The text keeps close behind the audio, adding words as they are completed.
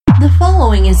The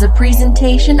following is a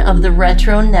presentation of the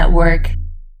Retro Network.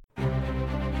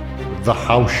 The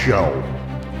House Show.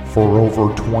 For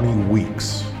over 20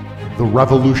 weeks, the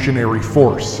revolutionary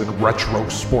force in retro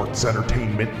sports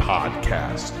entertainment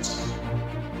podcasts.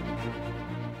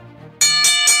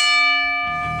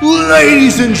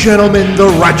 Ladies and gentlemen, the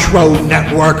Retro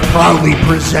Network proudly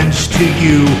presents to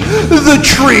you the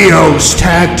Trios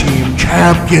Tag Team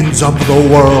Champions of the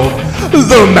World,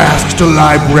 the Masked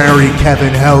Library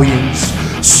Kevin Hellions,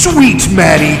 Sweet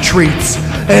Maddie Treats,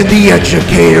 and the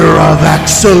Educator of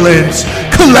Excellence,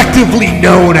 collectively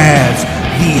known as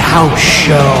the House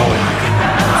Show.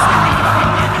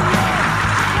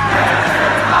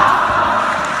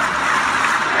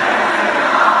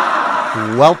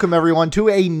 Welcome, everyone, to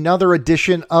another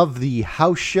edition of the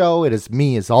House Show. It is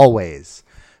me, as always,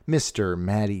 Mr.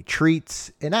 Matty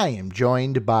Treats, and I am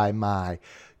joined by my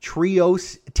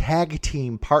Trios Tag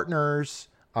Team partners,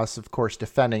 us, of course,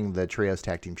 defending the Trios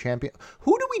Tag Team Champion.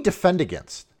 Who do we defend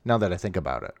against, now that I think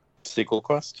about it? Sequel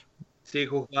Quest.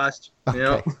 Sequel Quest. Okay,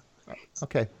 Yep.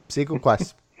 okay. Sequel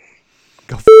Quest.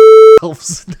 Go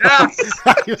f***selves.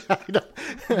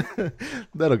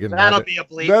 That'll get an That'll edit. be a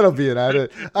bleep. That'll be an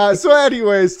edit. So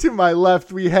anyways, to my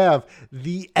left, we have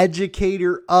the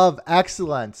Educator of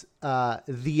Excellence.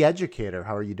 The Educator,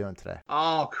 how are you doing today?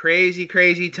 Oh, crazy,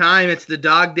 crazy time. It's the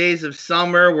dog days of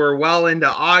summer. We're well into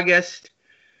August.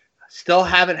 Still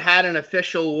haven't had an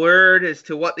official word as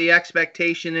to what the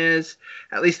expectation is,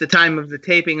 at least the time of the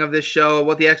taping of this show,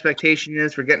 what the expectation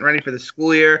is for getting ready for the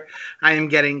school year. I am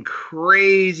getting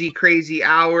crazy, crazy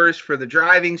hours for the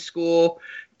driving school,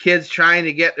 kids trying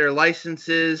to get their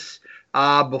licenses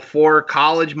before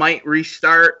college might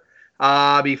restart,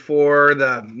 before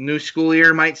the new school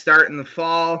year might start in the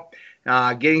fall.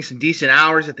 Getting some decent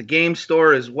hours at the game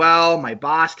store as well. My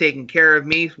boss taking care of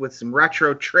me with some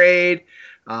retro trade.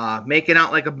 Making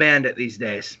out like a bandit these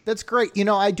days. That's great. You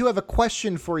know, I do have a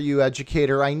question for you,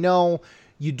 Educator. I know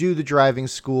you do the driving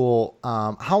school.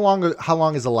 How long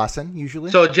is a lesson usually?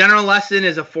 So a general lesson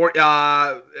is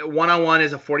one-on-one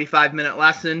is a 45-minute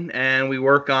lesson, and we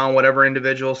work on whatever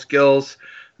individual skills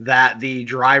that the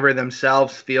driver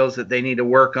themselves feels that they need to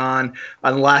work on,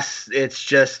 unless it's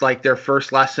just like their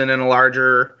first lesson in a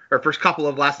larger, or first couple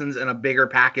of lessons in a bigger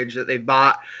package that they've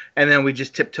bought, and then we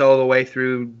just tiptoe the way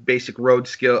through basic road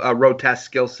test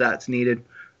skill sets needed,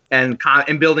 and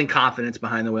building confidence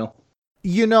behind the wheel.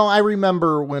 You know, I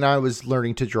remember when I was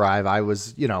learning to drive, I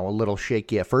was, a little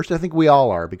shaky at first. I think we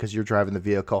all are because you're driving the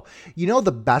vehicle. You know,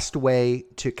 the best way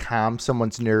to calm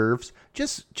someone's nerves,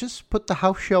 just put the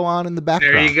House Show on in the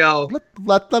background. There you go.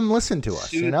 Let them listen to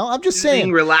us, I'm just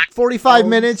saying, relax. 45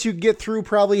 minutes, you get through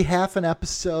probably half an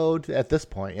episode at this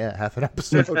point. Yeah, half an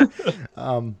episode.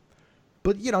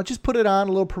 But, just put it on,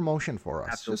 a little promotion for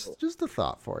us. Absolutely. Just a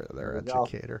thought for you there,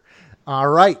 Educator. All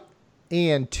right.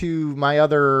 And to my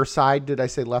other side, did I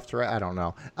say left or right? I don't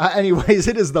know. Anyways,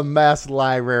 it is the Masked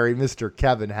Library, Mr.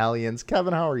 Kevin Hellions.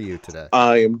 Kevin, how are you today?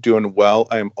 I am doing well.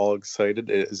 I am all excited.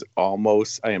 I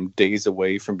am days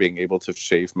away from being able to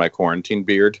shave my quarantine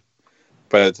beard.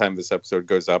 By the time this episode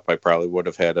goes up, I probably would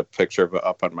have had a picture of it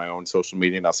up on my own social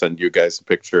media, and I'll send you guys a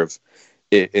picture of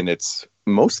it, and it's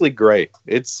mostly gray.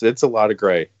 It's a lot of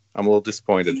gray. I'm a little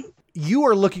disappointed. You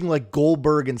are looking like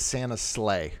Goldberg and Santa's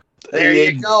sleigh. There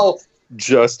you go.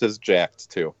 Just as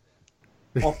jacked too.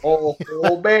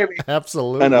 Oh, baby.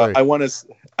 Absolutely. And I want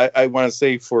to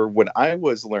say, for when I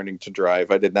was learning to drive,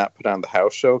 I did not put on the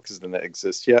House Show because it didn't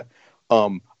exist yet.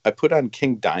 I put on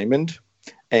King Diamond,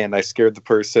 and I scared the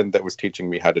person that was teaching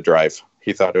me how to drive.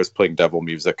 He thought I was playing devil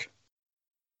music.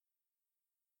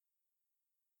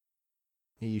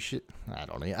 You should. I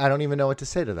don't even know what to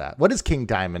say to that. What is King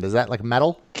Diamond? Is that like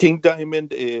metal? King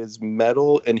Diamond is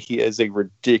metal, and he has a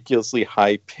ridiculously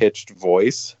high-pitched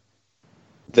voice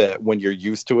that, when you're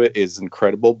used to it, is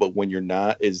incredible, but when you're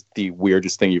not, is the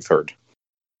weirdest thing you've heard.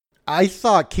 I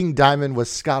thought King Diamond was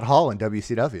Scott Hall in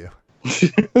WCW.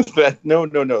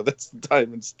 No, that's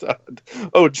Diamond Stud.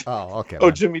 Okay. Oh,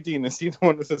 Jimmy Dean, is he the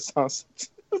one with the sausage?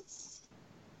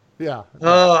 Yeah.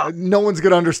 No one's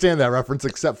going to understand that reference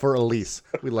except for Elise.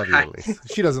 We love you, Elise.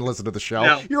 She doesn't listen to the show.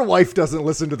 No. Your wife doesn't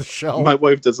listen to the show. My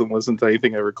wife doesn't listen to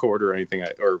anything I record or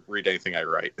read anything I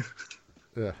write.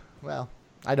 Yeah. Well,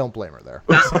 I don't blame her there.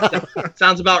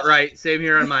 Sounds about right. Same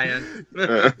here on my end.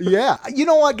 Yeah. You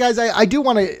know what, guys? I do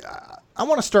want to... I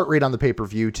want to start right on the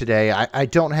pay-per-view today. I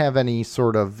don't have any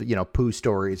sort of, poo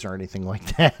stories or anything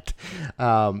like that.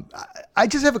 I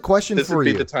just have a question for you. This would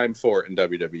be the time for it in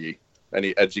WWE.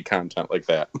 Any edgy content like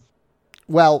that.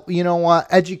 Well, you know what?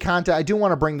 Edgy content. I do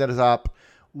want to bring that up.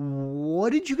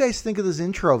 What did you guys think of this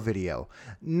intro video?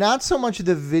 Not so much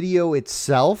the video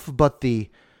itself, but the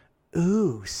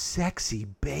Ooh, sexy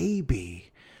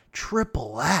baby.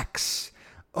 Triple X.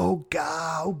 Oh,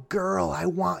 God, oh, girl, I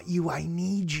want you. I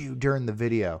need you during the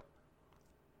video.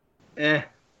 Eh.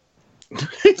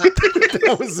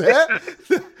 That was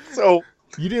it? So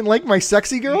You didn't like my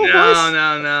sexy girl voice?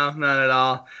 No, not at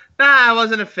all. Nah, I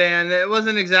wasn't a fan. It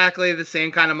wasn't exactly the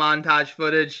same kind of montage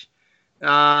footage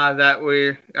that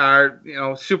we are,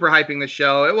 super hyping the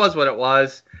show. It was what it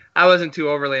was. I wasn't too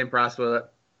overly impressed with it.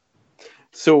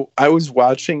 So I was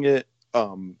watching it,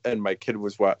 and my kid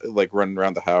was running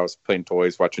around the house, playing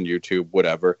toys, watching YouTube,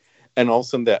 whatever. And all of a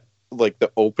sudden that, like,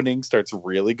 the opening starts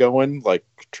really going, like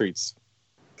Treats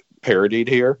parodied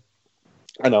here.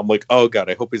 And I'm like, oh God,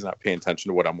 I hope he's not paying attention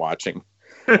to what I'm watching.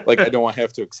 Like, I don't want to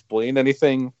have to explain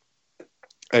anything.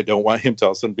 I don't want him to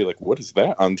all of a sudden be like, what is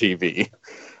that on TV?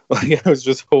 Like, I was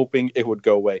just hoping it would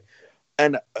go away.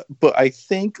 But I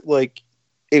think, like,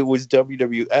 it was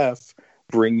WWF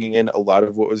bringing in a lot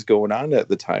of what was going on at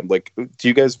the time. Like, do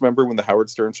you guys remember when the Howard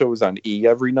Stern show was on E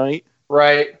every night?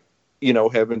 Right.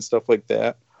 Having stuff like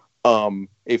that.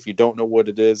 If you don't know what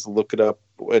it is, look it up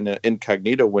in an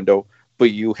incognito window.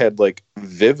 But you had, like,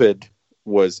 Vivid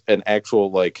was an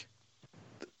actual, like,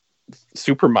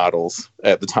 supermodels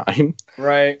at the time.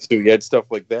 Right. So you had stuff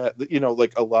like that.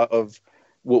 Like, a lot of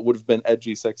what would have been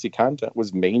edgy, sexy content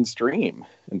was mainstream,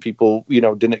 and people,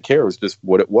 didn't care. It was just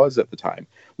what it was at the time.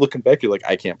 Looking back, you're like,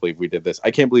 I can't believe we did this. I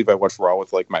can't believe I watched Raw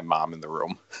with, like, my mom in the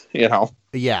room. Yeah,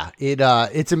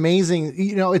 it's amazing.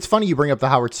 It's funny you bring up the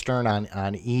Howard Stern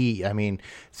on E. I mean,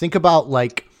 think about,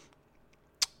 like,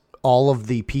 all of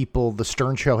the people the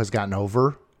Stern Show has gotten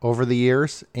over the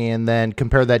years, and then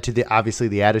compare that to obviously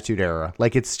the Attitude Era.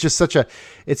 Like, it's just such a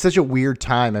weird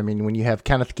time. I mean, when you have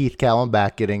Kenneth Keith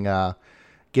Kallenbach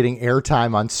getting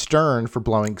airtime on Stern for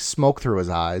blowing smoke through his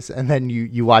eyes, and then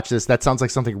you watch this, that sounds like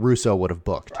something Russo would have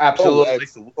booked. Absolutely.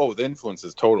 Oh, the influence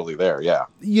is totally there. Yeah.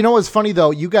 What's funny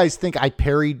though? You guys think I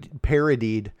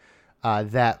parodied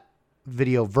that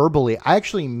video verbally. I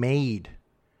actually made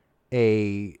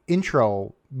a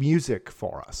intro music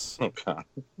for us. Okay.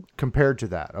 Compared to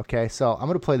that. Okay. So I'm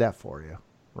going to play that for you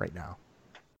right now.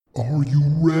 Are you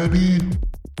ready?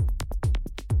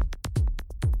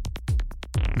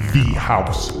 The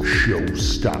House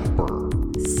Showstopper.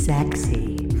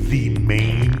 Sexy. The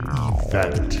main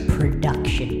event.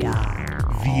 Production guy.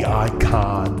 The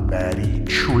icon Maddie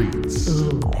Treats.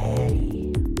 Ooh,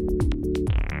 Maddie.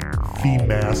 The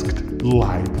Masked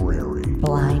Library.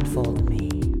 Blindfold me.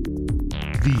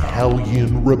 The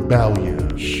Hellion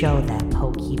Rebellion. Show that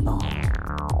pokeball.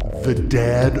 The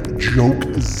Dad Joke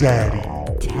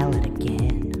Zaddy. Tell it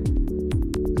again.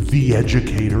 The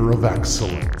Educator of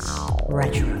Excellence.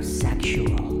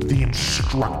 Retrosexual. The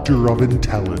Instructor of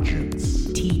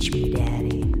Intelligence. Teach me,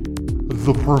 Daddy.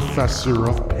 The Professor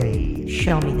of Pain.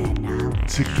 Show me that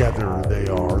knowledge. Together they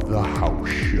are the House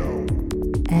Show.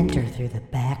 Enter through the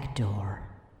back door.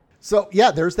 So yeah,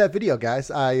 there's that video,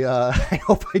 guys. I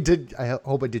hope I did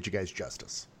you guys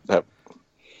justice. Yep.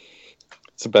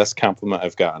 It's the best compliment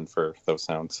I've gotten for those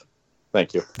sounds.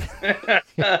 Thank you.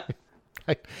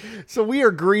 So we are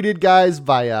greeted, guys,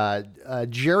 by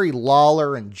Jerry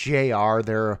Lawler and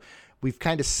JR. We've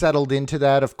kind of settled into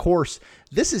that. Of course,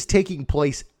 this is taking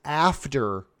place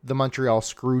after the Montreal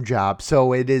Screwjob,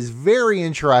 so it is very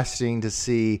interesting to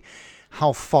see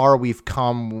how far we've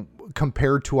come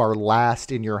compared to our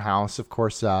last In Your House. Of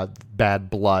course, Bad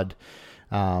Blood.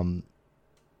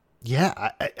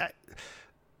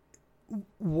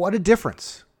 What a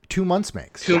difference 2 months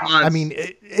makes. 2 months. I mean,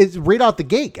 it's right out the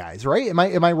gate, guys, right? Am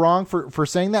I wrong for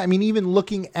saying that? I mean, even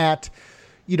looking at,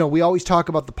 we always talk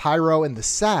about the pyro and the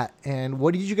set, and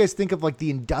what did you guys think of, like, the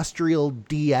industrial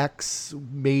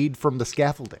DX made from the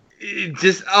scaffolding?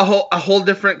 Just a whole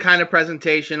different kind of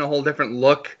presentation, a whole different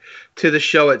look to the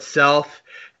show itself.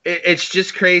 It's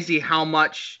just crazy how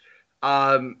much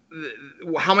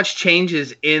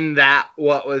changes in that,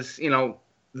 what was,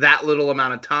 that little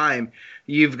amount of time.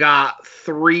 You've got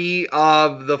 3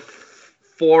 of the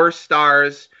 4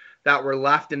 stars that were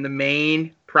left in the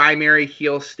main primary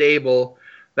heel stable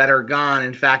that are gone.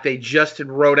 In fact, they just had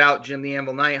wrote out Jim the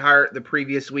Anvil Neidhart the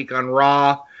previous week on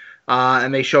Raw,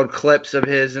 and they showed clips of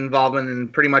his involvement in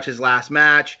pretty much his last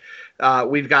match.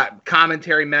 We've got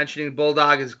commentary mentioning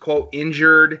Bulldog is, quote,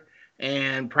 injured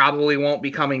and probably won't be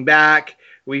coming back.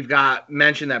 We've got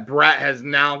mentioned that Brett has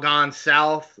now gone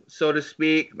south, so to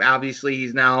speak. Obviously,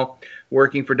 he's now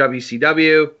working for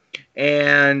WCW.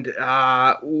 And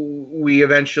we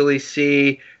eventually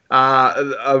see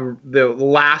the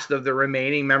last of the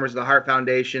remaining members of the Hart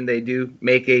Foundation. They do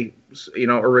make a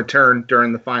return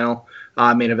during the final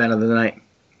main event of the night.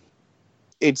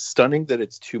 It's stunning that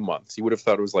it's 2 months. You would have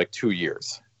thought it was like 2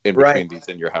 years. in between these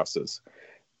in your houses.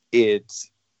 It's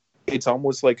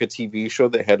almost like a TV show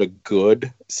that had a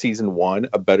good season 1,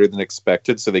 a better than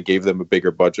expected, so they gave them a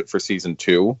bigger budget for season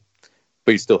 2,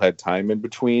 but you still had time in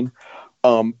between.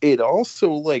 It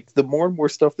also, like, the more and more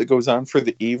stuff that goes on for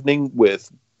the evening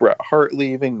with Bret Hart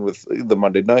leaving, with the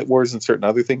Monday Night Wars and certain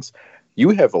other things, you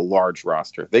have a large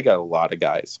roster. They got a lot of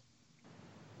guys.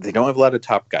 They don't have a lot of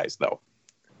top guys, though.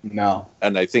 No.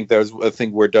 And I think that was a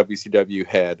thing where WCW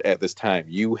had at this time.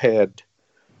 You had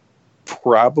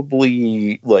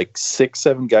probably like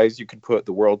 6-7 guys you could put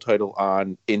the world title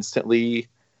on instantly,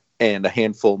 and a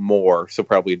handful more, so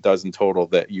probably a dozen total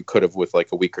that you could have with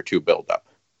like a week or two build up.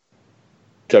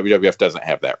 WWF doesn't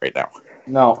have that right now.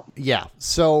 No. Yeah.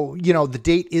 So, you know, the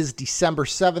date is December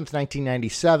 7th,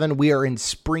 1997. We are in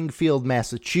Springfield,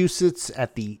 Massachusetts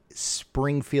at the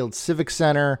Springfield Civic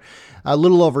Center. A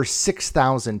little over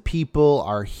 6,000 people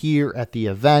are here at the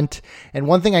event. And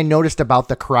one thing I noticed about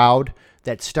the crowd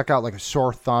that stuck out like a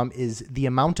sore thumb is the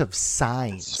amount of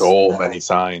signs. So many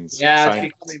signs. Yeah.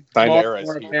 Sign era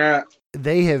is here.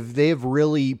 They have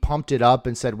really pumped it up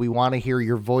and said, we want to hear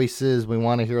your voices. We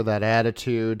want to hear that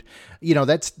attitude. You know,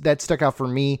 that stuck out for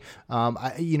me.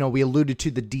 We alluded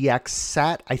to the DX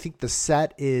set. I think the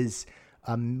set is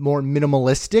more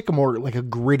minimalistic, more like a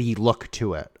gritty look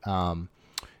to it.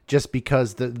 Just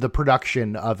because the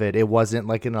production of it wasn't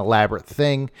like an elaborate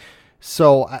thing.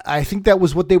 So I think that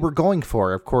was what they were going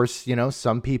for. Of course, you know,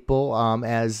 some people,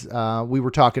 as we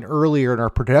were talking earlier in our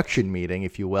production meeting,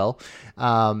 if you will,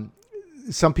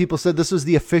 some people said this was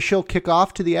the official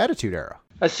kickoff to the Attitude Era.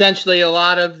 Essentially, a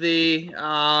lot of the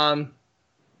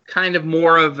kind of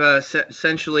more of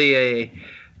essentially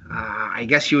I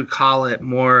guess you would call it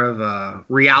more of a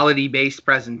reality-based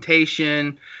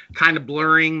presentation, kind of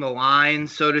blurring the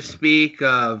lines, so to speak,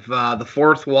 of the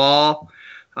fourth wall,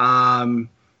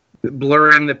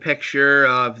 blurring the picture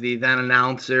of the then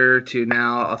announcer to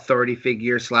now authority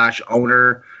figure /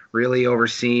 owner, really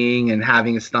overseeing and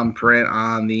having his thumbprint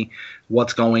on the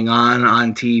what's going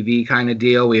on TV kind of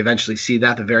deal. We eventually see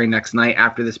that the very next night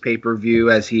after this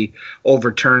pay-per-view as he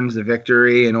overturns the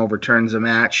victory and overturns a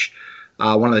match,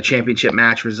 one of the championship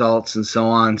match results and so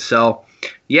on. So,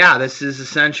 yeah, this is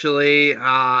essentially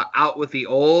out with the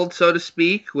old, so to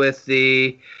speak, with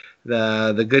the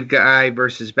good guy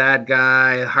versus bad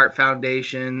guy, Hart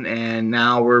Foundation, and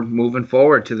now we're moving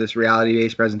forward to this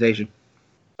reality-based presentation.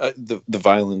 The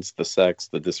violence, the sex,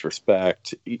 the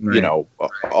disrespect, Right. You know,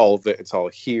 all of it, it's all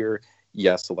here.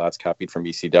 Yes, a lot's copied from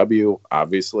ECW,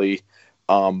 obviously.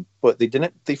 But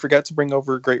they forgot to bring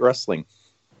over great wrestling.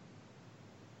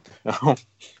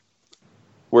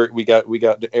 We got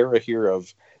the era here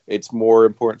of it's more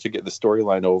important to get the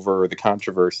storyline over or the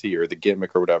controversy or the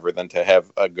gimmick or whatever than to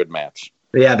have a good match.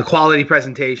 Yeah, the quality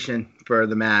presentation for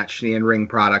the match, the in-ring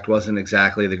product wasn't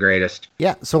exactly the greatest.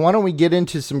 Yeah, so why don't we get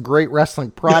into some great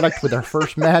wrestling product with our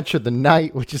first match of the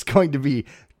night, which is going to be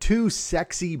Too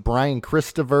Sexy Brian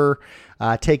Christopher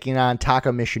taking on Taka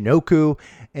Michinoku.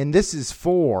 And this is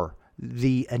for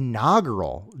the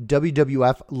inaugural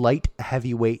WWF Light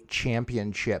Heavyweight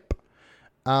Championship.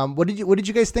 What did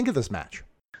you guys think of this match?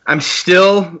 I'm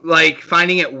still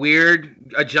finding it weird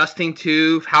adjusting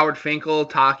to Howard Finkel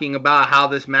talking about how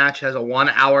this match has a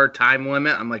 1-hour time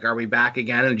limit. I'm like, are we back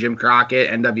again in Jim Crockett,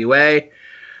 NWA?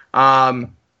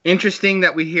 Interesting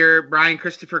that we hear Brian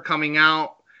Christopher coming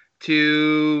out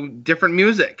to different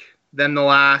music than the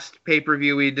last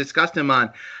pay-per-view we discussed him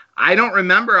on. I don't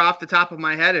remember off the top of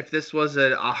my head if this was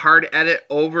a hard edit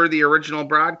over the original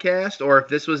broadcast or if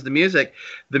this was the music.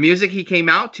 The music he came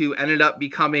out to ended up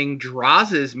becoming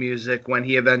Droz's music when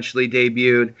he eventually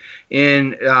debuted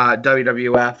in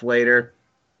WWF later.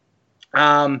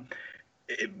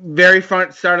 Very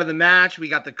front start of the match, we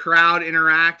got the crowd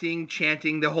interacting,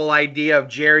 chanting the whole idea of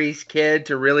Jerry's Kid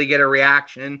to really get a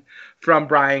reaction from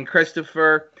Brian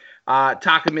Christopher.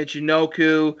 Taka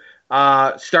Michinoku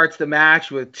starts the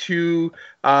match with two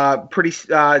pretty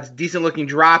decent-looking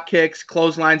drop kicks,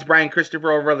 clotheslines Brian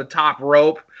Christopher over the top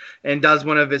rope, and does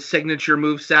one of his signature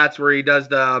movesets where he does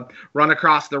the run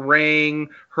across the ring,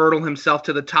 hurdle himself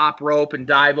to the top rope, and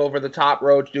dive over the top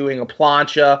rope, doing a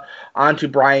plancha onto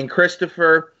Brian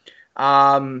Christopher.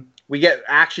 We get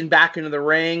action back into the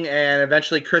ring, and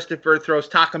eventually Christopher throws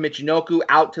Taka Michinoku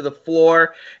out to the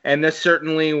floor, and this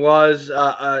certainly was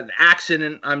an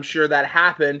accident. I'm sure that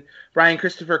happened. Brian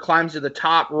Christopher climbs to the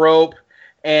top rope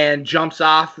and jumps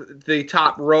off the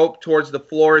top rope towards the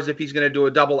floor as if he's going to do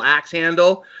a double axe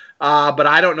handle, but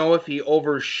I don't know if he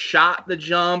overshot the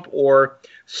jump or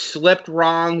slipped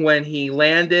wrong when he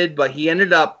landed, but he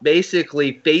ended up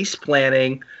basically face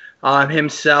planting on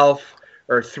himself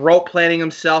or throat planting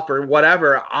himself or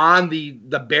whatever on the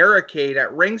barricade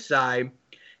at ringside.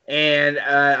 And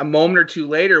a moment or two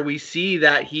later, we see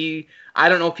that I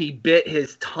don't know if he bit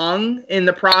his tongue in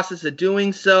the process of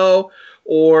doing so,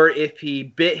 or if he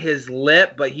bit his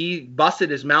lip, but he busted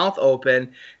his mouth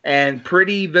open and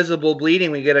pretty visible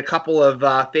bleeding. We get a couple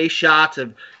of face shots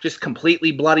of just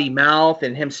completely bloody mouth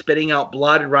and him spitting out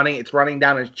blood it's running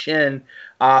down his chin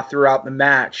throughout the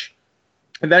match.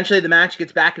 Eventually, the match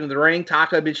gets back into the ring.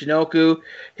 Taka Michinoku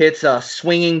hits a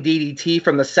swinging DDT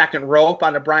from the second rope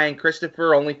onto Brian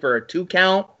Christopher, only for a 2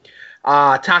 count.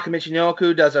 Taka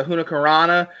Michinoku does a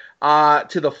Hurricanrana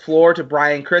to the floor to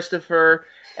Brian Christopher,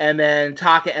 and then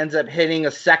Taka ends up hitting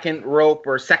a second rope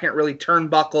or second really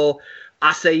turnbuckle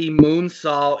Asai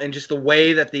moonsault, and just the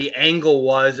way that the angle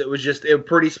was, it was a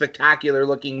pretty spectacular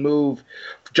looking move,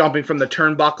 jumping from the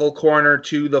turnbuckle corner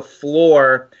to the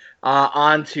floor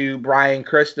onto Brian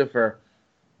Christopher.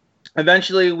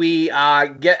 Eventually, we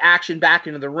get action back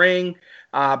into the ring.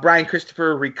 Brian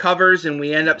Christopher recovers, and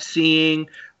we end up seeing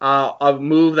a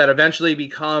move that eventually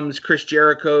becomes Chris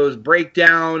Jericho's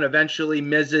breakdown, eventually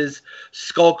Miz's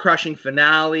skull-crushing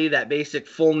finale, that basic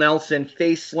full Nelson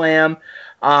face slam,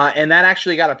 and that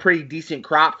actually got a pretty decent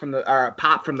pop from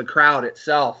the crowd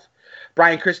itself.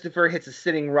 Brian Christopher hits a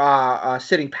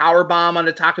sitting power bomb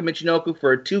onto Taka Michinoku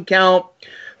for a 2 count.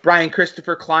 Brian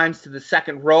Christopher climbs to the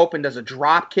second rope and does a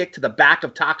drop kick to the back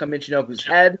of Taka Michinoku's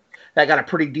head. That got a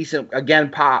pretty decent,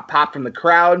 again, pop from the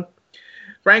crowd.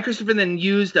 Brian Christopher then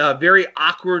used a very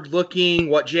awkward-looking,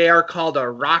 what JR called a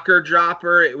rocker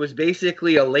dropper. It was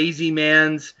basically a lazy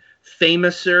man's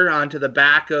famouser onto the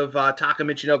back of Taka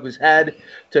Michinoku's head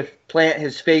to plant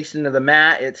his face into the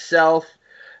mat itself.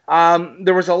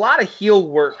 There was a lot of heel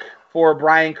work for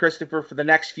Brian Christopher for the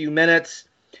next few minutes.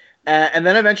 And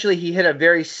then eventually he hit a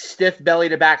very stiff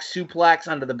belly-to-back suplex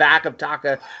onto the back of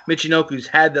Taka Michinoku's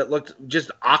head that looked just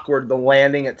awkward, the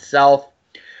landing itself.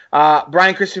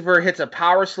 Brian Christopher hits a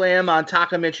power slam on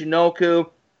Taka Michinoku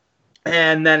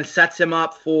and then sets him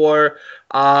up for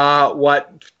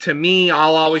what, to me,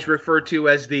 I'll always refer to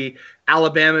as the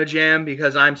Alabama Jam,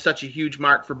 because I'm such a huge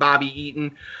mark for Bobby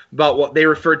Eaton, but what they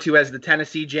refer to as the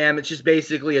Tennessee Jam. It's just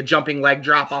basically a jumping leg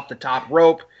drop off the top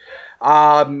rope.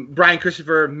 Brian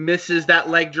Christopher misses that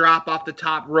leg drop off the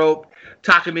top rope.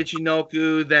 Taka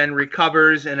Michinoku then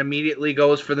recovers and immediately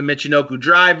goes for the Michinoku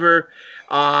driver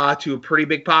to a pretty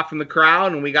big pop from the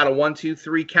crowd. And we got a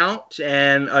 1-2-3 count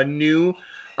and a new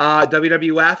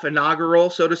WWF inaugural,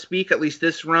 so to speak, at least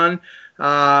this run,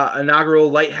 inaugural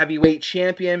light heavyweight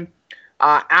champion.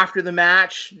 After the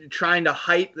match, trying to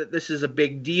hype that this is a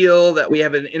big deal, that we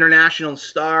have an international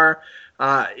star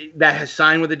that has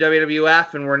signed with the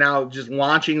WWF, and we're now just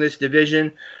launching this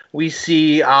division. We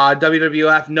see known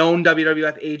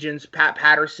WWF agents, Pat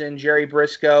Patterson, Jerry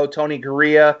Briscoe, Tony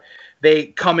Gurria. They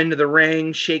come into the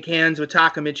ring, shake hands with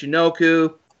Taka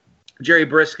Michinoku. Jerry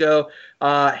Briscoe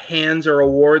hands or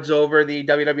awards over the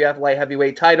WWF light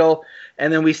heavyweight title.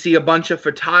 And then we see a bunch of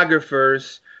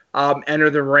photographers enter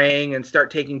the ring and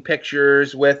start taking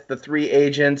pictures with the 3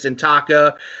 agents and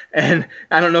Taka. And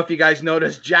I don't know if you guys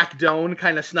noticed, Jack Doan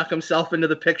kind of snuck himself into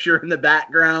the picture in the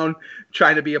background,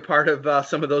 trying to be a part of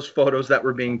some of those photos that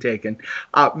were being taken.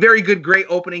 Very good, great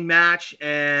opening match,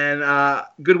 and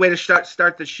good way to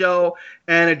start the show,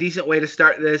 and a decent way to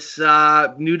start this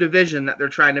new division that they're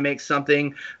trying to make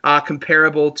something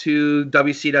comparable to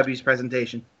WCW's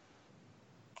presentation.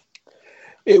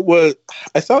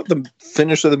 I thought the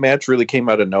finish of the match really came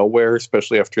out of nowhere,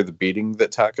 especially after the beating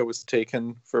that Taka was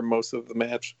taken for most of the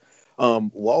match.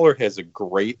 Lawler has a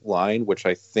great line, which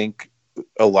I think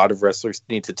a lot of wrestlers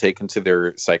need to take into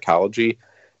their psychology.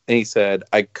 And he said,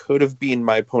 "I could have beaten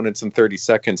my opponents in 30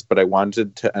 seconds, but I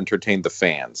wanted to entertain the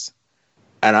fans."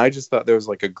 And I just thought there was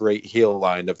like a great heel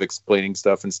line of explaining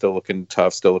stuff and still looking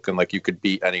tough, still looking like you could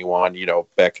beat anyone,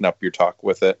 backing up your talk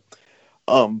with it.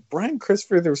 Brian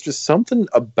Christopher, there was just something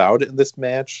about it in this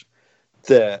match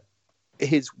that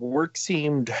his work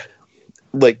seemed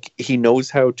like he knows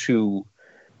how to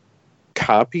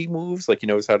copy moves, like he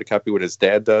knows how to copy what his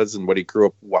dad does and what he grew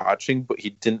up watching, but he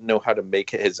didn't know how to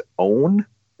make it his own,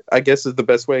 I guess is the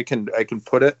best way I can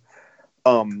put it.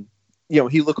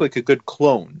 He looked like a good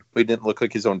clone, but he didn't look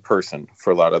like his own person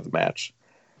for a lot of the match.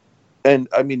 And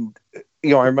I mean, I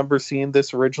remember seeing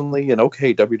this originally, and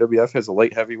okay, WWF has a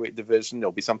light heavyweight division.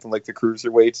 It'll be something like the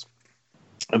cruiserweights.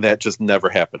 And that just never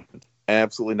happened.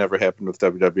 Absolutely never happened with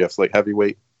WWF's light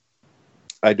heavyweight.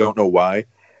 I don't know why.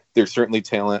 There's certainly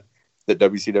talent that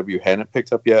WCW hadn't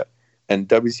picked up yet. And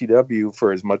WCW,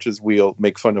 for as much as we'll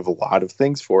make fun of a lot of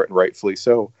things for it, and rightfully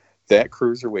so, that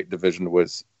cruiserweight division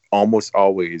was almost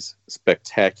always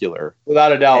spectacular.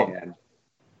 Without a doubt. And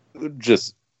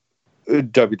just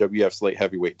WWF's light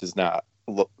heavyweight is not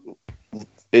on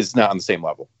the same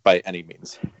level by any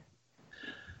means.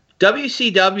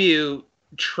 WCW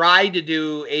tried to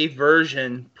do a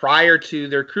version prior to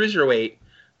their cruiserweight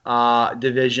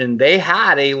division. They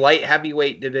had a light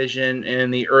heavyweight division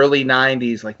in the early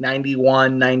 90s, like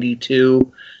 91,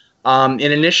 92.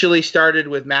 It initially started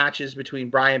with matches between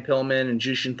Brian Pillman and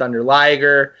Jushin Thunder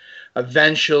Liger.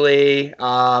 Eventually,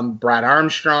 Brad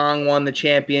Armstrong won the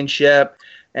championship.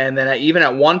 And then even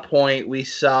at one point, we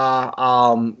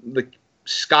saw the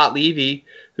Scott Levy,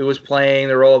 who was playing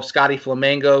the role of Scotty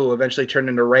Flamingo, who eventually turned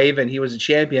into Raven. He was a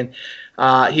champion.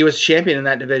 He was champion in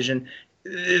that division.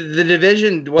 The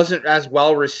division wasn't as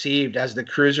well received as the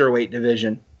cruiserweight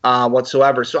division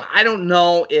whatsoever. So I don't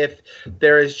know if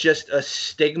there is just a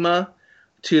stigma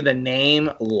to the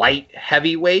name light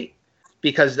heavyweight,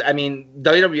 because, I mean,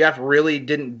 WWF really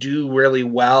didn't do really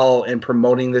well in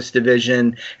promoting this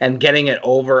division and getting it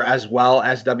over as well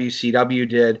as WCW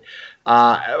did.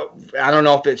 I don't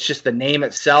know if it's just the name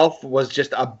itself was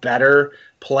just a better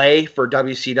play for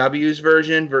WCW's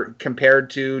version compared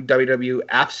to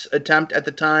WWF's attempt at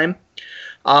the time.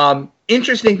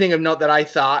 Interesting thing of note that I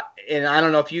thought, and I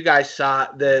don't know if you guys saw,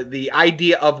 the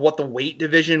idea of what the weight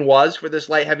division was for this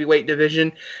light heavyweight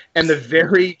division, and the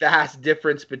very vast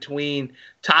difference between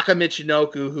Taka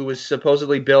Michinoku, who was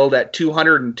supposedly billed at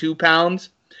 202 pounds,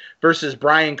 versus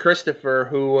Brian Christopher,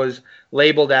 who was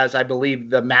labeled as, I believe,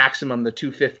 the maximum, the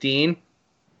 215.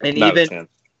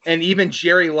 And even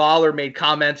Jerry Lawler made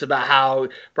comments about how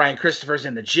Brian Christopher's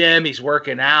in the gym, he's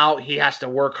working out, he has to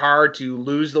work hard to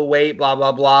lose the weight, blah,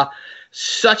 blah, blah.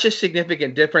 Such a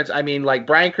significant difference. I mean, like,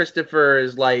 Brian Christopher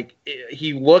is like,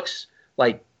 he looks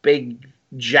like big,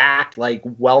 jacked, like,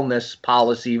 wellness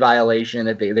policy violation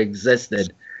if it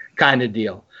existed kind of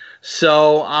deal.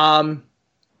 So I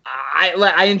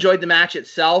enjoyed the match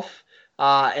itself.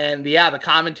 And the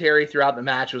commentary throughout the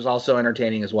match was also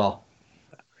entertaining as well.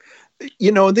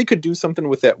 You know, they could do something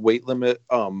with that weight limit,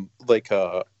 like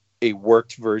a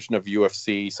worked version of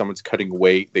UFC. Someone's cutting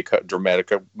weight, they cut a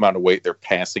dramatic amount of weight, they're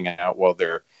passing out while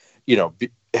they're,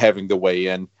 having the weigh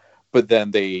in, but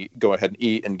then they go ahead and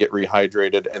eat and get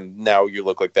rehydrated, and now you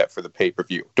look like that for the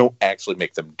pay-per-view. Don't actually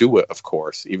make them do it, of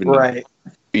course. Even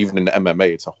in MMA,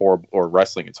 it's a horrible, or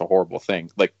wrestling, it's a horrible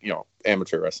thing. Like,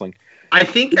 amateur wrestling. I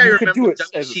think I remember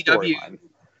WCW.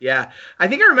 Yeah, I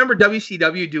think I remember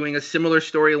WCW doing a similar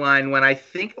storyline when I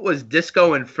think it was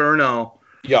Disco Inferno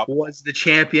was the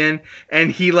champion,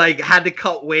 and he had to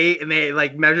cut weight, and they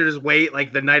measured his weight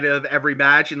the night of every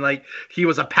match, and he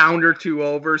was a pound or two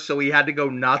over, so he had to go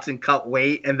nuts and cut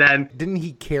weight. And then didn't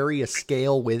he carry a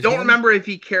scale with him? Don't remember if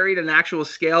he carried an actual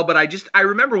scale, but I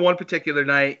remember one particular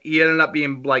night he ended up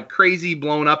being crazy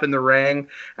blown up in the ring,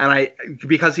 and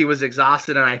because he was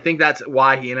exhausted, and I think that's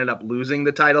why he ended up losing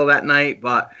the title that night.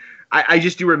 But I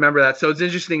just do remember that. So it's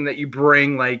interesting that you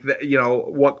bring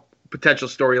what potential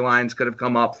storylines could have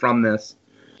come up from this.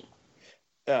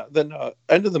 Yeah, then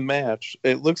end of the match,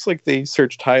 it looks like they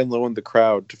searched high and low in the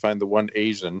crowd to find the one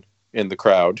Asian in the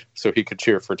crowd so he could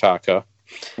cheer for Taka.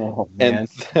 Oh, man.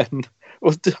 And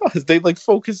then they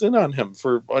focus in on him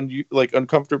for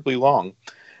uncomfortably long.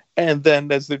 And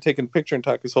then as they're taking a picture and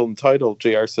Taka's holding the title,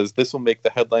 JR says, "This will make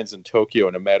the headlines in Tokyo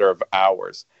in a matter of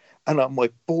hours." And I'm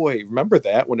like, boy, remember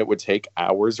that when it would take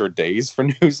hours or days for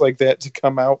news like that to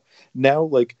come out? Now,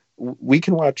 we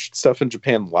can watch stuff in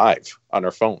Japan live on our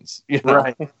phones.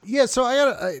 Right. Yeah, so I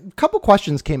got a couple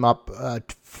questions came up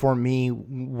for me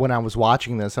when I was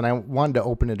watching this, and I wanted to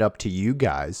open it up to you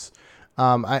guys.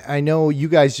 I know you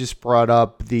guys just brought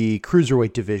up the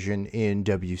cruiserweight division in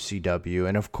WCW,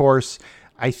 and of course,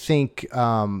 I think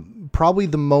probably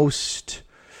the most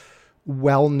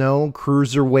well-known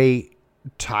cruiserweight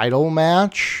title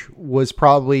match was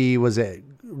it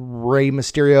Rey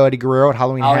Mysterio, Eddie Guerrero at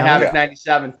Halloween Havoc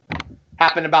 97.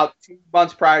 Happened about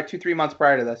 2-3 months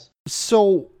prior to this.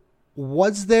 So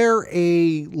was there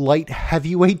a light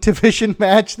heavyweight division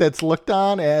match that's looked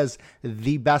on as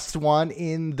the best one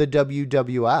in the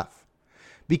WWF?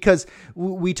 Because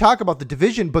we talk about the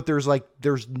division, but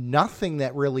there's nothing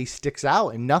that really sticks out,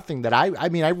 and nothing that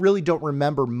I really don't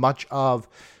remember much of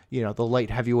the light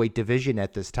heavyweight division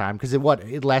at this time, because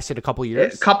it lasted a couple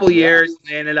years. Years.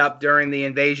 They ended up during the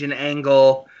Invasion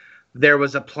angle. There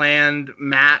was a planned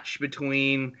match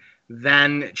between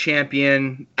then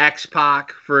champion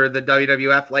X-Pac for the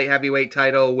WWF light heavyweight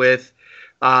title with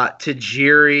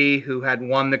Tajiri, who had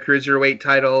won the cruiserweight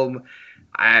title.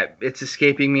 It's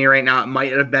escaping me right now. It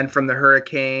might have been from the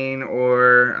Hurricane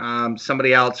or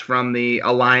somebody else from the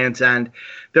Alliance end.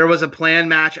 There was a planned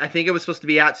match. I think it was supposed to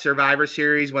be at Survivor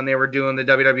Series when they were doing the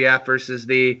WWF versus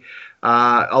the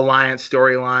Alliance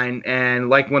storyline. And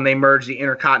like when they merged the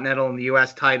Intercontinental and the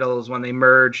U.S. titles, when they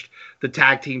merged the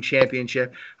Tag Team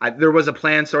Championship, there was a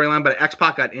planned storyline, but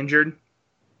X-Pac got injured.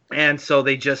 And so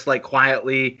they just like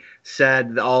quietly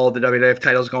said all the WWF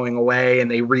titles going away, and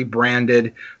they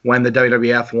rebranded when the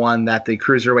WWF won that the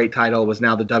Cruiserweight title was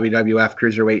now the WWF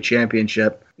Cruiserweight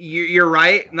Championship. You're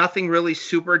right. Nothing really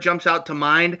super jumps out to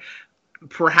mind.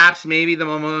 Perhaps maybe the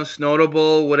most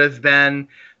notable would have been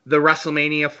the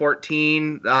WrestleMania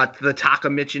 14, the Taka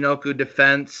Michinoku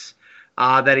defense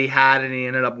that he had, and he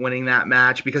ended up winning that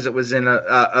match because it was in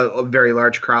a very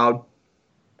large crowd.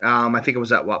 I think it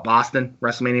was at Boston,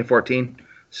 WrestleMania 14.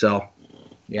 So,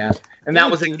 yeah. And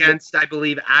that was against, I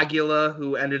believe, Aguila,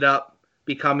 who ended up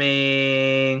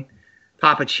becoming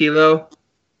Papa Chilo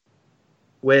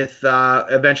with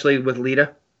eventually with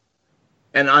Lita.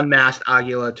 And unmasked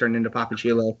Aguila turned into Papa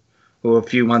Chilo, who a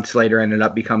few months later ended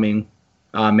up becoming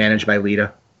managed by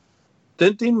Lita.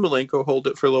 Didn't Dean Malenko hold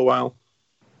it for a little while?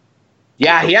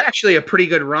 Yeah, he had actually a pretty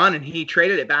good run, and he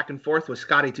traded it back and forth with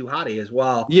Scotty 2 Hotty as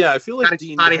well. Yeah, I feel like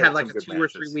Scotty 2 Hotty had like a 2 or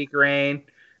 3 week reign,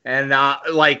 and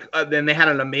then they had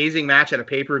an amazing match at a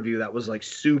pay-per-view that was like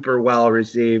super well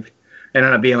received. It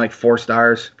ended up being like 4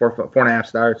 stars, 4.5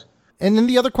 stars. And then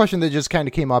the other question that just kind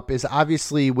of came up is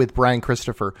obviously with Brian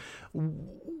Christopher.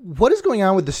 What is going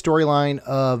on with the storyline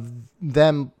of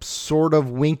them sort of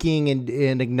winking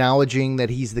and acknowledging that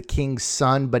he's the king's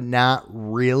son, but not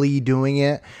really doing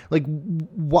it? Like,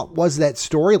 what was that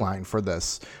storyline for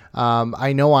this?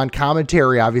 I know on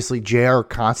commentary, obviously, JR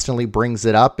constantly brings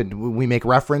it up and we make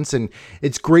reference, and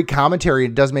it's great commentary.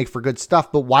 It does make for good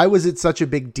stuff. But why was it such a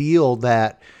big deal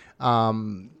that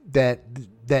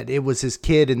that it was his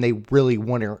kid and they really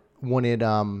wouldn't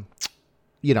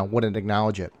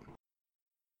acknowledge it?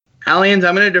 Aliens,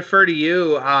 I'm going to defer to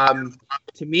you.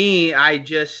 To me, I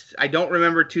don't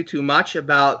remember too much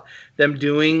about them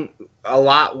doing a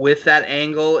lot with that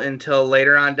angle until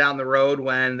later on down the road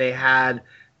when they had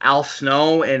Al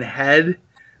Snow and Head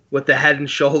with the Head and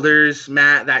Shoulders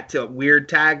that weird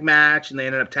tag match, and they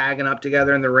ended up tagging up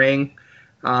together in the ring.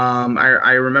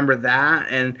 I remember that,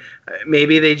 and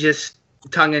maybe they just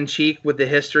tongue-in-cheek with the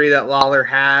history that Lawler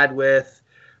had with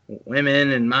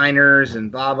women and minors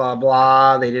and blah, blah,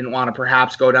 blah. They didn't want to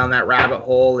perhaps go down that rabbit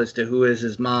hole as to who is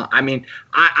his mom. I mean,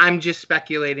 I'm just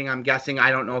speculating. I'm guessing.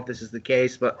 I don't know if this is the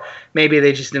case, but maybe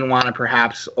they just didn't want to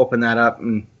perhaps open that up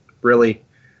and really,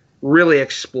 really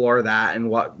explore that and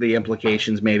what the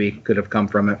implications maybe could have come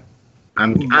from it.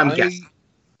 I'm guessing.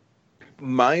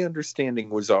 My understanding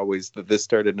was always that this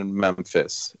started in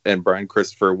Memphis, and Brian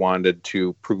Christopher wanted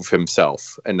to prove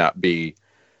himself and not be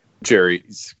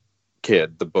Jerry's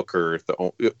kid, the booker,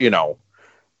 the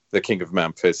king of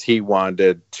Memphis. He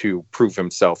wanted to prove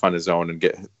himself on his own and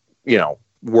get,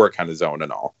 work on his own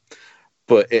and all.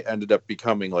 But it ended up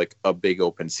becoming like a big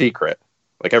open secret.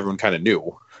 Like everyone kind of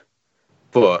knew,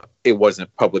 but it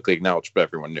wasn't publicly acknowledged, but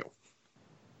everyone knew.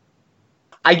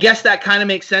 I guess that kind of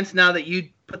makes sense now that you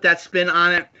put that spin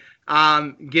on it.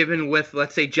 Given with,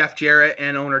 let's say, Jeff Jarrett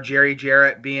and owner Jerry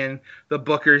Jarrett being the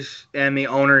bookers and the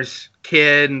owner's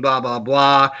kid and blah, blah,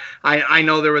 blah. I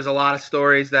know there was a lot of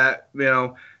stories that,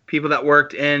 people that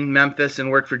worked in Memphis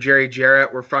and worked for Jerry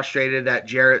Jarrett were frustrated that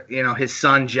Jarrett, his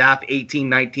son Jeff, 18,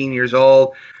 19 years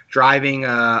old, driving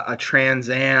a Trans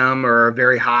Am or a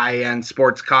very high-end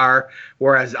sports car,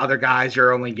 whereas other guys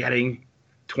are only getting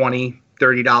 $20,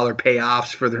 $30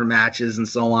 payoffs for their matches and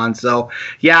so on. So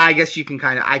yeah, I guess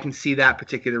I can see that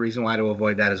particular reason why to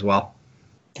avoid that as well.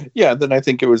 Yeah. Then I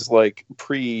think it was like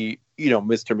Mr.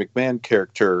 McMahon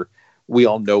character. We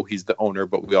all know he's the owner,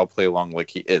 but we all play along like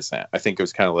he isn't. I think it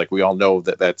was kind of like, we all know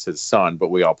that that's his son, but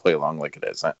we all play along like it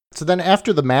isn't. So then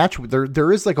after the match,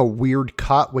 there is like a weird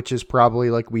cut, which is probably,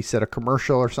 like we said, a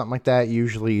commercial or something like that.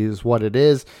 Usually is what it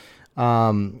is.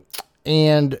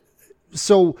 And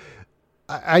so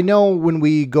I know when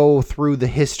we go through the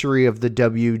history of the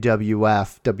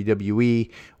WWE,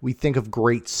 we think of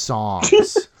great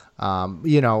songs.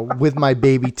 With My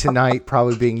Baby Tonight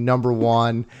probably being number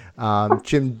one.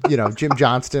 Jim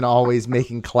Johnston always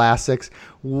making classics.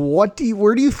 Where do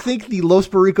you think the Los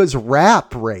Barricos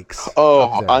rap ranks?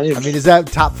 Is that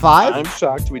top 5? I'm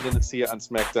shocked we didn't see it on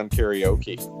SmackDown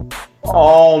Karaoke.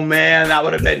 Oh man, that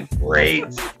would have been great.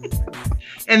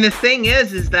 And the thing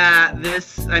is that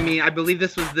I believe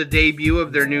this was the debut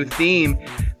of their new theme.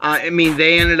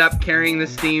 They ended up carrying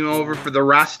this theme over for the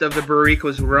rest of the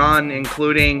Barricos run,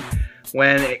 including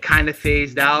when it kind of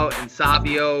phased out and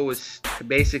Savio was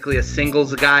basically a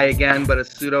singles guy again, but a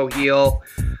pseudo heel,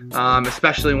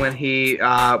 especially when he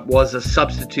was a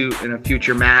substitute in a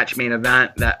future match main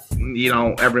event that,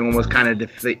 everyone was kind of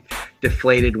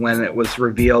deflated when it was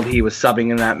revealed he was subbing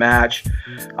in that match.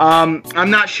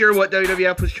 I'm not sure what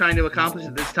WWF was trying to accomplish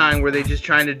at this time. Were they just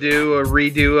trying to do a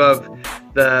redo of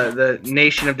the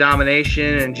Nation of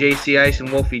Domination and JC Ice and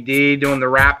Wolfie D doing the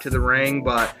rap to the ring?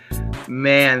 But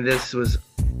man, this was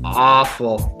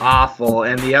awful.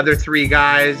 And the other three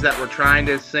guys that were trying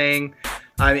to sing,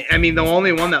 I mean, the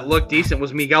only one that looked decent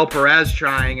was Miguel Perez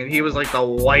trying, and he was like the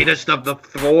whitest of the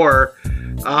four.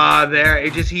 There,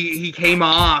 it just he came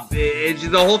off. The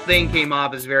whole thing came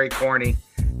off as very corny,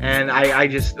 and I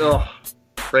just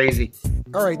crazy.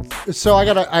 All right, so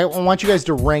I want you guys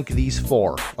to rank these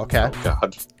four. Okay. Oh,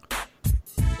 God.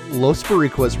 Los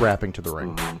Boricuas rapping to the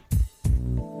ring.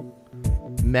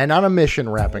 Men on a Mission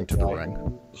rapping to the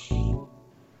ring.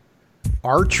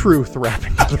 R-Truth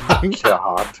rapping to the ring.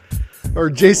 God. Or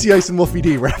JC Ice and Wolfie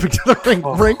D rapping to the ring.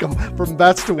 Rank them from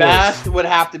best to worst. Best would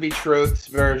have to be Truth's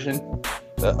version.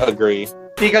 Agree.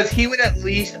 Because he would at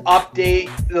least update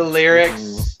the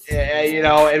lyrics,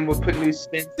 and would put new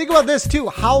spin. Think about this too.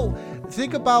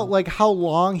 Think about how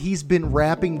long he's been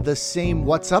rapping the same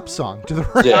 "What's Up" song to the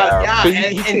ring. Yeah, But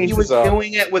and he was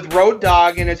doing it with Road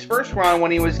Dogg in his first run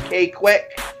when he was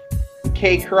K-Quick,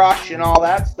 K-Crush, and all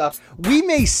that stuff. We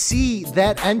may see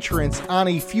that entrance on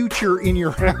a future In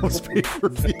Your House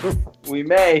pay-per-view. We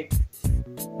may.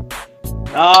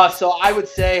 So I would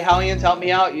say, Hellions, help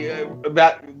me out.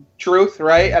 About Truth,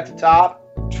 right at the top.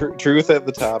 Truth at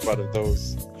the top out of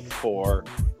those four.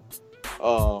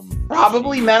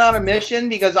 Probably Men on a Mission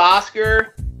because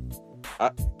Oscar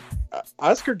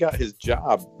got his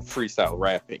job freestyle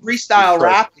rapping.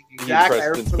 Rapping, exactly. He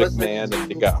impressed Vince McMahon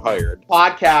and he got hired.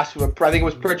 Podcast, I think it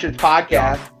was Pritchard's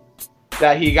podcast,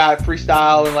 that he got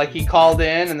freestyle and he called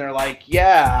in and they're like,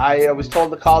 yeah, I was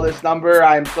told to call this number.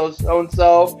 I'm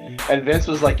so-and-so. And Vince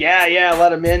was like, yeah,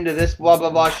 let him into this blah, blah,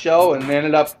 blah show. And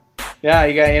ended up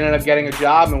getting a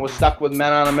job and was stuck with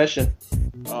Men on a Mission.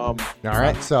 All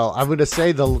right, so I'm going to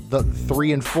say the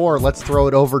 3 and 4. Let's throw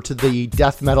it over to the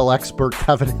death metal expert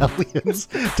Kevin Hellions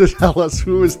to tell us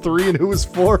who is 3 and who is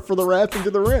 4 for the rapping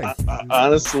to the ring.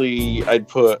 Honestly, I'd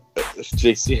put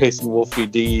JC Ice and Wolfie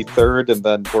D third, and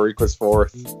then Boricuas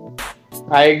fourth.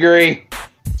 I agree.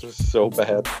 It's just so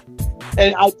bad.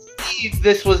 And I believe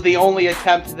this was the only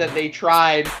attempt that they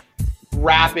tried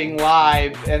rapping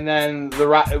live, and then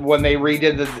when they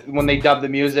dubbed the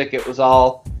music, it was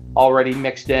all already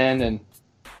mixed in, and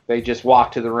they just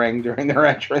walked to the ring during their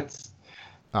entrance.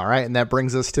 All right, and that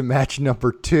brings us to match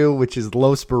number 2, which is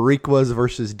Los Boricuas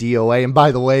versus DOA. And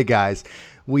by the way, guys,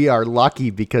 we are lucky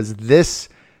because this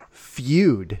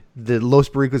feud, the Los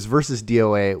Boricuas versus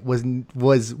DOA,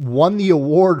 won the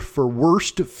award for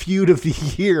worst feud of the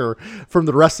year from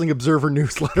the Wrestling Observer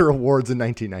Newsletter Awards in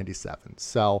 1997.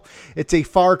 So it's a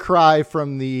far cry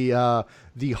from the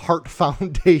Hart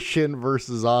Foundation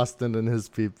versus Austin and his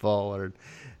people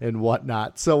and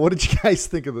whatnot. So what did you guys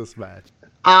think of this match?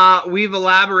 We've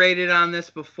elaborated on this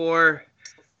before.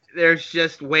 There's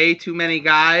just way too many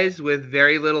guys with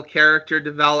very little character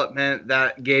development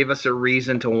that gave us a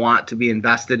reason to want to be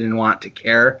invested and want to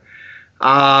care.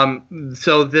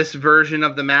 So this version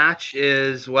of the match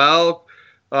is,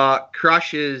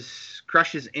 Crush is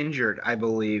injured, I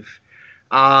believe.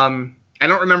 I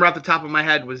don't remember off the top of my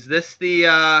head. Was this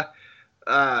the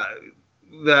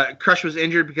Crush was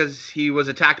injured because he was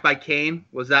attacked by Kane?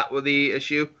 Was that the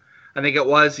issue? I think it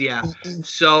was, yeah.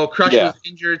 So Crush was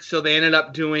injured, so they ended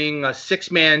up doing a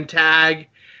 6-man tag,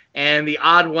 and the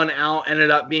odd one out ended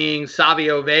up being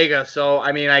Savio Vega. So,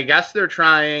 I mean, I guess they're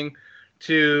trying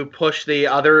to push the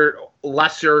other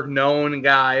lesser-known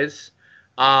guys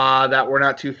that we're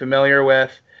not too familiar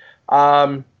with.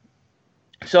 So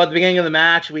at the beginning of the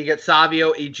match, we get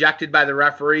Savio ejected by the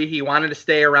referee. He wanted to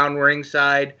stay around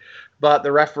ringside, but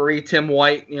the referee, Tim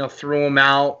White, threw him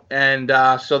out, and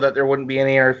so that there wouldn't be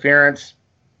any interference.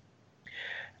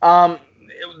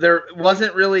 There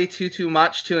wasn't really too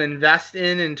much to invest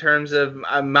in terms of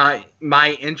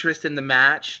my interest in the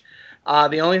match.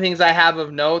 The only things I have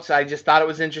of notes, I just thought it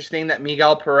was interesting that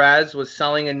Miguel Perez was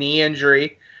selling a knee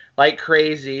injury like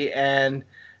crazy, and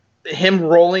him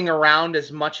rolling around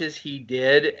as much as he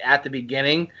did at the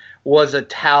beginning was a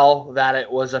tell that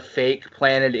it was a fake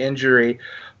planted injury.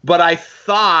 But I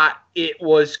thought it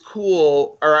was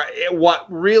cool, what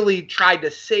really tried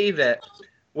to save it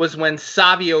was when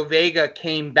Savio Vega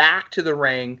came back to the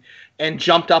ring and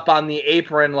jumped up on the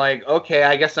apron like, okay,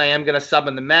 I guess I am going to sub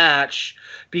in the match,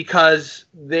 because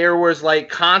there was like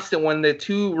constant, when the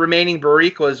two remaining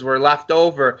Boricuas were left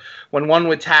over, when one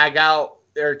would tag out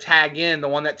or tag in, the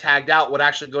one that tagged out would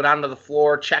actually go down to the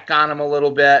floor, check on him a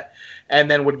little bit, and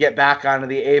then would get back onto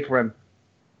the apron.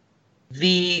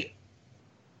 The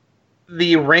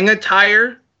ring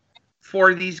attire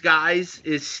for these guys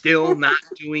is still not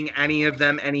doing any of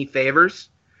them any favors,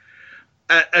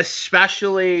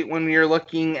 especially when you're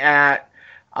looking at,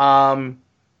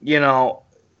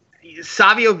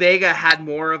 Savio Vega had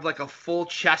more of like a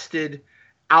full-chested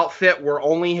outfit where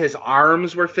only his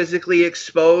arms were physically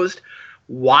exposed.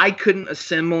 Why couldn't a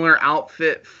similar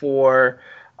outfit for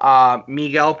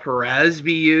Miguel Perez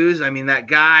be used? I mean, that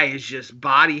guy is just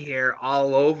body hair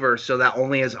all over, so that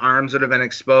only his arms would have been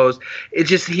exposed. It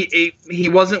just he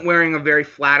wasn't wearing a very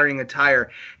flattering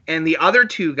attire. And the other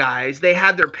two guys, they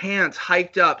had their pants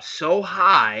hiked up so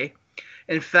high.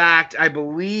 In fact, I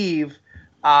believe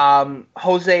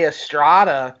Jose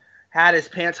Estrada had his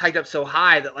pants hiked up so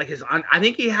high that like I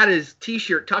think he had his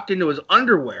t-shirt tucked into his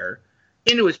underwear,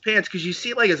 into his pants, because you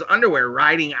see like his underwear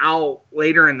riding out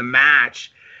later in the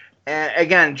match. And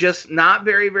again, just not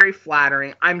very, very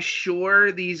flattering. I'm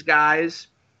sure these guys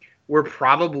were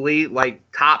probably like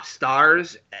top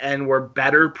stars and were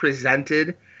better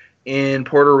presented in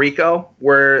Puerto Rico,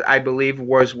 where I believe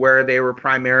was where they were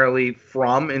primarily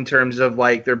from in terms of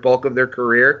like their bulk of their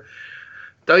career.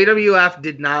 WWF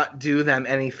did not do them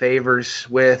any favors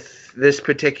with this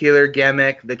particular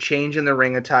gimmick, the change in the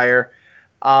ring attire.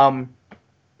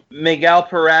 Miguel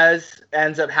Perez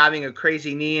ends up having a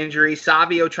crazy knee injury.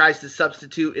 Savio tries to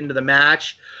substitute into the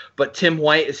match, but Tim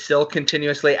White is still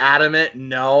continuously adamant,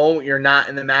 no, you're not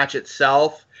in the match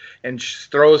itself, and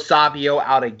throws Savio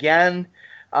out again.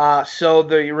 So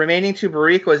the remaining two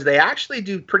Boricuas, they actually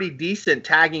do pretty decent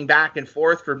tagging back and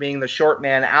forth for being the short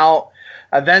man out.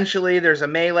 Eventually, there's a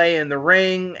melee in the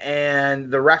ring,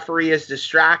 and the referee is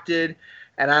distracted.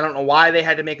 And I don't know why they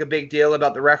had to make a big deal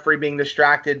about the referee being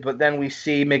distracted, but then we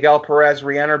see Miguel Perez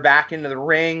re-enter back into the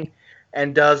ring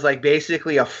and does like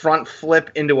basically a front flip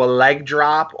into a leg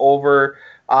drop over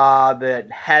the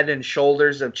head and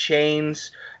shoulders of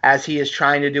Chains as he is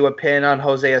trying to do a pin on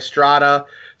Jose Estrada.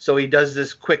 So he does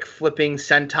this quick flipping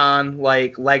senton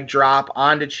like leg drop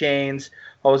onto Chains.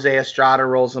 Jose Estrada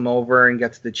rolls him over and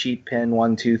gets the cheap pin,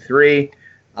 1, 2, 3.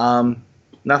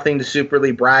 Nothing to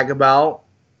superly brag about.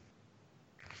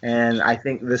 And I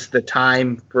think the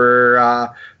time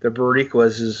for the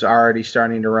Boricuas is already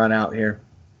starting to run out here.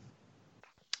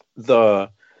 That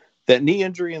knee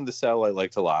injury in the cell I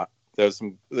liked a lot. That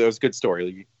was good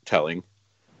storytelling.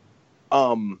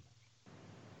 The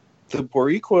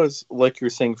Boricuas, like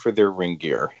you're saying, for their ring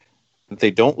gear,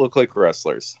 they don't look like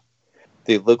wrestlers.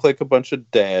 They look like a bunch of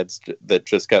dads that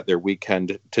just got their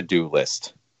weekend to-do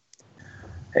list.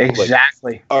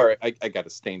 Exactly. Like, all right, I got to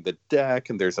stain the deck,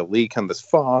 and there's a leak on this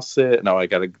faucet. Now I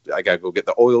gotta go get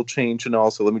the oil change and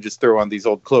all. So let me just throw on these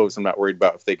old clothes. I'm not worried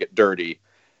about if they get dirty,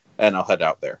 and I'll head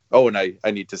out there. Oh, and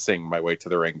I need to sing my way to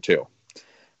the ring too.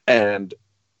 And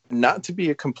not to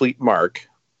be a complete mark,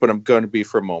 but I'm going to be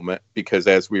for a moment, because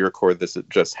as we record this, it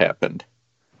just happened.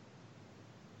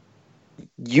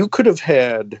 You could have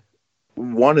had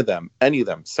one of them, any of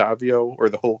them, Savio or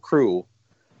the whole crew,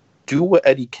 do what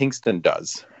Eddie Kingston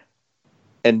does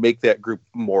and make that group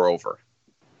more over.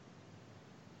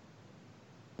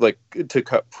 Like, to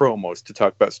cut promos, to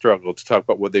talk about struggle, to talk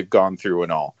about what they've gone through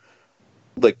and all.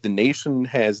 Like, the Nation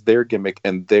has their gimmick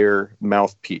and their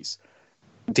mouthpiece.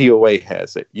 DOA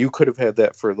has it. You could have had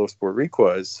that for Los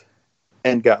Boricuas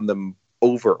and gotten them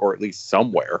over, or at least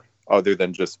somewhere, other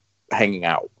than just hanging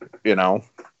out, you know?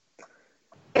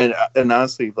 And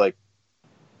honestly, like,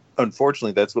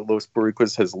 unfortunately, that's what Los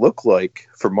Boricuas has looked like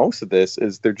for most of this,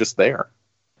 is they're just there.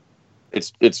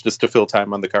 It's just to fill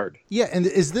time on the card. Yeah, and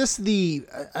is this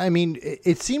I mean,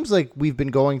 it seems like we've been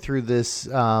going through this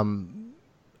NOD,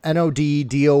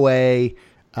 DOA,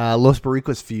 Los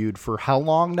Boricuas feud for how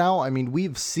long now? I mean,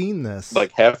 we've seen this.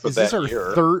 Like half of is this that our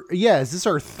year. Third, yeah, is this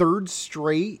our third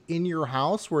straight in your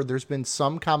house where there's been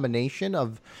some combination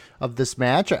of this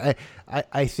match?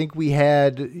 I think we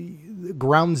had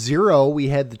Ground Zero, we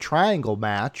had the triangle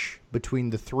match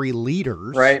between the three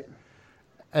leaders. Right.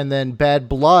 And then Bad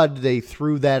Blood, they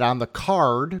threw that on the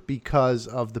card because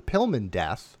of the Pillman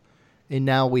death. And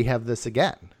now we have this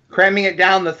again. Cramming it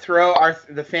down the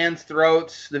the fans'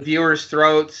 throats, the viewers'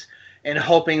 throats, and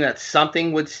hoping that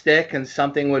something would stick and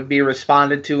something would be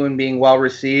responded to and being well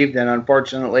received. And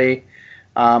unfortunately,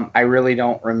 I really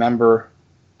don't remember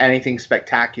anything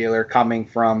spectacular coming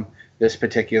from this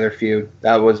particular feud.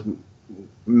 That was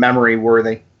memory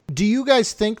worthy. Do you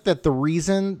guys think that the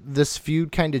reason this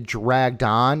feud kind of dragged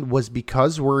on was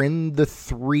because we're in the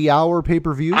 3-hour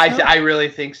pay-per-view? I really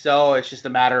think so. It's just a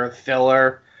matter of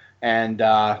filler and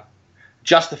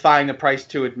justifying the price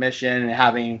to admission and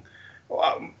having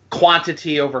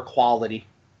quantity over quality.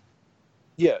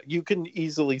 Yeah, you can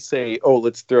easily say, oh,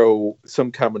 let's throw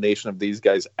some combination of these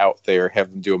guys out there, have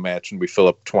them do a match, and we fill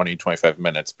up 20, 25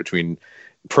 minutes between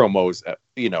promos,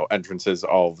 entrances,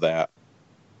 all of that.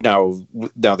 Now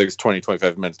there's 20,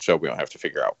 25 minutes show we don't have to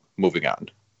figure out. Moving on.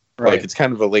 Right. Like it's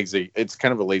kind of a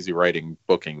lazy writing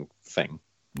booking thing.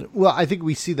 Well, I think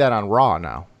we see that on Raw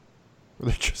now.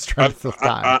 They're just trying to fill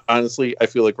time. Honestly, I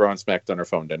feel like Raw and SmackDown are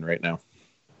phoned in right now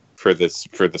for this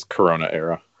Corona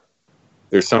era.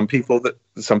 There's some people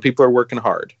are working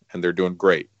hard and they're doing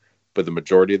great, but the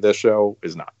majority of this show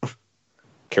is not.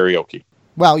 Karaoke.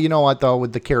 Well, you know what though,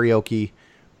 with the karaoke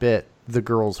bit, the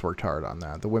girls worked hard on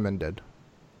that. The women did.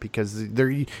 Because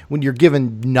when you're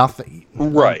given nothing,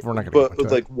 right? We're not going to.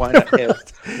 But like, why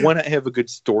not have a good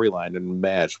storyline and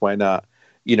match? Why not,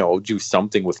 do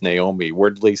something with Naomi?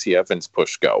 Where'd Lacey Evans'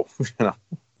 push go?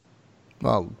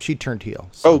 Well, she turned heel.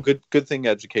 So. Oh, good thing,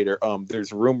 educator.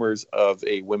 There's rumors of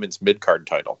a women's mid-card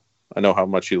title. I know how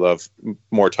much you love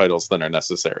more titles than are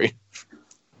necessary.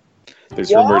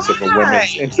 There's rumors of a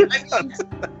women's.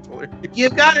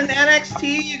 You've got an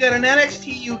NXT, you got an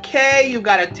NXT UK, you've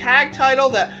got a tag title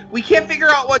that we can't figure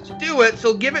out what to do with,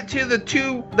 so give it to the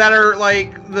two that are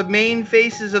like the main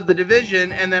faces of the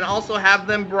division, and then also have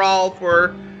them brawl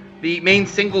for the main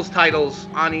singles titles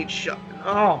on each show.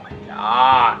 Oh my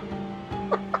god.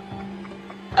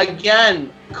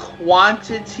 Again,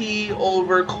 quantity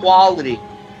over quality.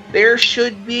 There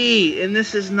should be, and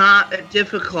this is not that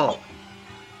difficult,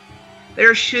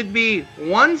 there should be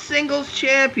one singles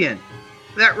champion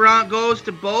that goes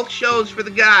to both shows for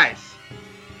the guys.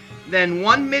 Then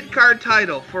one mid-card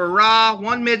title for Raw,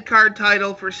 one mid-card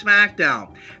title for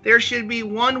SmackDown. There should be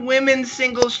one women's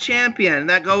singles champion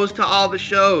that goes to all the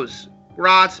shows,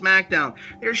 Raw, SmackDown.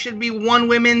 There should be one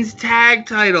women's tag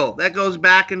title that goes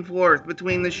back and forth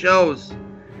between the shows.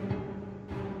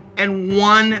 And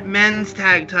one men's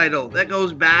tag title that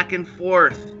goes back and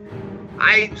forth.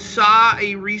 I saw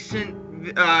a recent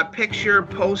picture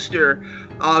poster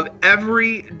of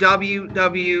every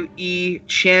WWE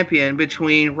champion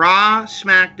between Raw,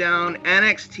 SmackDown,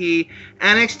 NXT,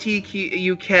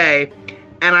 NXT UK,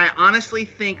 and I honestly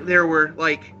think there were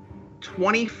like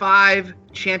 25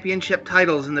 championship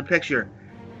titles in the picture.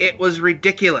 It was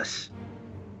ridiculous.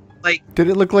 Like, did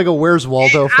it look like a Where's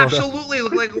Waldo photo? Absolutely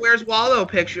looked like a Where's Waldo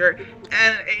picture,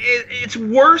 and it's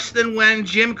worse than when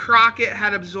Jim Crockett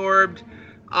had absorbed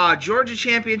Georgia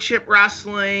Championship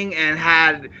Wrestling and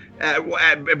had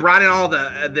brought in all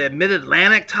the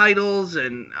Mid-Atlantic titles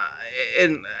and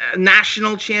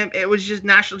national champ. It was just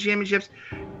national championships.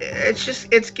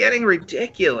 It's getting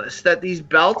ridiculous that these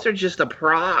belts are just a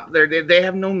prop. They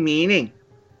have no meaning.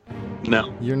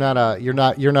 No, you're not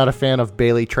a fan of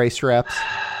Bailey Tray straps.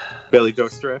 Bailey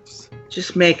Ghost straps.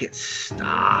 Just make it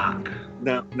stop.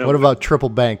 No. What about Triple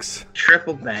Banks?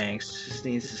 Triple Banks just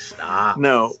needs to stop.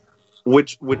 No.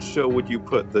 Which show would you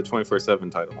put the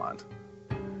 24/7 title on?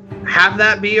 Have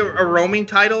that be a roaming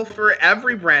title for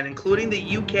every brand, including the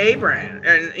UK brand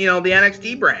and the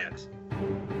NXT brands.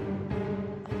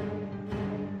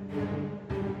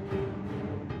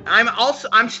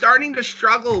 I'm starting to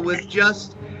struggle with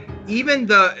just even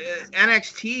the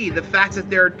NXT, the fact that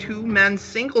there are two men's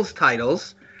singles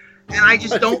titles, and I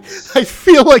just don't. I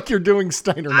feel like you're doing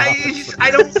Steiner now.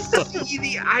 I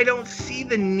don't see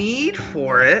the need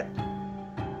for it.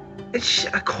 It's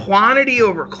a quantity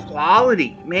over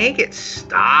quality. Make it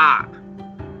stop.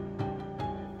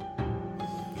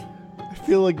 I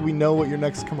feel like we know what your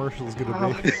next commercial is going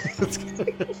to be.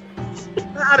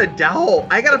 Without a doubt.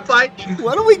 I gotta find.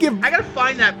 Why don't we give? I gotta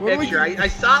find that picture. I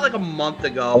saw it like a month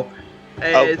ago.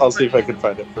 I'll see if I can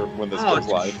find it for when this goes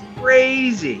live.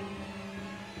 Crazy.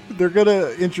 They're gonna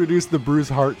introduce the Bruce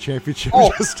Hart Championship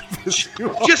just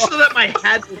so that my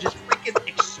head will just freaking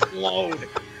explode.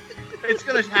 It's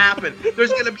gonna happen.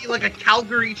 There's gonna be like a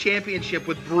Calgary Championship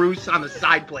with Bruce on the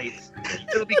side plates.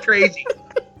 It'll be crazy.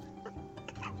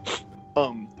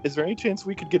 Is there any chance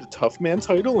we could get a Tough Man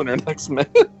title in our next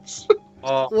match?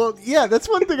 Well, yeah, that's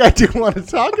one thing I do want to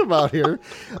talk about here,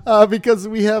 because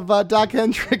we have Doc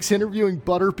Hendricks interviewing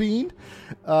Butterbean,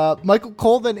 Michael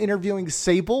Cole then interviewing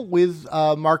Sable with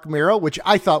Mark Mero, which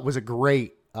I thought was a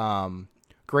great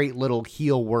little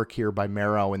heel work here by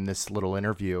Mero in this little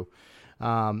interview.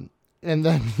 And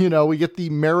then, we get the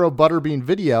Mero Butterbean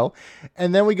video.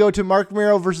 And then we go to Marc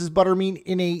Mero versus Butterbean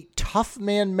in a tough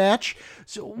man match.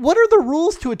 So what are the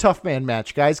rules to a tough man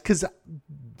match, guys? Because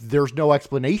there's no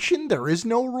explanation. There is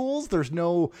no rules. There's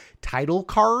no title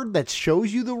card that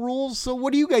shows you the rules. So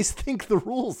what do you guys think the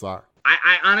rules are?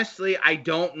 I honestly, I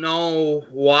don't know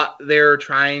what they're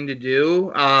trying to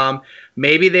do.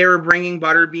 Maybe they were bringing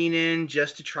Butterbean in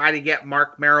just to try to get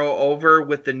Marc Mero over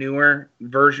with the newer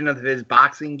version of his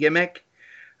boxing gimmick.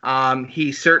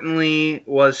 He certainly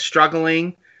was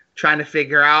struggling, trying to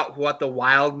figure out what the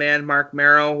wild man Marc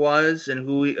Mero was and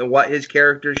what his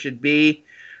character should be.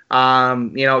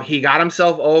 He got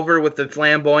himself over with the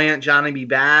flamboyant Johnny B.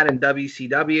 Bad in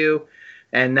WCW.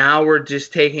 And now we're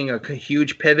just taking a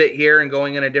huge pivot here and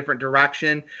going in a different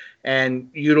direction and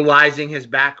utilizing his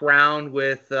background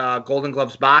with Golden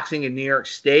Gloves Boxing in New York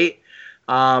State.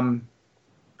 To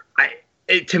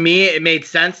me, it made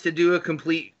sense to do a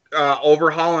complete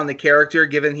overhaul on the character,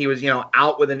 given he was,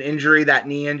 out with an injury, that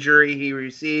knee injury he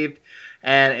received,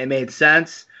 and it made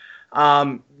sense.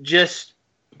 Just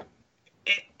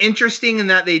interesting in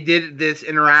that they did this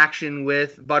interaction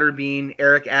with Butterbean,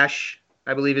 Eric Esch,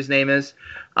 I believe his name is,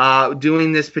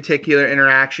 doing this particular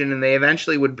interaction, and they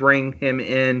eventually would bring him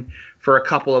in for a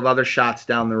couple of other shots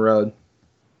down the road.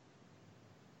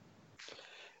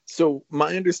 So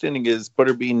my understanding is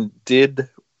Butterbean did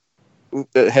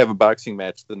have a boxing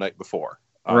match the night before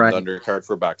on the undercard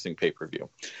for a boxing pay-per-view.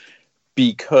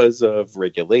 Because of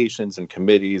regulations and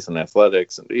committees and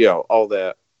athletics and all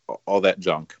that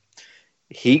junk,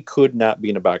 he could not be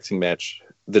in a boxing match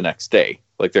the next day.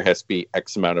 Like, there has to be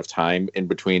X amount of time in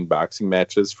between boxing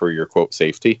matches for your, quote,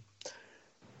 safety.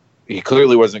 He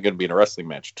clearly wasn't going to be in a wrestling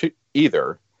match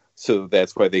either, so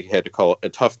that's why they had to call it a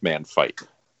tough man fight.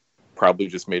 Probably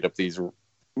just made up these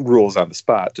rules on the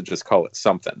spot to just call it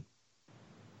something.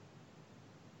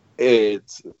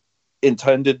 It's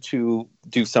intended to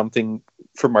do something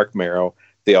for Marc Mero.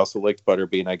 They also liked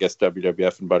Butterbean. I guess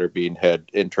WWF and Butterbean had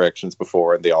interactions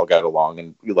before, and they all got along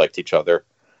and we liked each other.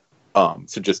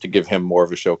 So just to give him more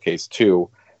of a showcase too.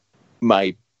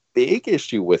 My big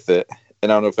issue with it,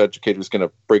 and I don't know if Educator's going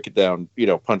to break it down,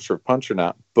 punch for punch or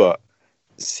not, but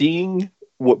seeing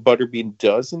what Butterbean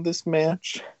does in this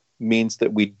match means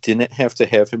that we didn't have to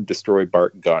have him destroy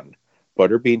Bart Gunn.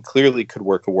 Butterbean clearly could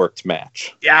work a worked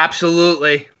match. Yeah,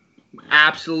 absolutely.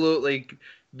 Absolutely.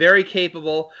 Very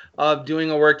capable of doing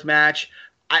a worked match.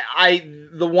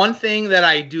 The one thing that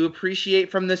I do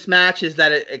appreciate from this match is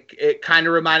that it kind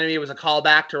of reminded me, it was a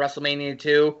callback to WrestleMania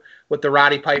 2 with the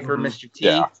Roddy Piper, Mr.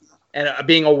 T, and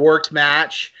being a worked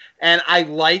match. And I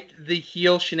liked the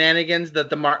heel shenanigans that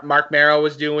the Marc Mero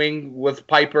was doing with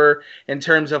Piper in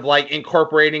terms of like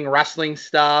incorporating wrestling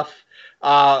stuff,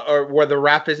 or where the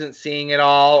ref isn't seeing it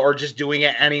all, or just doing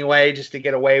it anyway just to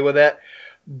get away with it.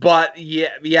 But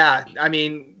yeah, I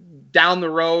mean, down the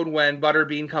road when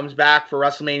Butterbean comes back for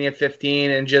WrestleMania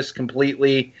 15 and just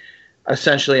completely,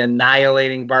 essentially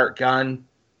annihilating Bart Gunn,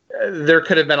 there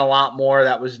could have been a lot more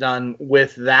that was done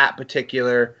with that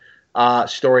particular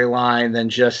storyline than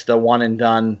just the one and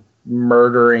done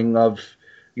murdering of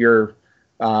your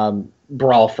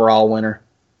Brawl for All winner.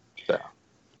 Yeah.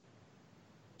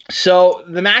 So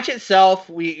the match itself,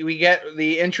 we get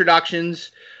the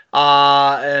introductions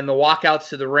and the walkouts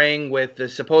to the ring with the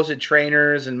supposed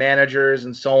trainers and managers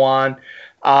and so on.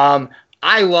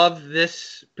 I love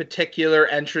this particular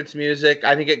entrance music.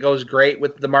 I think it goes great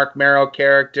with the Marc Mero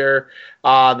character,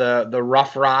 the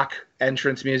rough rock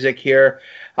entrance music here.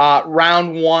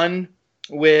 Round one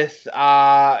with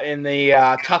in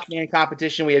the tough man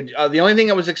competition, we had the only thing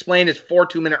that was explained is 4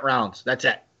 2-minute rounds. That's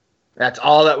it. That's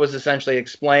all that was essentially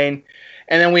explained.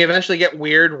 And then we eventually get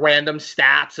weird random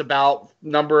stats about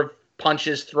number of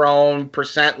punches thrown,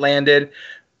 percent landed.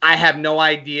 I have no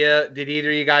idea. Did either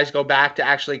of you guys go back to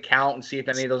actually count and see if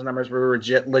any of those numbers were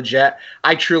legit?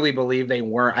 I truly believe they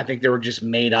weren't. I think they were just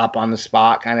made up on the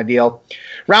spot kind of deal.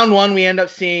 Round one, we end up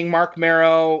seeing Marc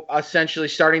Mero essentially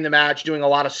starting the match, doing a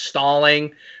lot of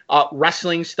stalling,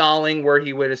 wrestling stalling, where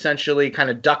he would essentially kind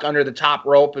of duck under the top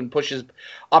rope and push his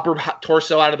upper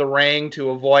torso out of the ring to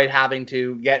avoid having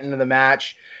to get into the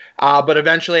match. But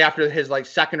eventually, after his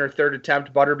second or third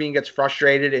attempt, Butterbean gets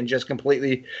frustrated and just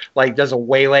completely does a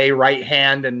waylay right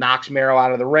hand and knocks Mero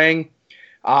out of the ring.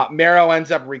 Mero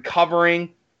ends up recovering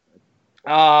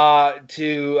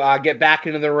to get back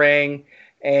into the ring,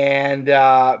 and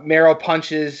Mero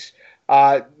punches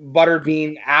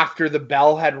Butterbean after the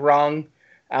bell had rung.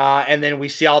 And then we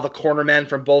see all the cornermen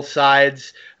from both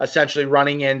sides essentially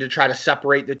running in to try to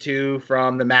separate the two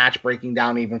from the match, breaking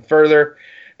down even further.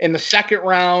 In the second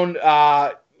round,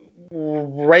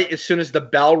 right as soon as the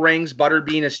bell rings,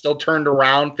 Butterbean is still turned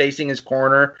around facing his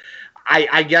corner.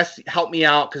 I guess help me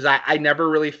out because I never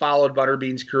really followed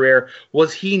Butterbean's career.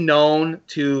 Was he known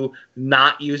to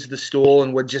not use the stool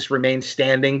and would just remain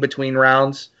standing between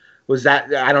rounds? Was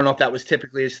that, I don't know if that was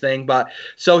typically his thing, but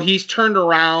so he's turned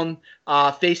around,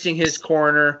 facing his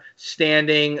corner,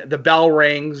 standing. The bell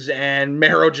rings, and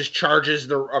Mero just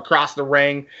charges across the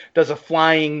ring, does a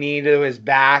flying knee to his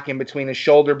back in between his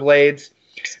shoulder blades.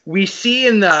 We see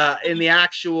in the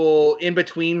actual in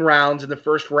between rounds in the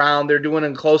first round, they're doing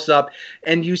a close up,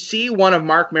 and you see one of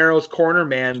Mark Mero's corner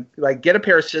man like get a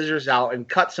pair of scissors out and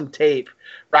cut some tape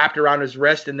wrapped around his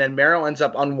wrist, and then Mero ends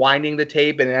up unwinding the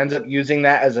tape and ends up using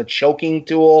that as a choking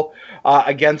tool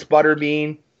against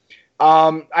Butterbean.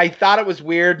 I thought it was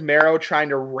weird, Mero trying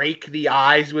to rake the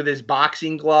eyes with his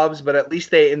boxing gloves, but at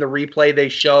least in the replay they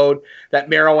showed that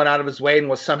Mero went out of his way and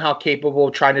was somehow capable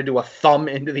of trying to do a thumb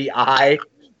into the eye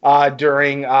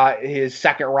during his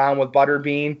second round with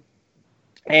Butterbean.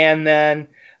 And then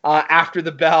after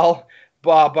the bell,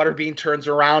 Butterbean turns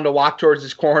around to walk towards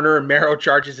his corner, and Mero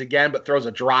charges again, but throws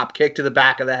a drop kick to the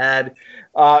back of the head.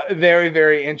 Very,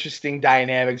 very interesting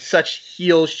dynamic. Such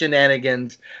heel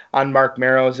shenanigans on Mark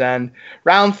Mero's end.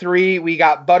 Round 3, we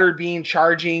got Butterbean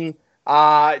charging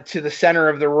to the center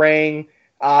of the ring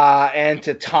and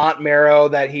to taunt Mero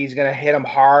that he's going to hit him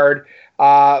hard.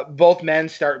 Both men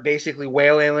start basically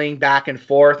wailing back and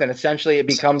forth, and essentially it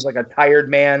becomes like a tired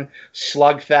man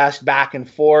slugfest back and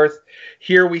forth.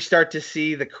 Here we start to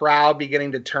see the crowd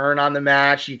beginning to turn on the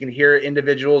match. You can hear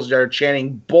individuals that are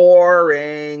chanting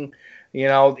boring,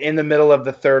 in the middle of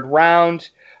the third round.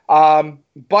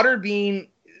 Butterbean,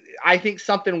 I think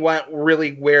something went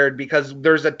really weird because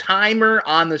there's a timer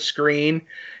on the screen,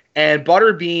 and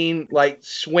Butterbean like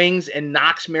swings and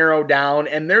knocks Mero down,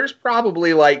 and there's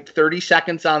probably like 30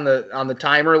 seconds on the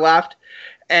timer left,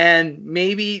 and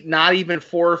maybe not even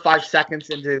 4 or 5 seconds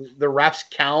into the ref's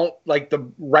count, like the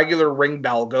regular ring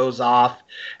bell goes off,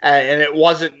 and it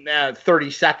wasn't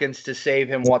 30 seconds to save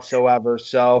him whatsoever.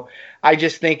 So I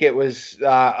just think it was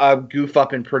a goof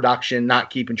up in production, not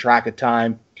keeping track of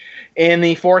time. In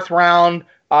the fourth round,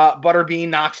 Butterbean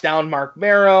knocks down Mark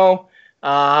Mero.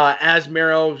 As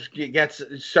Mero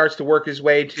starts to work his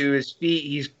way to his feet,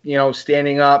 he's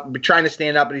standing up, trying to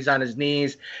stand up, but he's on his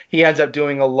knees. He ends up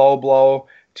doing a low blow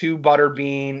to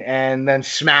Butterbean and then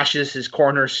smashes his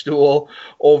corner stool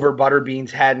over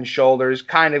Butterbean's head and shoulders,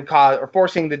 kind of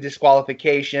forcing the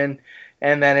disqualification.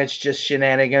 And then it's just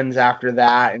shenanigans after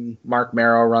that, and Mark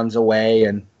Mero runs away,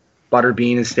 and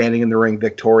Butterbean is standing in the ring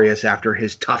victorious after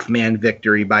his tough man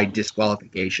victory by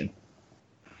disqualification.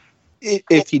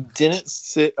 If he didn't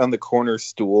sit on the corner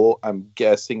stool, I'm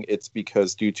guessing it's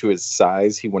because due to his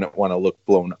size, he wouldn't want to look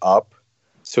blown up.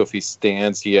 So if he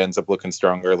stands, he ends up looking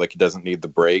stronger, like he doesn't need the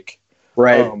break.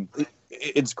 Right.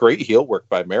 It's great heel work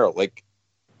by Mero. Like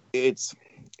it's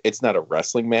not a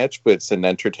wrestling match, but it's an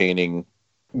entertaining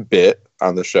bit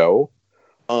on the show.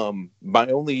 My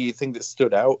only thing that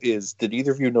stood out is, did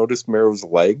either of you notice Mero's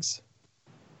legs?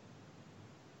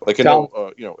 Like I know,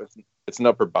 it's an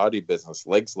upper body business.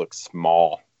 Legs look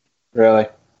small. Really?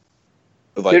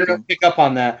 Like, Didn't really pick up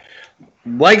on that.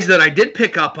 Legs that I did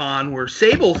pick up on were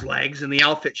Sable's legs in the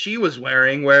outfit she was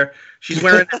wearing, where she's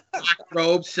wearing a black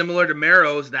robe similar to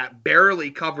Mero's that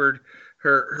barely covered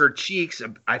her cheeks.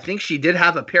 I think she did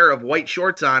have a pair of white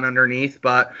shorts on underneath,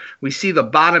 but we see the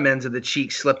bottom ends of the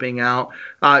cheeks slipping out.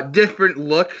 Different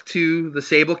look to the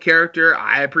Sable character.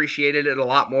 I appreciated it a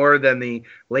lot more than the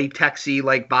latexy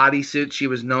like bodysuit she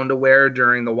was known to wear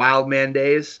during the Wildman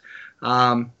days.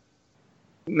 The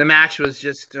match was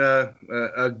just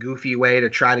a goofy way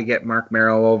to try to get Mark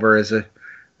Mero over as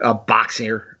a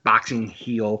boxing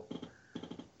heel.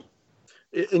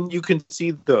 And you can see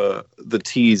the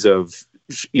tease of,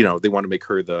 they want to make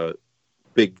her the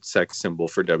big sex symbol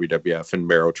for WWF, and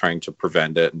Mero trying to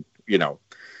prevent it and,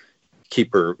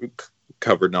 keep her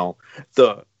covered and all.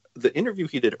 The interview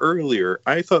he did earlier,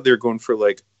 I thought they were going for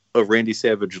like a Randy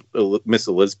Savage, Miss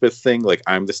Elizabeth thing. Like,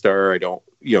 I'm the star. I don't,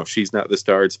 she's not the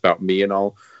star. It's about me and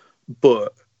all.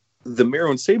 But the Mero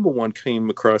and Sable one came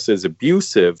across as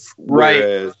abusive, right?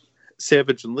 Whereas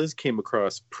Savage and Liz came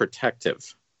across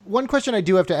protective. One question I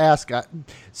do have to ask.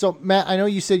 So, Matt, I know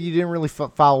you said you didn't really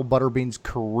follow Butterbean's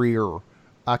career.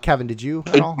 Kevin, did you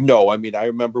at all? No, I mean, I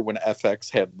remember when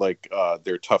FX had like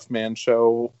their Tough Man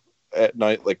show at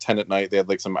night, like 10 at night. They had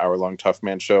like some hour-long Tough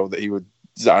Man show that he was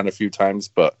on a few times,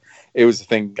 but it was a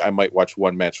thing I might watch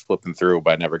one match flipping through,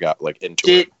 but I never got like into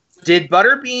it. Did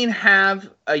Butterbean have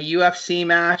a UFC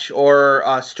match or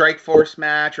a Strikeforce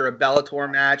match or a Bellator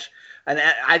match? And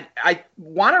I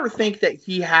want to think that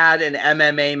he had an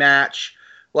MMA match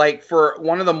like for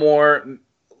one of the more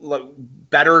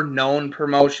better known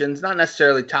promotions, not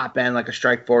necessarily top end like a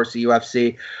Strikeforce, a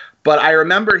UFC, but I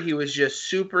remember he was just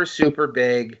super, super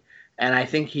big. And I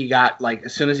think he got, like,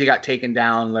 as soon as he got taken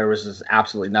down, there was just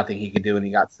absolutely nothing he could do. And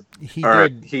he got.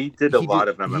 He did a lot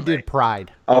of MMA. He did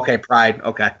Pride. Okay, Pride.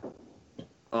 Okay.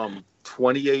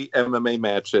 28 MMA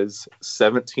matches,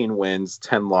 17 wins,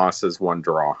 10 losses, 1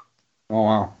 draw. Oh,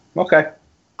 wow. Okay.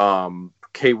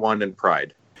 K1 and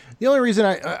Pride. The only reason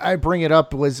I bring it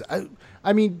up was,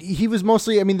 I mean, he was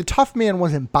mostly, I mean, the Tough Man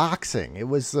wasn't boxing. It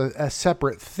was a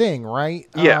separate thing, right?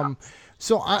 Yeah.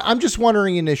 So I'm just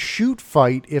wondering in a shoot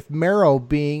fight, if Mero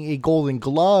being a Golden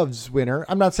Gloves winner,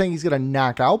 I'm not saying he's going to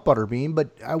knock out Butterbean,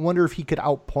 but I wonder if he could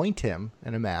outpoint him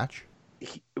in a match.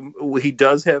 He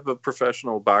does have a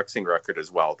professional boxing record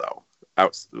as well, though.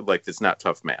 Like, it's not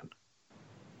Tough Man.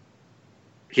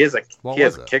 He has a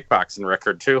kickboxing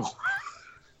record too.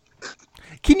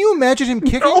 Can you imagine him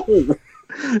kicking? No.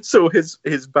 So his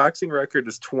boxing record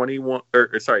is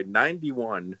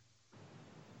 91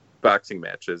 boxing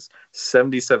matches,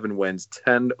 77 wins,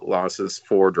 10 losses,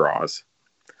 4 draws.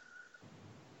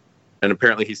 And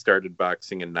apparently he started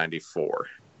boxing in 94.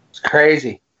 It's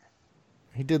crazy.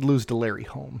 He did lose to Larry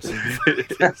Holmes.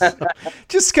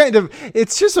 Just kind of,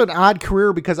 it's just an odd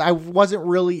career because I wasn't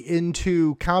really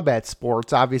into combat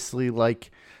sports. Obviously,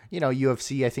 like,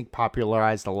 UFC, I think,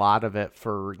 popularized a lot of it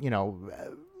for,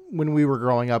 when we were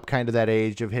growing up, kind of that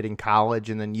age of hitting college,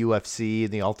 and then UFC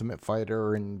and The Ultimate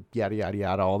Fighter and yada, yada,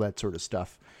 yada, all that sort of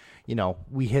stuff.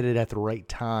 We hit it at the right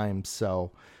time.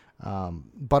 So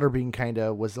Butterbean kind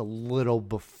of was a little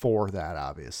before that,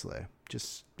 obviously.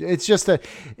 It's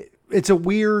a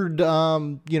weird,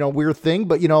 weird thing.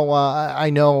 But, I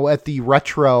know at the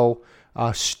retro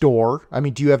store, I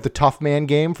mean, do you have the Tough Man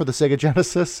game for the Sega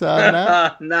Genesis?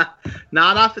 Not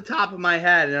off the top of my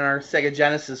head in our Sega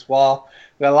Genesis wall.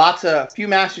 We got a few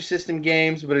Master System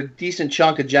games, but a decent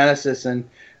chunk of Genesis, and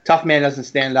Tough Man doesn't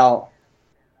stand out.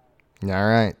 All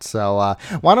right. So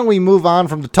why don't we move on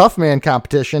from the Tough Man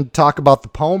competition to talk about the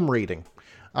poem reading?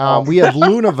 We have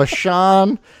Luna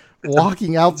Vachon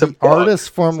walking out the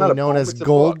artist formerly known as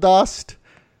Gold Dust.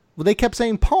 Well, they kept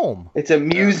saying poem. It's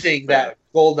amusing that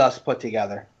Gold Dust put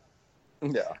together.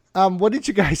 Yeah. What did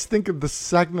you guys think of the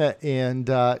segment?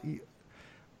 And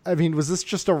I mean, was this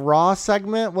just a Raw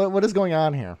segment? What is going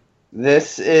on here?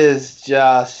 This is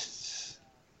just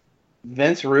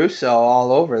Vince Russo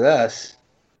all over this.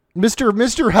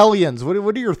 Mr. Hellions, what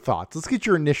are your thoughts? Let's get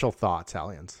your initial thoughts,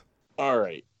 Hellions. All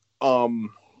right.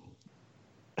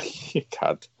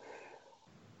 God.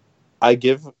 I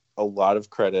give a lot of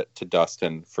credit to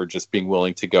Dustin for just being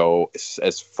willing to go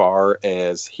as far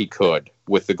as he could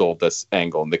with the Goldust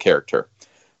angle and the character.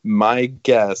 My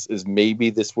guess is maybe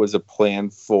this was a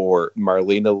plan for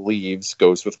Marlena leaves,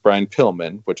 goes with Brian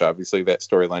Pillman, which obviously that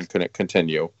storyline couldn't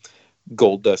continue.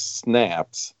 Goldust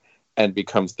snaps and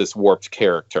becomes this warped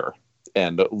character.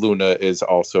 And Luna is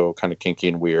also kind of kinky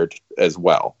and weird as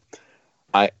well.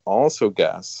 I also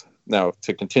guess, now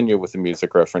to continue with the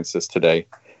music references today,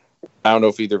 I don't know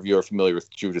if either of you are familiar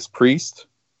with Judas Priest.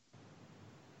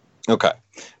 Okay.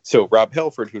 So Rob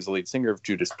Halford, who's the lead singer of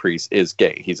Judas Priest, is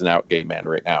gay. He's an out gay man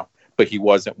right now. But he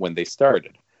wasn't when they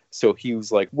started. So he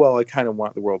was like, well, I kind of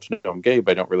want the world to know I'm gay,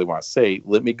 but I don't really want to say.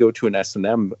 Let me go to an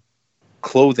S&M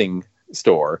clothing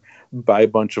store, buy a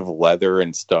bunch of leather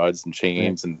and studs and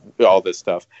chains and all this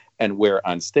stuff, and wear it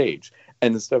on stage.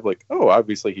 And instead of like, oh,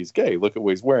 obviously he's gay. Look at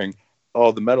what he's wearing.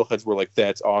 All the metalheads were like,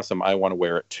 that's awesome. I want to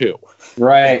wear it too.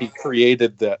 Right. And he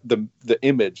created the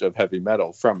image of heavy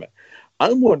metal from it.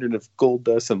 I'm wondering if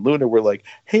Goldust and Luna were like,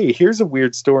 hey, here's a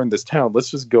weird store in this town. Let's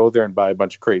just go there and buy a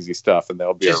bunch of crazy stuff, and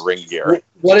that'll be our ring gear.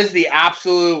 What is the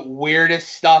absolute weirdest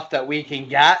stuff that we can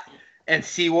get and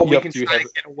see what we can try to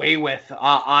get away with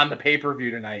on the pay-per-view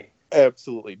tonight?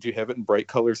 Absolutely. Do you have it in bright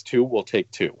colors too? We'll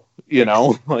take 2.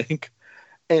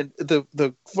 And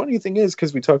the funny thing is,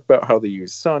 because we talked about how they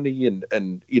use Sunny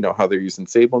and how they're using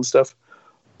Sable and stuff,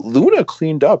 Luna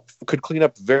could clean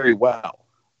up very well.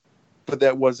 But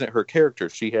that wasn't her character.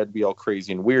 She had to be all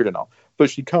crazy and weird and all. But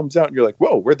she comes out and you're like,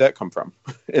 whoa, where'd that come from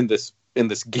in this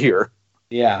gear?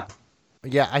 Yeah.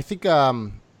 Yeah, I think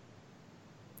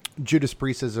Judas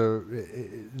Priest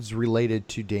is related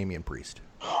to Damian Priest.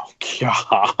 Oh,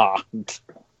 God.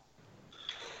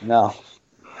 No.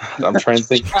 I'm trying to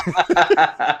think.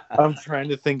 I'm trying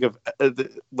to think of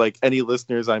like any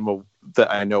listeners that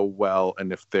I know well,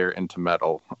 and if they're into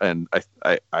metal, and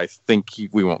I think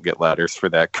we won't get ladders for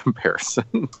that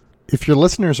comparison. If your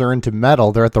listeners are into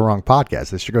metal, they're at the wrong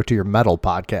podcast. They should go to your metal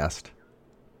podcast.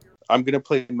 I'm gonna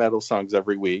play metal songs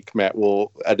every week. Matt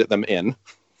will edit them in.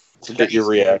 to get your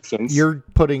reactions. You're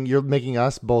making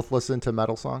us both listen to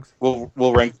metal songs. We'll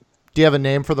rank. Do you have a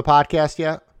name for the podcast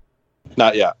yet?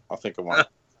 Not yet. I'll think of one.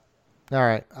 All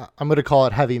right. I'm going to call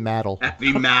it Heavy Metal.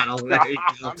 Heavy metal. There you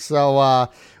go. So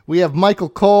we have Michael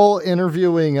Cole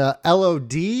interviewing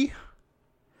LOD.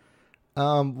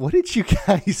 What did you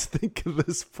guys think of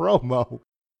this promo?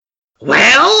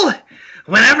 Well,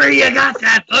 whenever you got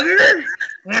that booger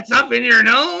that's up in your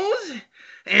nose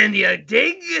and you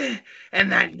dig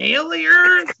and that nail of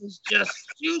yours is just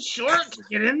too short to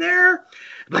get in there,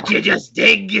 but you just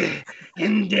dig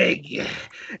and dig.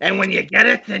 And when you get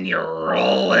it, then you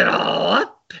roll it all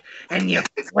up and you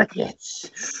flick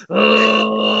it.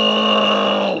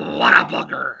 Oh, what a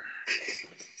booger.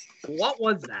 What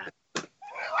was that?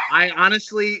 I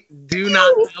honestly do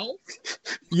not know.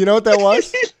 You know what that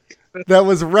was? That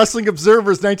was Wrestling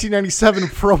Observer's 1997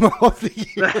 promo of the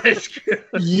year.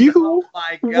 You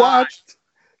my God.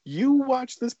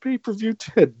 watched this pay-per-view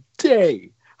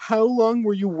today. How long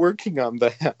were you working on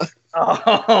that?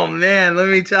 Oh man, let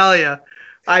me tell you,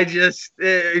 it's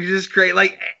just great.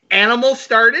 Like Animal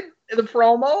started the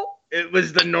promo. It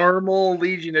was the normal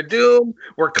Legion of Doom.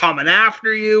 We're coming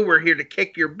after you. We're here to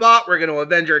kick your butt. We're going to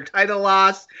avenge our title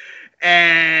loss.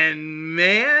 And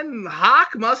man,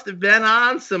 Hawk must have been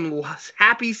on some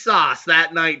happy sauce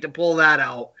that night to pull that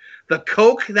out. The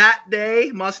Coke that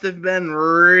day must have been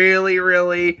really,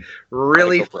 really,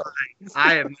 really fine.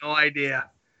 I have no idea.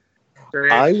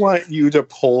 I want you to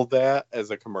pull that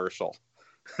as a commercial.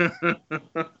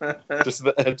 Just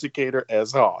the educator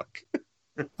as Hawk.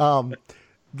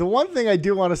 The one thing I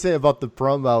do want to say about the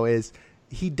promo is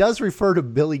he does refer to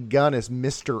Billy Gunn as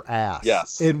Mr. Ass.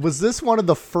 Yes. And was this one of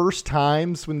the first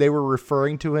times when they were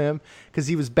referring to him? Because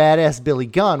he was Badass Billy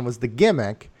Gunn was the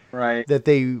gimmick. Right. That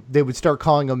they would start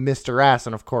calling him Mr. Ass.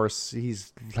 And, of course,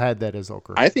 he's had that his whole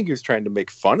career. I think he was trying to make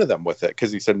fun of them with it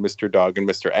because he said Mr. Dog and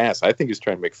Mr. Ass. I think he was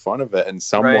trying to make fun of it. And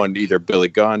someone, either Billy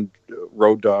Gunn,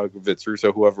 Road Dogg, Vince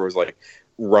Russo, whoever, was like,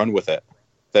 run with it.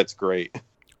 That's great.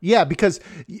 Yeah, because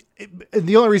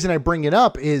the only reason I bring it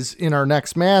up is in our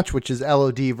next match, which is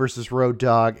LOD versus Road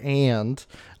Dogg and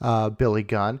Billy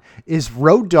Gunn, is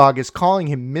Road Dogg is calling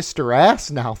him Mr.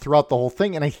 Ass now throughout the whole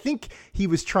thing. And I think he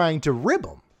was trying to rib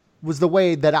him, was the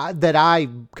way that I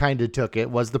kind of took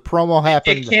it, was the promo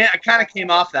happened. It kind of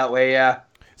came off that way, yeah.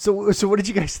 So what did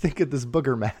you guys think of this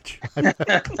booger match?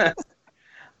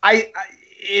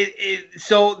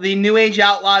 So the New Age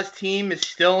Outlaws team is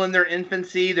still in their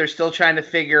infancy. They're still trying to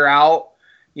figure out,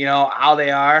 how they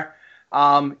are.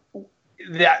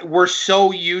 That we're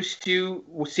so used to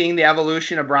seeing the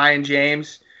evolution of Brian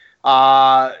James,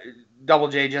 Double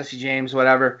J, Jesse James,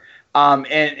 whatever. And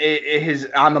his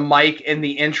on the mic in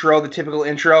the intro, the typical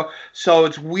intro. So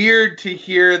it's weird to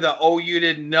hear you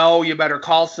didn't know, you better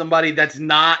call somebody that's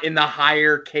not in the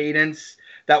higher cadence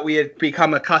that we had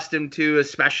become accustomed to,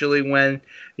 especially when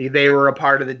they were a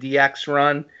part of the DX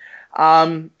run.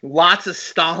 Lots of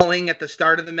stalling at the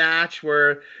start of the match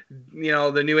where,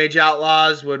 the New Age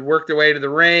Outlaws would work their way to the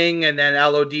ring and then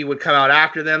LOD would come out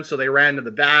after them. So they ran to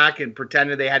the back and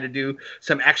pretended they had to do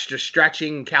some extra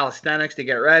stretching and calisthenics to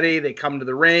get ready. They come to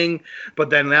the ring, but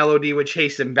then LOD would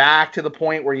chase them back to the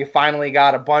point where you finally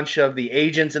got a bunch of the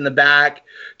agents in the back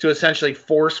to essentially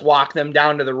force walk them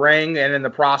down to the ring. And in the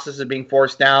process of being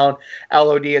forced down,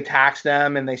 LOD attacks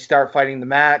them and they start fighting the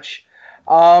match.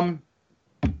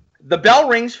 The bell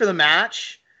rings for the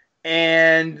match,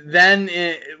 and then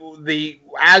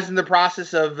as in the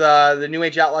process of the New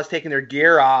Age Outlaws taking their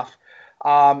gear off,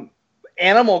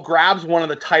 Animal grabs one of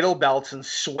the title belts and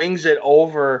swings it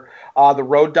over the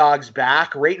Road Dogg's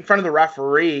back right in front of the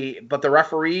referee, but the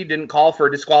referee didn't call for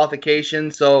a disqualification,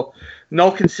 so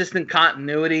no consistent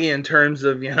continuity in terms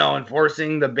of,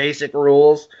 enforcing the basic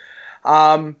rules.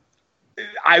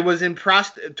 I was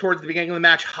impressed towards the beginning of the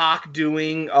match, Hawk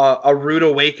doing a Rude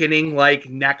Awakening like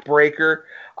neck breaker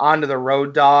onto the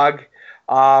Road Dogg.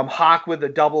 Hawk with a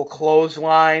double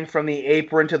clothesline from the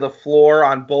apron to the floor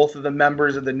on both of the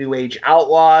members of the New Age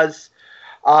Outlaws.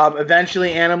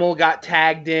 Eventually, Animal got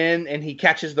tagged in, and he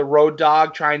catches the Road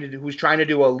Dogg who's trying to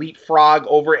do a leapfrog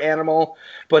over Animal,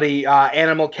 but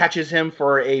Animal catches him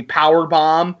for a power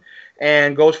bomb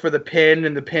and goes for the pin,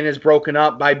 and the pin is broken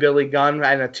up by Billy Gunn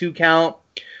at a 2 count.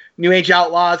 New Age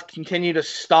Outlaws continue to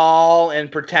stall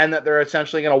and pretend that they're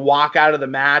essentially going to walk out of the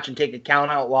match and take a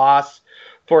count-out loss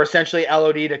for essentially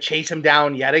LOD to chase him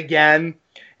down yet again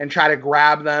and try to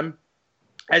grab them.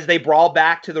 As they brawl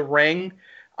back to the ring,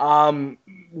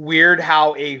 weird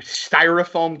how a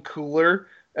styrofoam cooler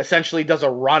essentially does a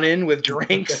run-in with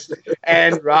drinks,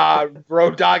 and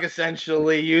Road Dogg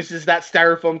essentially uses that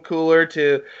styrofoam cooler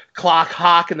to clock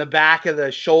Hawk in the back of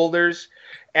the shoulders,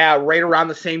 right around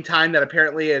the same time that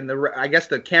apparently, I guess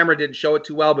the camera didn't show it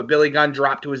too well, but Billy Gunn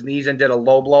dropped to his knees and did a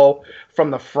low blow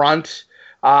from the front.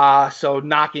 So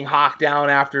knocking Hawk down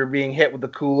after being hit with the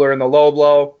cooler and the low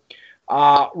blow.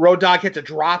 Road Dogg hits a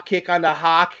drop kick onto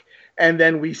Hawk, and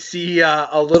then we see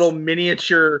a little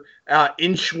miniature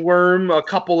inchworm, a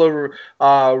couple of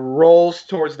rolls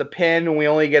towards the pin, and we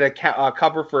only get a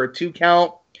cover for a 2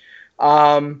 count.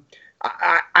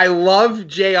 I love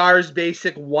JR's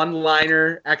basic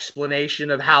one-liner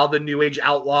explanation of how the New Age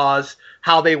Outlaws,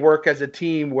 how they work as a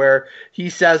team, where he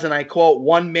says, and I quote,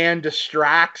 "One man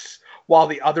distracts while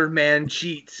the other man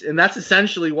cheats." And that's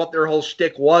essentially what their whole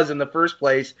shtick was in the first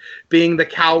place, being the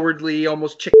cowardly,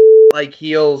 almost chick-like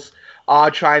heels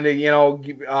trying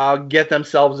to, get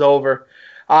themselves over.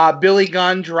 Billy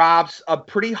Gunn drops a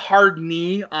pretty hard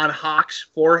knee on Hawk's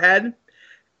forehead.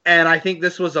 And I think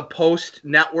this was a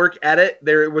post-network edit.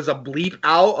 There was a bleep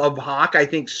out of Hawk, I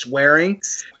think, swearing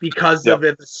because of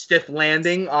the stiff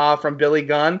landing from Billy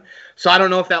Gunn. So I don't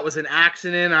know if that was an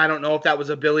accident. I don't know if that was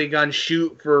a Billy Gunn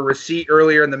shoot for a receipt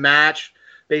earlier in the match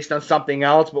based on something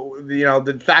else. But,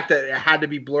 the fact that it had to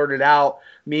be blurted out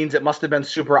means it must have been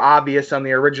super obvious on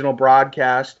the original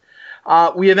broadcast.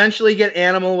 We eventually get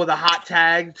Animal with a hot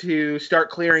tag to start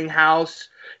clearing house.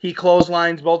 He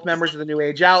clotheslines both members of the New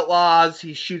Age Outlaws.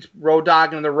 He shoots Road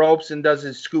Dogg into the ropes and does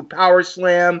his scoop power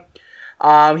slam.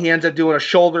 He ends up doing a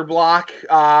shoulder block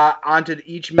onto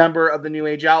each member of the New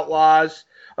Age Outlaws,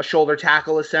 a shoulder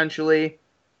tackle essentially.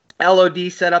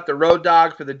 LOD set up the Road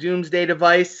Dogg for the Doomsday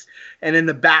device, and in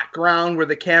the background where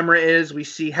the camera is, we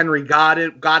see Henry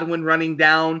Godwin running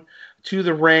down to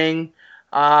the ring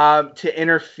to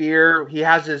interfere. He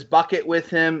has his bucket with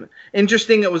him.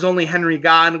 Interesting, it was only Henry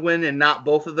Godwin and not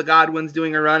both of the Godwins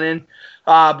doing a run-in.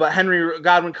 But Henry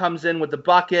Godwin comes in with the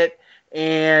bucket,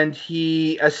 and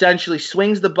he essentially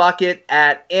swings the bucket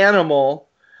at Animal.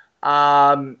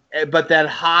 But then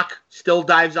Hawk still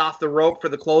dives off the rope for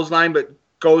the clothesline, but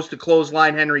goes to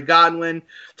clothesline Henry Godwin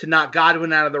to knock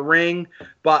Godwin out of the ring.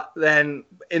 But then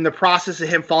in the process of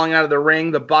him falling out of the ring,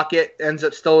 the bucket ends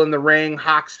up still in the ring.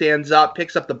 Hawk stands up,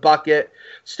 picks up the bucket,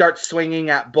 starts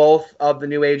swinging at both of the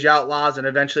New Age Outlaws, and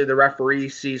eventually the referee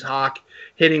sees Hawk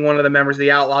hitting one of the members of the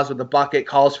Outlaws with the bucket,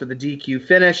 calls for the DQ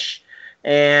finish,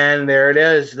 and there it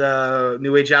is. The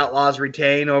New Age Outlaws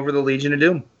retain over the Legion of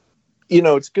Doom.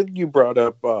 It's good you brought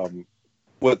up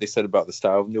what they said about the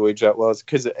style of New Age Outlaws,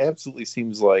 because it absolutely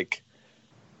seems like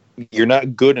you're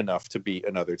not good enough to beat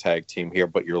another tag team here,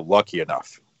 but you're lucky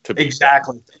enough to beat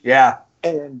Exactly. Them. Yeah.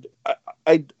 And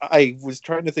I was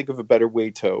trying to think of a better way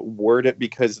to word it,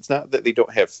 because it's not that they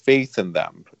don't have faith in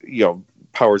them,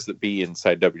 powers that be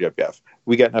inside WWF.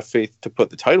 We got enough faith to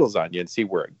put the titles on you and see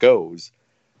where it goes.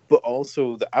 But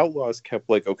also the Outlaws kept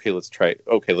like, okay, let's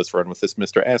run with this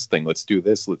Mr. Ass thing. Let's do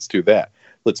this. Let's do that.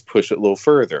 Let's push it a little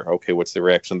further. Okay, what's the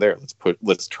reaction there?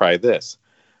 Let's try this.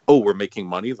 Oh, we're making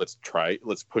money. Let's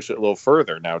push it a little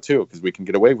further now too, because we can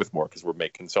get away with more because we're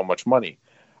making so much money.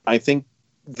 I think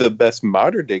the best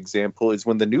modern day example is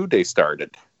when the New Day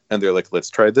started, and they're like, let's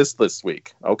try this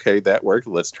week. Okay, that worked.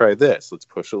 Let's try this. Let's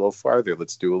push a little farther.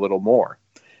 Let's do a little more,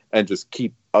 and just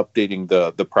keep updating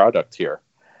the product here.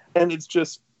 And it's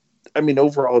just,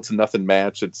 overall, it's a nothing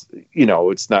match. It's,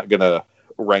 it's not going to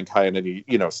rank high on any,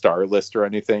 star list or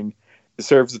anything. It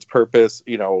serves its purpose.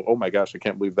 Oh my gosh, I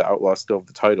can't believe the Outlaws still have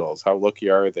the titles. How lucky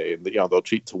are they? They'll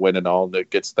cheat to win and all, and it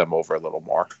gets them over a little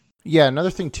more. Yeah, another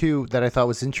thing, too, that I thought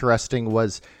was interesting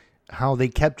was how they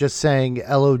kept just saying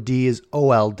LOD is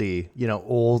OLD,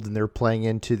 old, and they're playing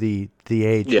into the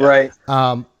age. Yeah. Right.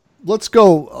 Let's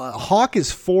go. Hawk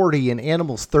is 40 and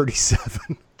Animal's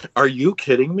 37. Are you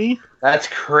kidding me? That's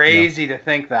crazy to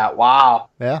think that. Wow.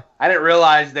 Yeah. I didn't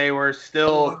realize they were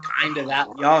still kind of that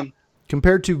young.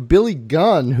 Compared to Billy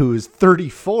Gunn, who is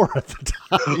 34 at the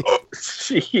time.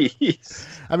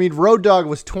 Jeez. Road Dogg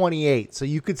was 28, so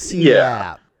you could see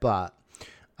that. But,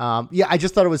 I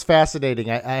just thought it was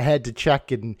fascinating. I had to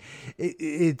check, and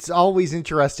it's always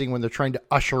interesting when they're trying to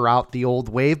usher out the old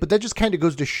wave, but that just kind of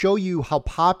goes to show you how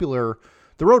popular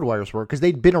the Road Warriors were, because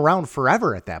they'd been around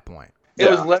forever at that point. It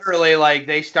was literally like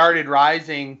they started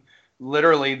rising.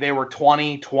 Literally, they were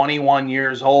 20, 21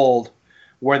 years old,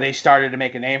 where they started to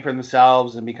make a name for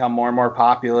themselves and become more and more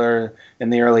popular in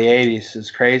the early 80s.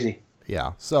 It's crazy.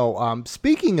 Yeah. So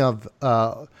speaking of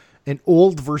an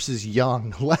old versus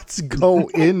young, let's go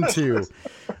into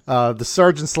the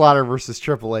Sergeant Slaughter versus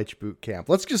Triple H boot camp.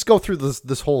 Let's just go through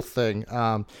this whole thing.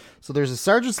 So there's a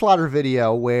Sergeant Slaughter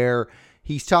video where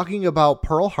he's talking about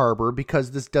Pearl Harbor,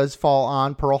 because this does fall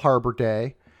on Pearl Harbor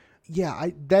Day. Yeah,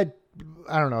 that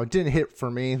I don't know. It didn't hit for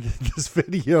me. This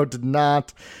video did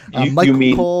not. You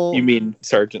Michael Cole. mean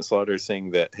Sergeant Slaughter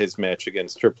saying that his match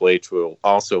against Triple H will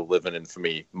also live in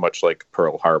infamy, much like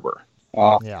Pearl Harbor.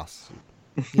 Yes.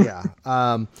 Yeah.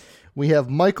 We have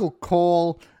Michael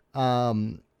Cole,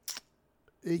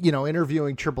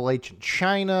 interviewing Triple H in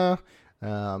China,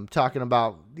 talking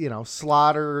about,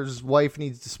 Slaughter's wife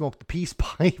needs to smoke the peace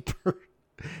pipe,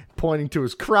 pointing to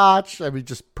his crotch. I mean,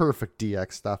 just perfect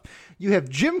DX stuff. You have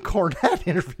Jim Cornette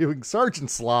interviewing Sergeant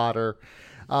Slaughter.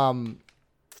 And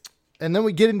then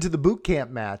we get into the boot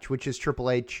camp match, which is Triple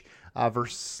H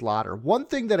versus Slaughter. One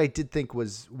thing that I did think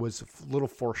was a little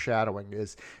foreshadowing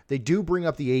is they do bring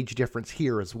up the age difference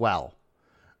here as well.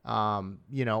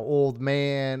 Old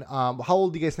man. How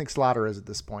old do you guys think Slaughter is at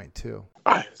this point, too?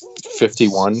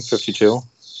 51, 52.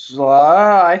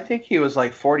 I think he was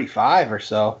like 45 or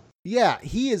so. Yeah,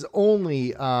 he is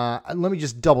only, let me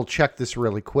just double check this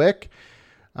really quick.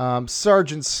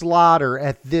 Sergeant Slaughter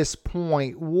at this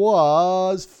point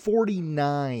was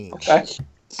 49. Okay.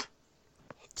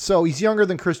 So he's younger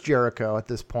than Chris Jericho at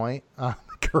this point.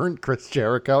 Current Chris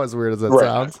Jericho, as weird as that Right,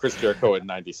 sounds. Chris Jericho at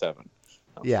 97.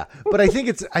 Yeah, but I think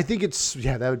it's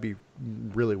yeah, that would be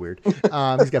really weird.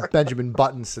 He's got Benjamin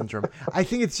Button syndrome. I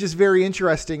think it's just very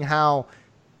interesting how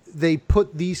they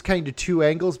put these kind of two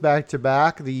angles back to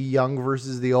back, the young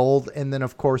versus the old, and then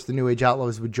of course the New Age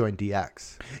Outlaws would join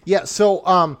DX. Yeah,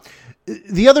 so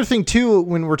the other thing too,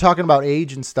 when we're talking about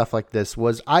age and stuff like this,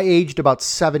 was I aged about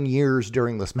 7 years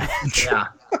during this match. Yeah.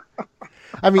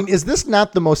 I mean, is this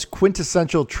not the most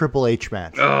quintessential Triple H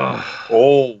match?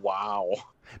 Oh, wow.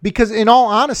 Because in all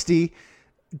honesty,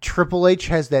 Triple H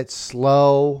has that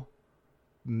slow,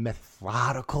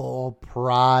 methodical,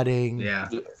 prodding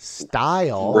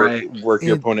style. Work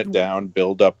your opponent down,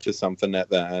 build up to something at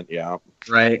that. Yeah.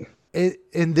 Right.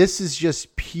 And this is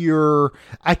just pure.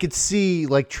 I could see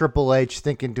like Triple H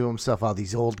thinking to himself, "Oh,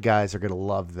 these old guys are going to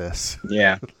love this."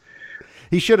 Yeah.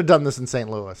 He should have done this in St.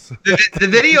 Louis. The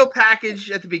video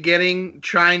package at the beginning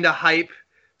trying to hype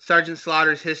Sergeant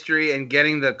Slaughter's history and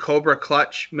getting the Cobra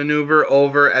Clutch maneuver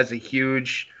over as a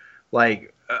huge,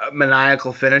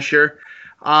 maniacal finisher.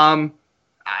 I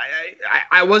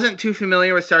wasn't too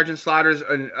familiar with Sergeant Slaughter's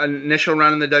initial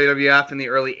run in the WWF in the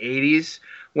early 80s.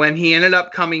 When he ended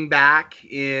up coming back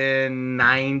in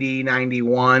 90,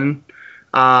 91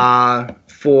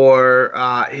 for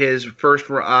his first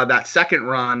that second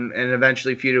run, and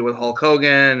eventually feuded with Hulk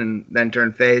Hogan and then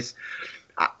turned face.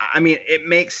 I mean, it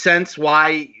makes sense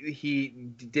why he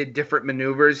did different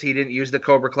maneuvers. He didn't use the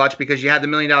Cobra Clutch because you had the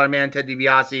 $1 Million Man, Ted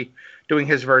DiBiase, doing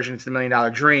his version. It's the $1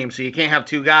 Million Dream. So you can't have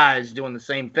two guys doing the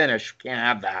same finish. You can't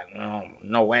have that.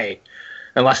 No way.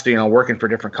 Unless they're working for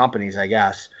different companies, I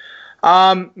guess.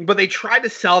 But they tried to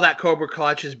sell that Cobra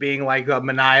Clutch as being like a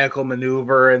maniacal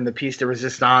maneuver and the piece de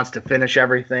resistance to finish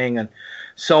everything and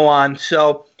so on.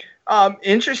 So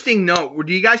interesting note. Were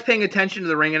you guys paying attention to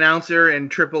the ring announcer and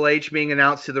Triple H being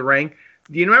announced to the ring?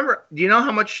 Do you know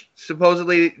how much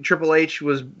supposedly Triple H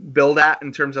was billed at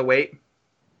in terms of weight?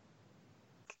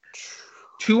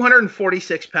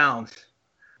 246 pounds.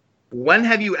 When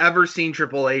have you ever seen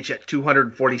Triple H at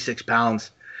 246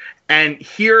 pounds? And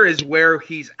here is where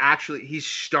he's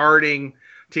starting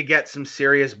to get some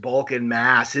serious bulk and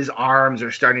mass. His arms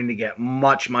are starting to get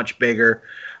much, much bigger.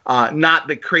 Not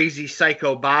the crazy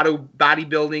psycho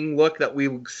bodybuilding look that we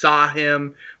saw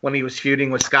him when he was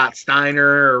feuding with Scott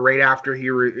Steiner or right after he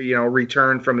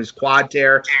returned from his quad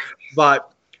tear.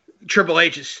 But Triple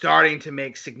H is starting to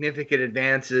make significant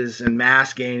advances in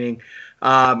mass gaining.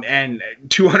 And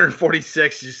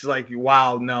 246 is like,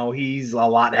 wow, no, he's a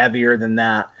lot heavier than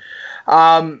that.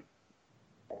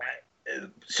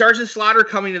 Sergeant Slaughter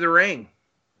coming to the ring.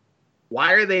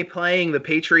 Why are they playing the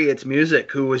Patriots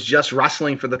music, who was just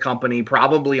wrestling for the company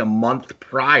probably a month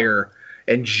prior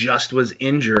and just was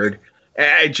injured?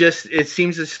 It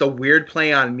seems it's a weird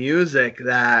play on music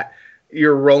that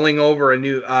you're rolling over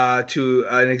to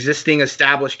an existing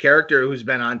established character who's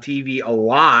been on TV a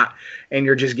lot, and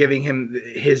you're just giving him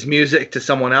his music to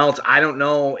someone else. I don't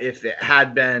know if it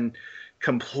had been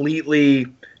completely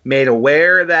made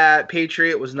aware that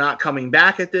Patriot was not coming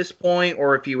back at this point,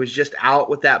 or if he was just out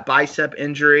with that bicep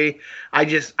injury. I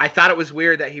thought it was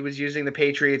weird that he was using the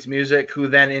Patriots music, who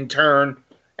then in turn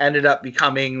ended up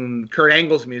becoming Kurt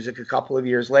Angle's music a couple of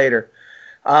years later.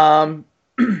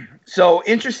 So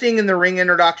interesting in the ring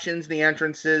introductions, the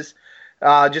entrances,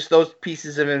 just those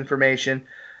pieces of information.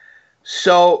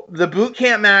 So the boot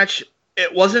camp match,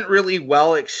 it wasn't really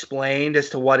well explained as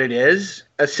to what it is.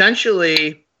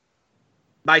 Essentially,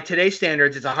 by today's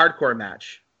standards, it's a hardcore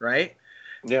match, right?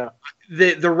 Yeah.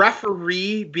 The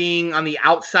referee being on the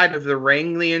outside of the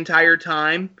ring the entire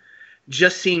time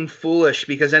just seemed foolish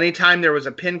because anytime there was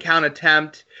a pin count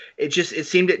attempt, it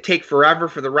seemed to take forever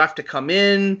for the ref to come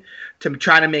in to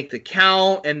try to make the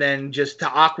count and then just to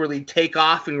awkwardly take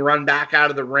off and run back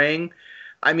out of the ring.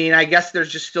 I mean, I guess they're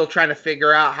just still trying to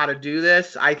figure out how to do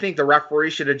this. I think the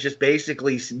referee should have just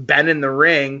basically been in the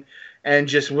ring and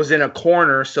just was in a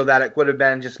corner so that it would have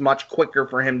been just much quicker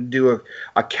for him to do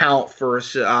a count for a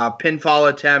pinfall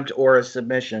attempt or a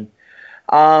submission.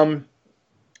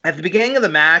 At the beginning of the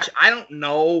match, I don't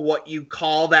know what you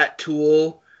call that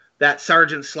tool that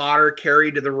Sergeant Slaughter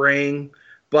carried to the ring,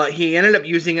 but he ended up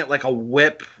using it like a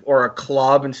whip or a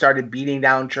club and started beating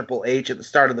down Triple H at the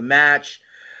start of the match.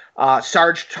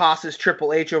 Sarge tosses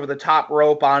Triple H over the top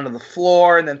rope onto the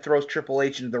floor and then throws Triple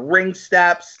H into the ring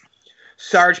steps.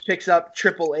 Sarge picks up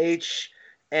Triple H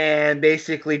and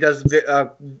basically does a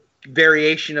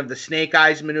variation of the Snake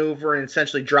Eyes maneuver and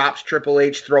essentially drops Triple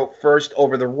H throat first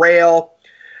over the rail.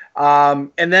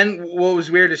 And then what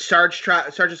was weird is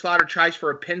Sergeant Slaughter tries for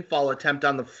a pinfall attempt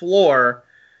on the floor,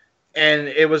 and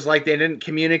it was like they didn't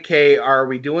communicate, are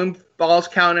we doing falls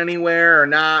count anywhere or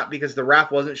not, because the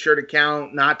ref wasn't sure to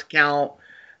count, not to count.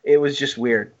 It was just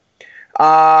weird.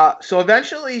 So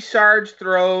eventually Sarge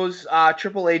throws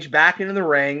Triple H back into the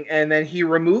ring, and then he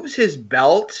removes his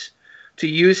belt to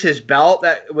use his belt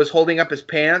that was holding up his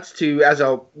pants as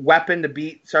a weapon to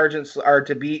beat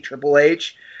Triple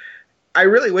H. I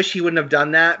really wish he wouldn't have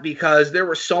done that because there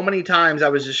were so many times I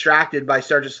was distracted by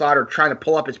Sergeant Slaughter trying to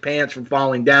pull up his pants from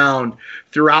falling down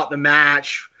throughout the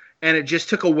match, and it just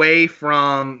took away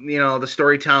from, the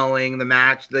storytelling, the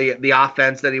match, the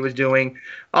offense that he was doing.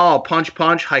 Oh, punch,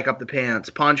 punch, hike up the pants.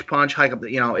 Punch, punch, hike up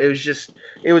the, it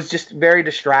was just very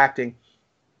distracting.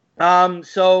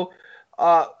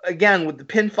 Again, with the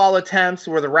pinfall attempts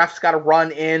where the refs got to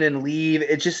run in and leave,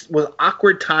 it just was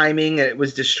awkward timing. It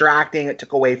was distracting. It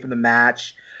took away from the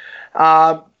match.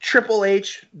 Triple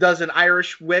H does an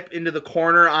Irish whip into the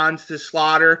corner onto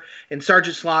Slaughter, and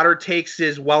Sergeant Slaughter takes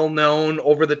his well-known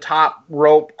over-the-top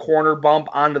rope corner bump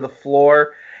onto the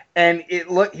floor. And he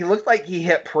looked like he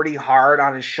hit pretty hard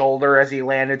on his shoulder as he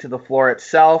landed to the floor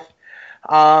itself.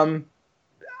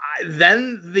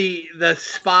 Then the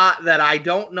spot that I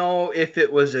don't know if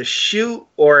it was a shoot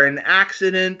or an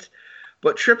accident,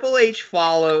 but Triple H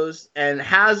follows and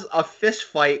has a fist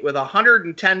fight with a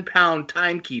 110-pound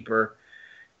timekeeper.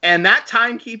 And that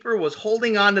timekeeper was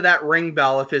holding on to that ring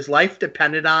bell if his life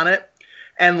depended on it.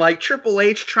 And like Triple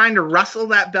H trying to wrestle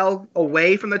that bell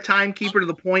away from the timekeeper to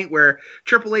the point where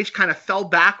Triple H kind of fell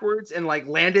backwards and like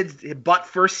landed butt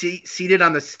first seated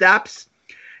on the steps.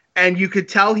 And you could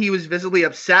tell he was visibly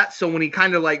upset. So when he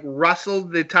kind of like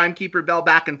wrestled the timekeeper bell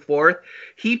back and forth,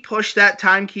 he pushed that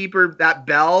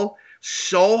bell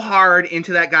so hard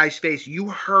into that guy's face. You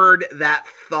heard that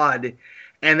thud.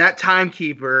 And that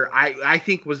timekeeper, I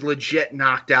think, was legit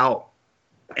knocked out.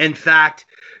 In fact,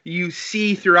 you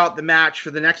see throughout the match for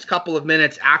the next couple of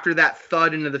minutes after that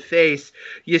thud into the face,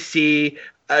 you see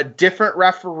a different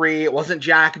referee. It wasn't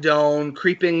Jack Doan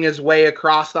creeping his way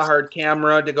across the hard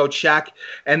camera to go check.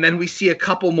 And then we see a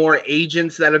couple more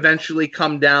agents that eventually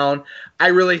come down. I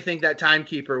really think that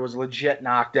timekeeper was legit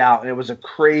knocked out. And it was a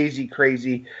crazy,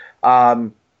 crazy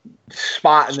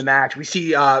spot in the match. We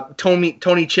see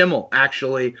Tony Chimmel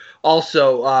actually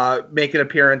also make an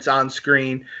appearance on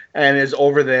screen and is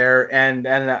over there and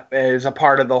is a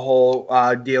part of the whole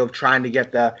deal of trying to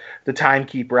get the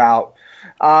timekeeper out.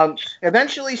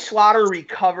 Eventually Slaughter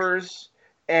recovers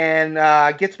and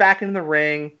gets back in the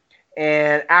ring,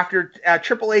 and after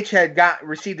Triple H had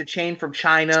received a chain from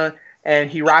China and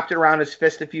he wrapped it around his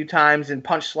fist a few times and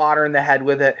punched Slaughter in the head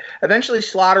with it. Eventually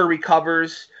Slaughter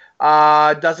recovers,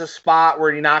 does a spot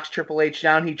where he knocks Triple H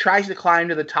down. He tries to climb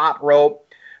to the top rope,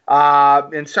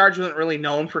 and Sarge wasn't really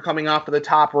known for coming off of the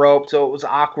top rope, so it was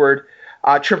awkward.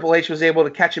 Triple H was able to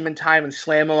catch him in time and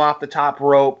slam him off the top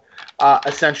rope,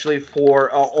 essentially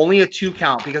for only a 2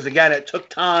 count, because again, it took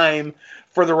time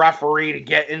for the referee to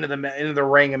get into the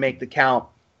ring and make the count.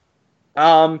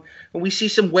 And we see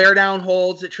some wear down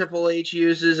holds that Triple H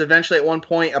uses. Eventually, at one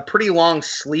point, a pretty long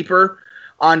sleeper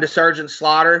onto Sergeant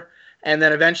Slaughter. And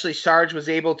then eventually Sarge was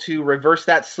able to reverse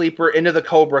that sleeper into the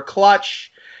Cobra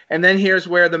Clutch. And then here's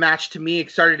where the match, to me,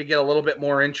 started to get a little bit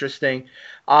more interesting.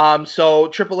 So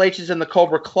Triple H is in the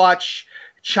Cobra Clutch.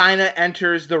 China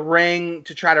enters the ring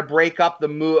to try to break up the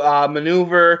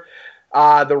maneuver.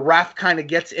 The ref kind of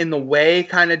gets in the way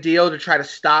kind of deal to try to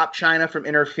stop China from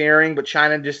interfering. But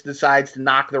China just decides to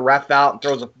knock the ref out and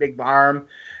throws a big arm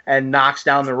and knocks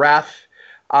down the ref.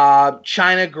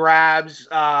 China grabs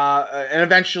and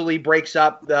eventually breaks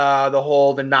up the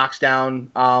hold and knocks down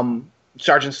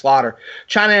Sergeant Slaughter.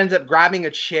 China ends up grabbing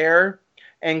a chair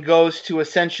and goes to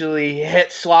essentially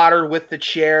hit Slaughter with the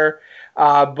chair.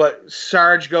 But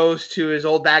Sarge goes to his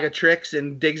old bag of tricks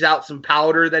and digs out some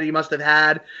powder that he must have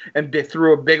had and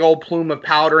threw a big old plume of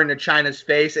powder into Chyna's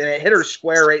face, and it hit her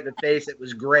square right in the face. It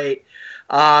was great.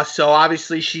 So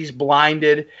obviously she's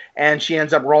blinded, and she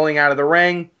ends up rolling out of the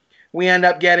ring. We end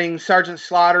up getting Sergeant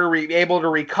Slaughter able to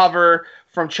recover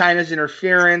from Chyna's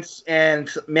interference and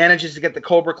manages to get the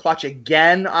Cobra Clutch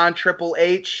again on Triple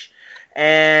H.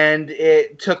 And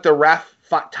it took the ref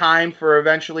time for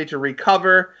eventually to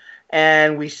recover.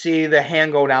 And we see the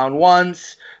hand go down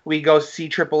once. We go see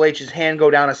Triple H's hand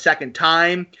go down a second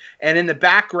time. And in the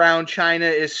background, Chyna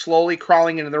is slowly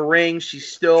crawling into the ring. She's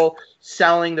still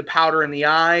selling the powder in the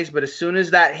eyes. But as soon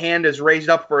as that hand is raised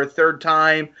up for a third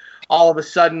time, all of a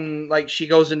sudden, like, she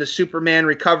goes into Superman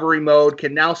recovery mode,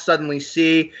 can now suddenly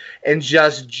see, and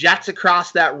just jets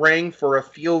across that ring for a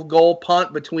field goal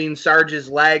punt between Sarge's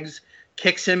legs,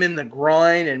 kicks him in the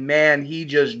groin, and man, he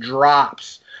just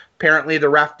drops. Apparently the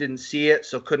ref didn't see it,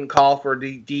 so couldn't call for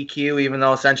DQ, even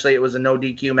though essentially it was a no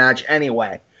DQ match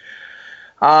anyway.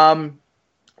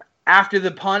 After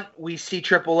the punt, we see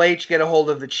Triple H get a hold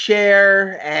of the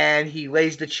chair, and he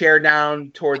lays the chair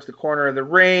down towards the corner of the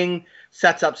ring,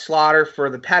 sets up Slaughter for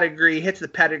the pedigree, hits the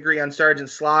pedigree on Sergeant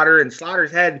Slaughter, and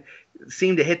Slaughter's head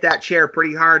seemed to hit that chair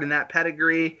pretty hard in that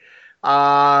pedigree.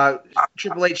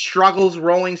 Triple H struggles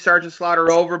rolling Sergeant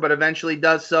Slaughter over, but eventually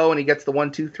does so, and he gets the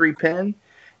 1-2-3 pin.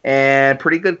 And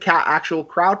pretty good actual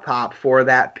crowd pop for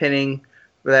that pinning,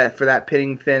 for that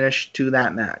pinning finish to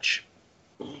that match.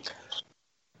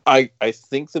 I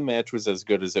think the match was as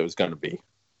good as it was going to be,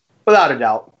 without a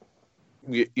doubt.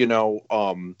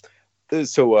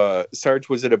 So Sarge,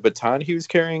 was it a baton he was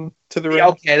carrying to the ring? Yeah,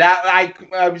 okay, that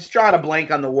I was drawing a blank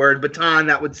on the word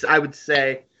baton. I would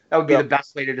say that would be the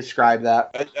best way to describe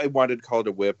that. I wanted to call it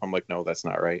a whip. I'm like, no, that's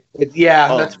not right.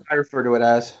 That's what I refer to it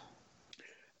as.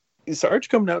 Sarge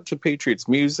coming out to Patriots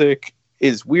music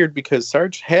is weird because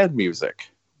Sarge had music.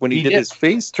 When he did his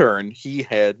face turn, he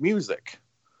had music.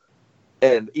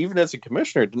 And even as a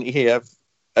commissioner, didn't he have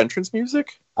entrance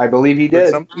music? I believe he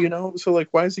did. So like,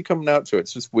 why is he coming out to it?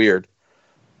 It's just weird.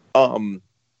 I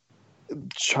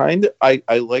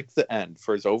liked the end.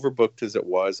 For as overbooked as it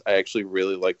was, I actually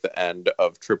really liked the end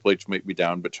of Triple H might be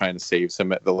down, but Chyna saves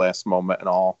him at the last moment and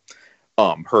all.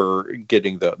 Her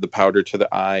getting the powder to the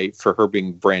eye, for her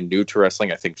being brand new to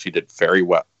wrestling, I think she did very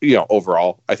well.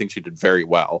 Overall, I think she did very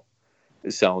well.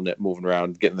 Selling it, moving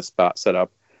around, getting the spot set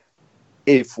up.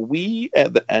 If we,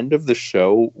 at the end of the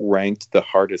show, ranked the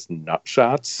hardest nut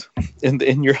shots in the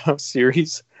In Your House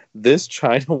series, this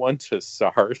Chyna one to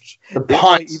Sarge,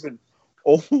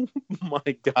 oh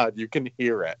my God, you can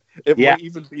hear it. It might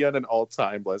even be on an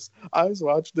all-time list. I was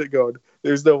watching it going,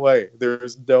 there's no way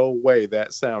that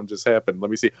sound just happened.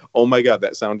 Let me see. Oh my God,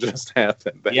 that sound just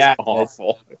happened. That's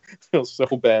awful. I feel so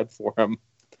bad for him.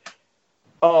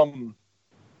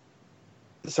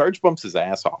 Sarge bumps his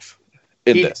ass off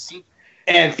in this.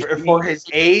 And for his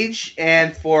age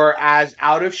and for as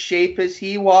out of shape as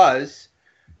he was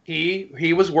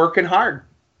working hard.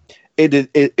 It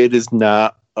is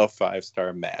not a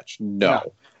 5-star match.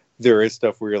 No. There is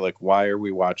stuff where you're like, why are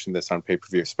we watching this on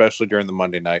pay-per-view, especially during the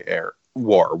Monday Night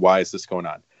War? Why is this going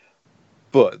on?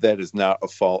 But that is not a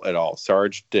fault at all.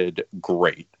 Sarge did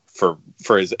great for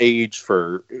his age,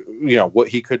 for what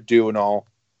he could do and all.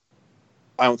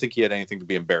 I don't think he had anything to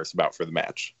be embarrassed about for the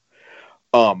match.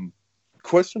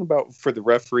 Question about for the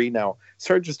referee. Now,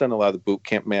 Sarge has done a lot of the boot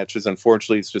camp matches.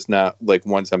 Unfortunately, it's just not like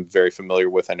ones I'm very familiar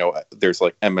with. I know there's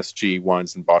like MSG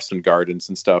ones and Boston Gardens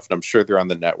and stuff, and I'm sure they're on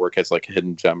the network as like a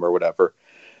hidden gem or whatever.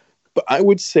 But I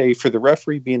would say for the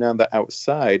referee being on the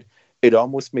outside, it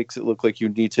almost makes it look like you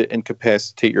need to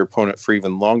incapacitate your opponent for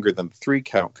even longer than the 3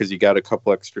 count, because you got a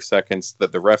couple extra seconds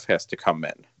that the ref has to come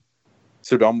in.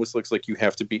 So it almost looks like you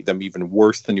have to beat them even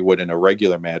worse than you would in a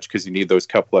regular match, because you need those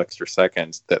couple extra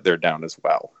seconds that they're down as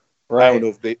well. Right. I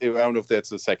don't know if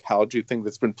that's a psychology thing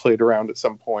that's been played around at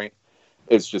some point.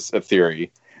 It's just a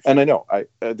theory. And I know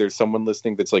there's someone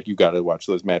listening that's like, you got to watch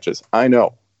those matches. I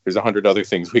know there's 100 other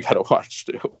things we got to watch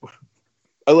too.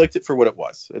 I liked it for what it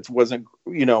was. It wasn't,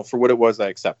 for what it was, I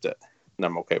accept it, and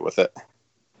I'm okay with it.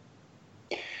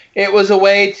 It was a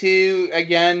way to,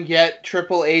 again, get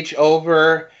Triple H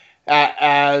over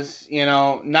as,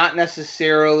 not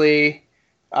necessarily.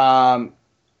 I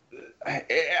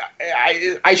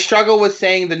struggle with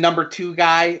saying the number 2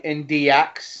 guy in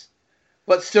DX,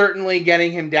 but certainly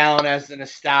getting him down as an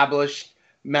established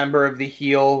member of the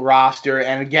heel roster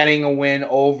and getting a win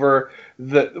over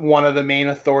one of the main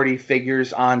authority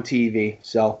figures on TV.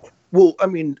 So, well, I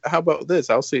mean, how about this?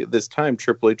 I'll say at this time,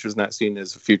 Triple H was not seen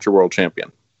as a future world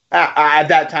champion. At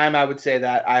that time, I would say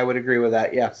that. I would agree with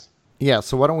that, yes. Yeah,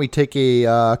 so why don't we take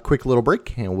a quick little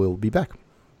break, and we'll be back.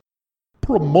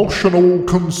 Promotional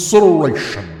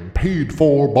consideration paid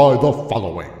for by the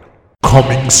following.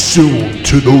 Coming soon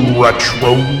to the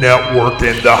Retro Network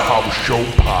and the House Show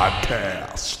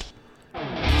podcast.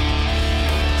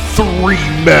 3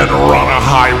 men are on a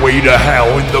highway to hell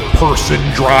and the person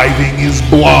driving is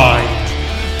blind.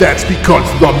 That's because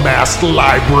the Masked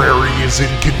Library is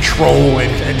in control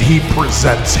and he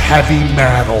presents Heavy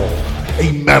Metal,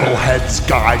 a metalhead's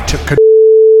guide to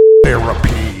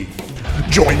therapy.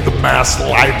 Join the Masked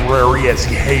Library as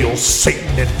he hails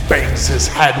Satan and bangs his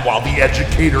head while the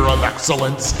Educator of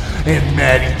Excellence and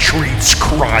Maddie Treats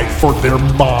cry for their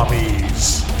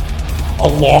mommies.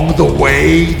 Along the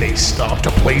way, they stop to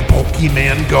play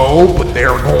Pokemon Go, but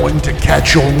they're going to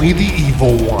catch only the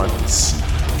evil ones.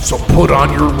 So put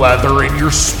on your leather and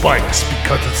your spikes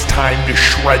because it's time to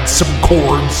shred some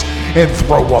chords and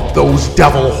throw up those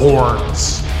devil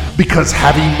horns. Because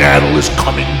Heavy Metal is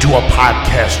coming to a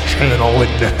podcast channel in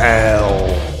hell.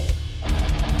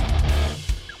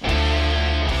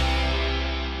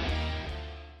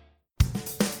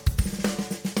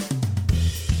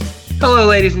 Hello,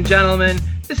 ladies and gentlemen.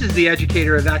 This is the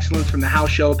Educator of Excellence from the House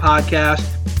Show podcast.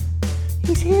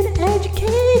 He's here to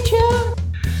educate you.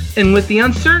 And with the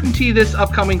uncertainty this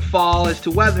upcoming fall as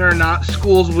to whether or not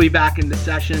schools will be back into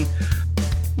session,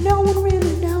 No one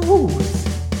really knows.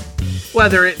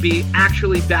 whether it be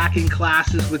actually back in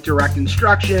classes with direct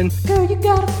instruction, Girl, you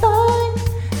gotta fun.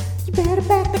 You better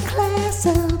back the class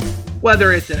up.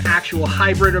 whether it's an actual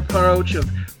hybrid approach of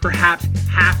perhaps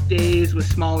half days with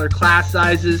smaller class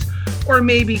sizes, or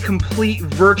maybe complete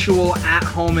virtual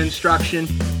at-home instruction,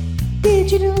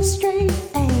 Digital straight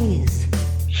A's.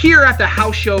 here at the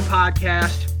House Show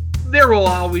podcast, there will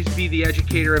always be the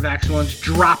Educator of Excellence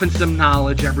dropping some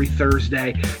knowledge every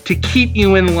Thursday to keep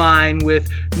you in line with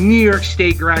New York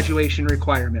State graduation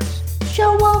requirements.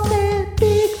 Show off that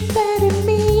big fat and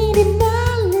meaty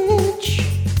knowledge.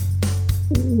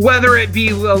 Whether it be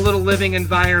a little living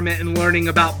environment and learning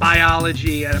about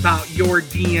biology and about your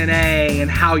DNA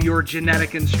and how your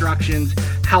genetic instructions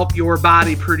help your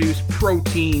body produce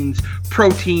proteins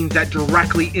that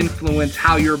directly influence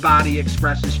how your body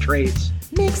expresses traits.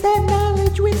 Mix that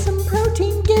knowledge with some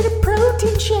protein, get a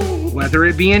protein shake. Whether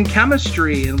it be in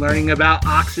chemistry and learning about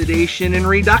oxidation and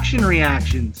reduction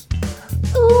reactions,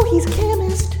 Ooh, he's a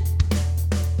chemist.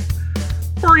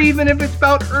 or even if it's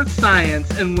about earth science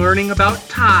and learning about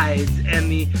tides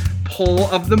and the pull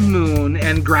of the moon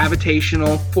and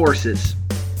gravitational forces.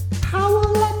 How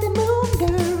will let the moon,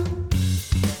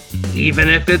 girl? Even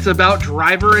if it's about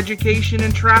driver education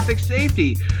and traffic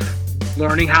safety,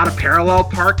 learning how to parallel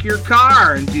park your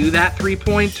car and do that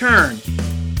 3-point turn.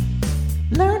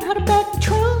 Learn how to back the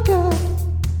trunk up.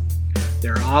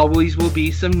 There always will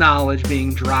be some knowledge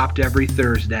being dropped every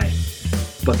Thursday.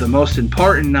 But the most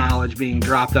important knowledge being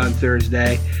dropped on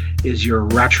Thursday is your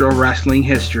retro wrestling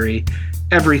history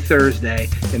every Thursday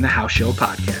in the House Show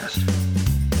podcast.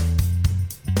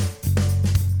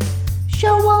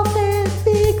 Show off that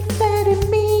big fat and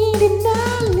meaty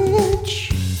knowledge.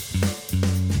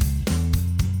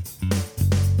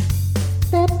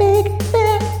 That big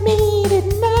fat meaty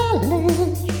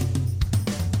knowledge.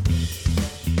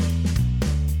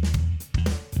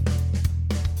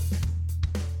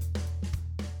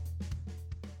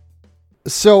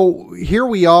 So here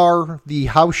we are, the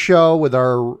House Show with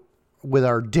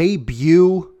our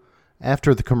debut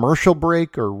after the commercial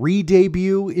break, or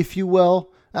re-debut, if you will.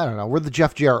 I don't know. We're the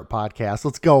Jeff Jarrett podcast.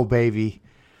 Let's go, baby.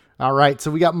 All right. So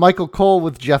we got Michael Cole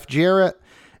with Jeff Jarrett.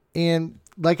 And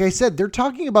like I said, they're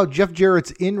talking about Jeff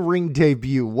Jarrett's in-ring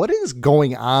debut. What is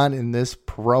going on in this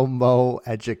promo,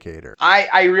 Educator?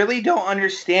 I really don't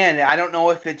understand. I don't know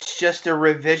if it's just a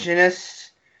revisionist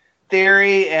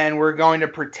theory and we're going to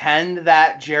pretend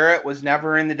that Jarrett was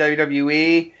never in the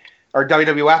WWE or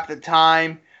WWF at the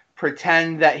time,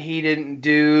 pretend that he didn't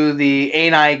do the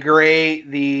Ain't I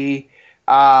Great, the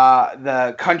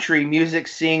country music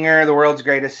singer, the world's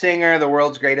greatest singer, the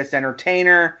world's greatest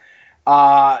entertainer.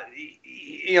 There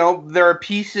are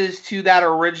pieces to that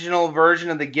original version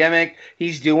of the gimmick.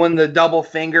 He's doing the double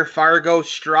finger Fargo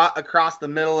strut across the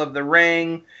middle of the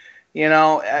ring.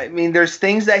 There's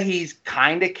things that he's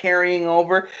kind of carrying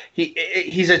over.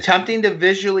 He's attempting to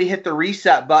visually hit the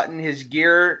reset button. His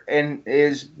gear and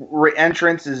his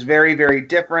entrance is very, very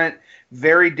different.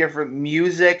 Very different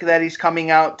music that he's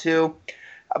coming out to.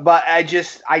 But I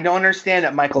don't understand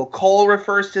it. Michael Cole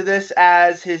refers to this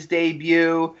as his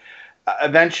debut.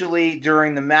 Eventually,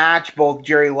 during the match, both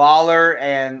Jerry Lawler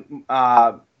and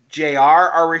JR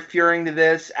are referring to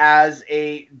this as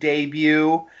a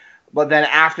debut. But then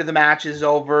after the match is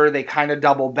over, they kind of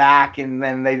double back, and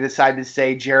then they decide to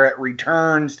say Jarrett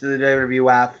returns to the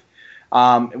WWF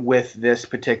with this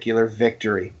particular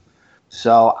victory.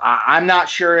 So I'm not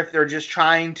sure if they're just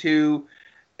trying to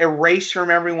erase from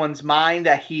everyone's mind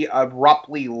that he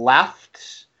abruptly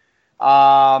left.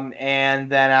 And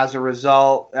then as a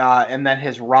result, and then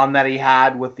his run that he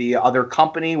had with the other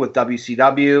company, with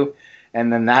WCW,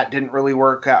 and then that didn't really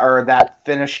work, or that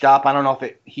finished up. I don't know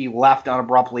if he left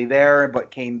abruptly there,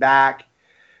 but came back.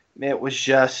 It was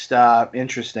just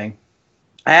interesting.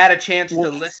 I had a chance to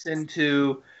listen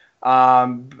to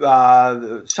Something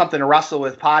to Wrestle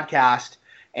With podcast,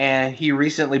 and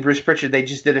Bruce Pritchard, they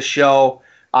just did a show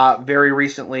very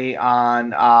recently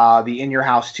on the In Your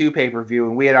House 2 pay-per-view,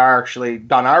 and we had actually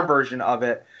done our version of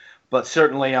it, but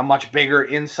certainly a much bigger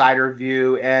insider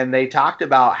view, and they talked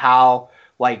about how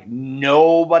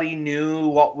nobody knew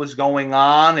what was going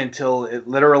on until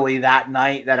literally that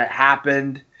night that it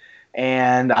happened.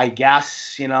 And I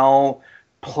guess,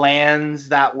 plans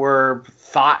that were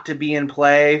thought to be in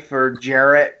play for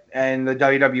Jarrett and the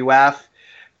WWF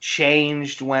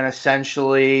changed when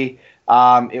essentially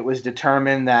it was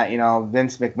determined that,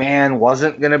 Vince McMahon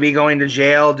wasn't going to be going to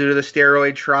jail due to the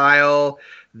steroid trial,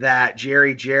 that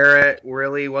Jerry Jarrett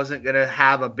really wasn't going to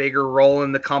have a bigger role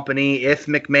in the company if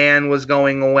McMahon was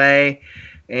going away.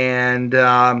 And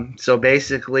so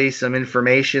basically some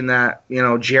information that,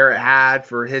 Jarrett had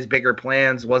for his bigger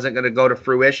plans wasn't going to go to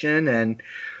fruition. And,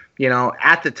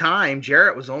 at the time,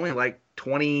 Jarrett was only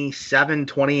 27,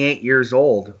 28 years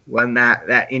old when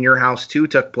that In Your House 2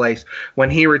 took place. When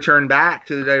he returned back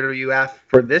to the WWF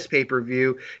for this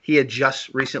pay-per-view, he had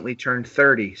just recently turned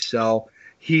 30. So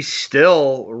he's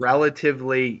still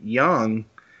relatively young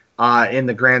in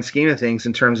the grand scheme of things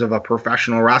in terms of a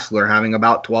professional wrestler, having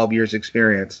about 12 years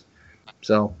experience.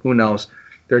 So who knows?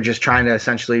 They're just trying to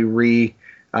essentially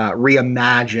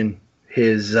reimagine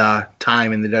his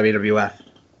time in the WWF.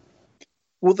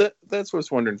 Well, that's what I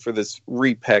was wondering for this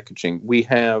repackaging. We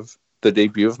have the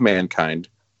debut of Mankind,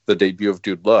 the debut of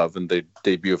Dude Love, and the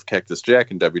debut of Cactus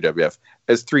Jack in WWF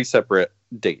as 3 separate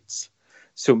dates.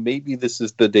 So maybe this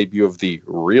is the debut of the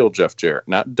real Jeff Jarrett,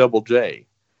 not Double J,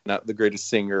 not the greatest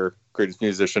singer, greatest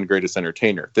musician, greatest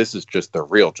entertainer. This is just the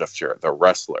real Jeff Jarrett, the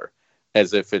wrestler,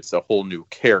 as if it's a whole new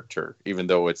character, even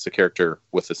though it's a character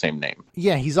with the same name.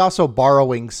 Yeah, he's also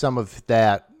borrowing some of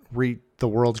that, the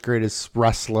world's greatest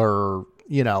wrestler.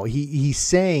 He's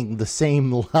saying the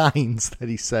same lines that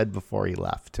he said before he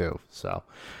left, too. So,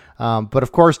 but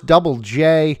of course, Double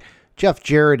J, Jeff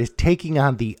Jarrett is taking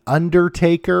on The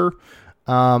Undertaker.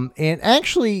 And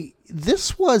actually,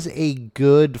 this was a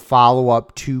good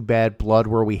follow-up to Bad Blood,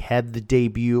 where we had the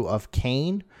debut of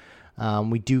Kane.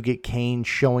 We do get Kane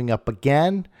showing up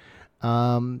again.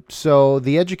 So,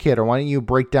 The Educator, why don't you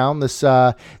break down this?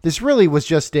 This really was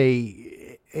just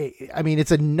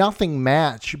it's a nothing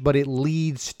match, but it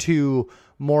leads to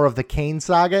more of the Kane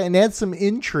saga and adds some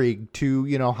intrigue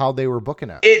to, how they were booking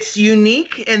it. It's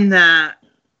unique in that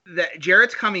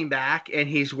Jarrett's coming back and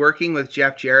he's working with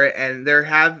Jeff Jarrett, and there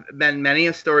have been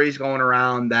many stories going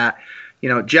around that,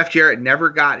 Jeff Jarrett never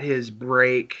got his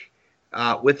break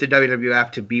with the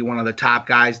WWF to be one of the top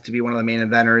guys, to be one of the main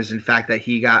eventers. In fact, that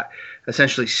he got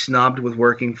essentially snubbed with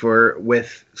working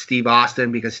with Steve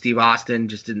Austin because Steve Austin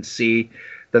just didn't see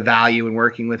the value in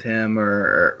working with him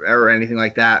or anything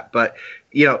like that. But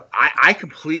I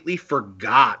completely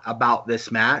forgot about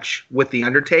this match with The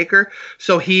Undertaker.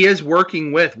 So he is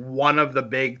working with one of the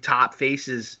big top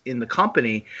faces in the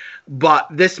company. But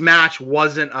this match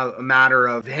wasn't a matter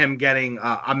of him getting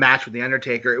a match with The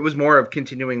Undertaker. It was more of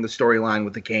continuing the storyline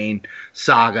with the Kane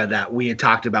saga that we had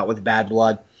talked about with Bad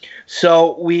Blood.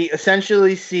 So we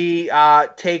essentially see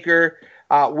Taker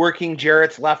working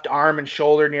Jarrett's left arm and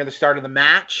shoulder near the start of the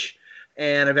match.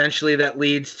 And eventually that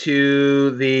leads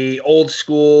to the old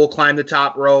school climb the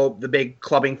top rope, the big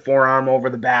clubbing forearm over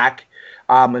the back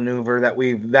maneuver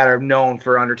that are known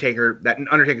for Undertaker, that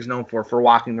Undertaker's known for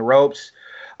walking the ropes.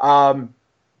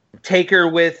 Taker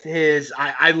with his,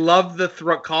 I love the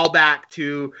callback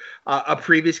to a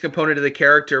previous component of the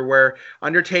character where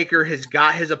Undertaker has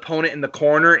got his opponent in the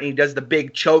corner and he does the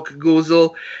big choke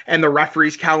goozle and the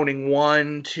referee's counting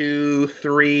 1, 2,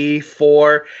 3,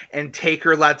 4, and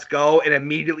Taker lets go and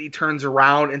immediately turns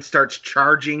around and starts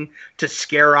charging to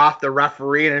scare off the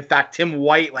referee. And in fact, Tim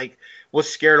White was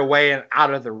scared away and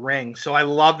out of the ring. So I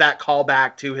love that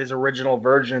callback to his original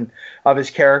version of his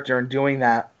character and doing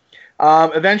that.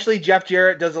 Eventually, Jeff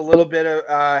Jarrett does a little bit of,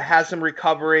 has some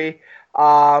recovery,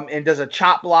 and does a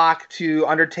chop block to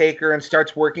Undertaker and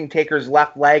starts working Taker's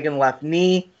left leg and left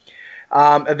knee.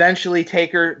 Eventually,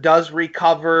 Taker does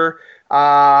recover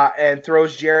and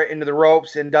throws Jarrett into the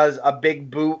ropes and does a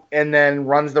big boot and then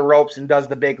runs the ropes and does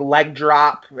the big leg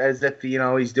drop as if,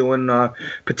 he's doing a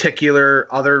particular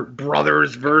other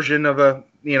brother's version of a,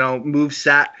 move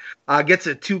set. Gets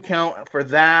a 2 count for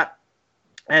that.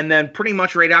 And then pretty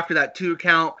much right after that 2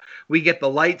 count, we get the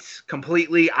lights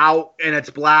completely out and it's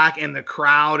black and the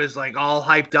crowd is like all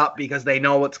hyped up because they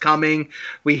know what's coming.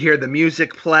 We hear the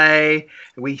music play.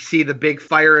 We see the big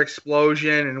fire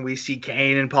explosion and we see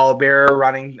Kane and Paul Bearer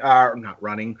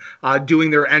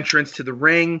doing their entrance to the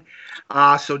ring.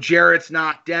 So Jarrett's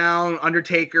knocked down.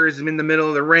 Undertaker is in the middle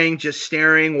of the ring just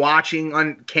staring,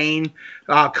 watching Kane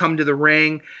come to the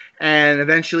ring. And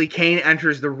eventually Kane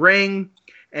enters the ring.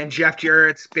 And Jeff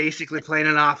Jarrett's basically playing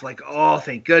it off like, oh,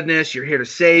 thank goodness, you're here to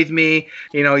save me.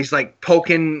 He's like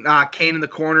poking Kane in the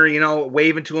corner,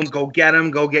 waving to him, go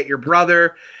get your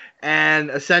brother. And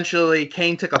essentially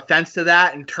Kane took offense to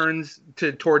that and turns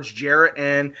towards Jarrett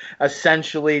and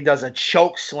essentially does a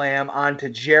choke slam onto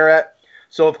Jarrett.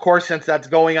 So, of course, since that's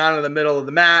going on in the middle of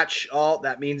the match,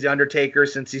 that means The Undertaker,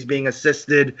 since he's being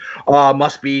assisted,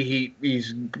 he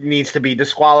needs to be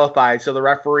disqualified. So the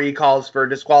referee calls for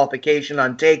disqualification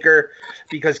on Taker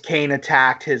because Kane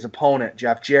attacked his opponent,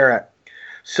 Jeff Jarrett.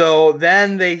 So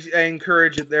then they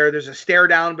encourage it there. There's a stare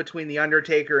down between The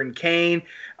Undertaker and Kane.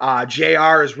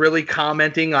 JR is really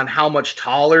commenting on how much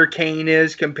taller Kane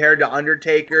is compared to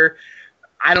Undertaker.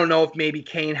 I don't know if maybe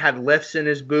Kane had lifts in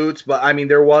his boots, but I mean,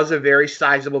 there was a very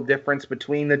sizable difference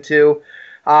between the two.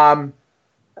 But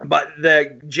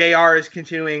the JR is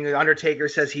continuing. The Undertaker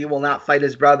says he will not fight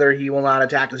his brother. He will not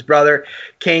attack his brother.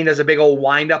 Kane does a big old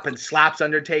wind up and slaps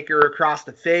Undertaker across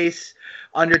the face.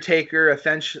 Undertaker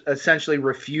essentially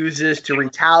refuses to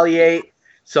retaliate.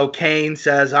 So Kane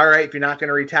says, all right, if you're not going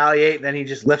to retaliate, then he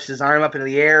just lifts his arm up into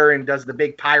the air and does the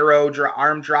big pyro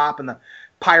arm drop and the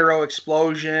pyro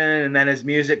explosion, and then his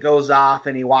music goes off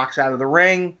and he walks out of the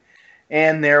ring.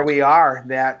 And there we are.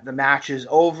 That the match is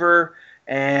over,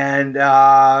 and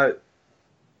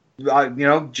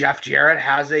Jeff Jarrett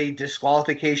has a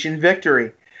disqualification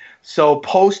victory. So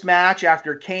post-match,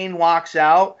 after Kane walks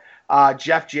out,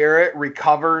 Jeff Jarrett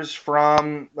recovers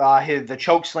from the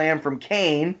choke slam from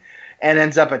Kane and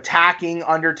ends up attacking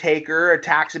Undertaker,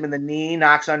 attacks him in the knee,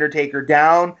 knocks Undertaker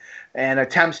down, and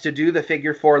attempts to do the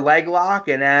figure 4 leg lock.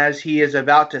 And as he is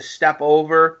about to step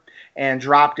over and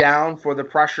drop down for the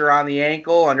pressure on the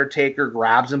ankle, Undertaker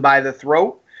grabs him by the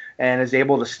throat and is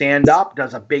able to stand up,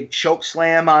 does a big choke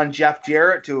slam on Jeff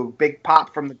Jarrett to a big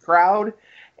pop from the crowd,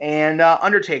 and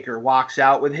Undertaker walks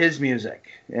out with his music.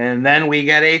 And then we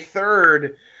get a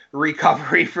third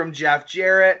recovery from Jeff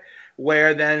Jarrett,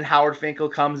 where then Howard Finkel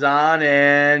comes on,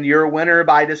 and your winner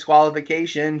by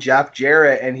disqualification, Jeff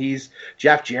Jarrett. And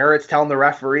Jeff Jarrett's telling the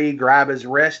referee grab his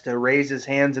wrist to raise his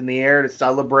hands in the air to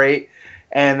celebrate.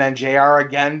 And then JR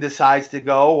again decides to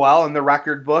go, well, in the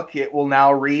record book, it will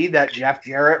now read that Jeff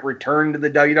Jarrett returned to the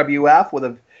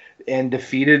WWF and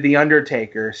defeated The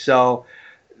Undertaker. So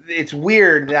it's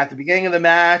weird that at the beginning of the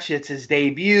match, it's his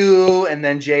debut, and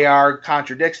then JR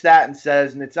contradicts that and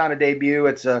says, and it's not a debut,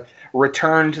 it's a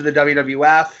return to the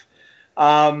WWF.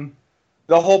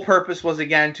 The whole purpose was,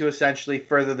 again, to essentially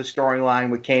further the storyline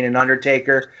with Kane and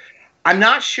Undertaker. I'm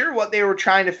not sure what they were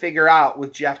trying to figure out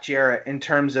with Jeff Jarrett in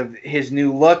terms of his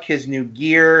new look, his new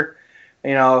gear,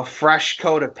 fresh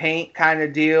coat of paint kind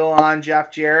of deal on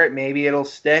Jeff Jarrett. Maybe it'll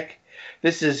stick.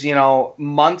 This is,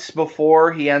 months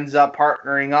before he ends up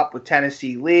partnering up with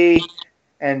Tennessee Lee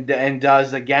and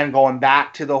does, again, going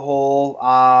back to the whole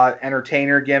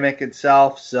entertainer gimmick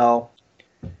itself. So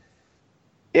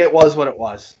it was what it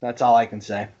was. That's all I can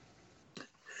say.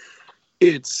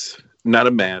 It's not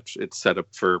a match. It's set up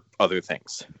for other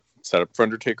things. Set up for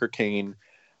Undertaker Kane.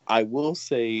 I will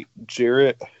say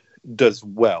Jarrett does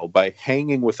well by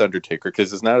hanging with Undertaker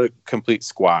because it's not a complete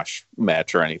squash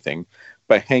match or anything.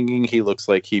 By hanging, he looks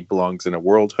like he belongs in a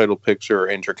world title picture or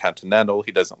Intercontinental.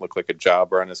 He doesn't look like a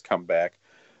jobber on his comeback.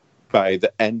 By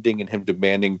the ending and him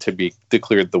demanding to be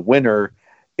declared the winner,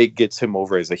 it gets him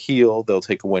over as a heel. They'll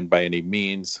take a win by any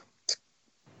means.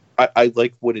 I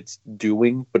like what it's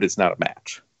doing, but it's not a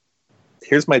match.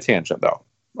 Here's my tangent, though.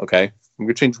 Okay? I'm going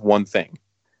to change one thing.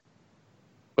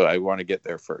 But I want to get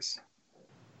there first.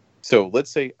 So let's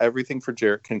say everything for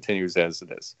Jarrett continues as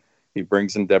it is. He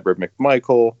brings in Deborah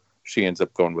McMichael. She ends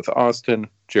up going with Austin.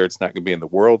 Jarrett's not going to be in the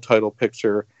world title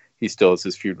picture. He still has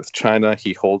his feud with China.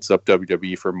 He holds up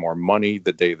WWE for more money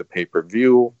the day of the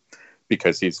pay-per-view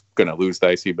because he's going to lose the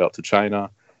IC belt to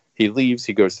China. He leaves.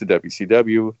 He goes to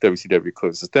WCW. WCW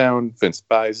closes down. Vince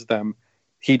buys them.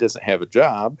 He doesn't have a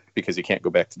job because he can't go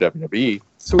back to WWE.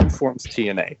 So he forms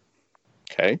TNA.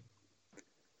 Okay?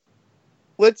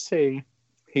 let's say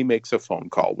he makes a phone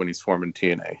call when he's forming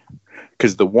TNA.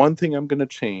 Because the one thing I'm going to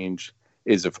change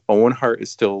is if Owen Hart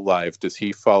is still alive, does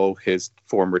he follow his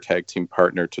former tag team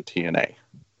partner to TNA?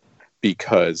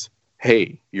 Because,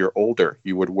 hey, you're older.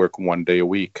 You would work 1 day a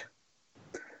week.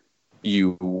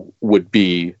 You would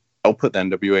be, I'll put the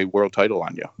NWA world title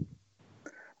on you.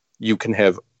 You can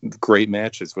have great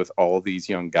matches with all these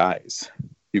young guys.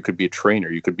 You could be a trainer.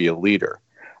 You could be a leader.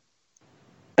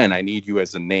 And I need you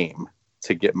as a name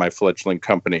to get my fledgling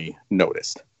company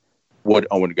noticed. Would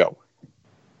Owen go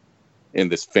in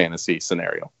this fantasy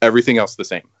scenario? Everything else the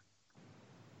same.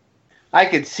 I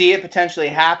could see it potentially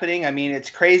happening. I mean,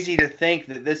 it's crazy to think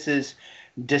that this is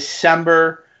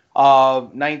December of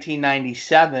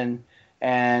 1997.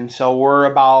 And so we're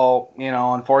about,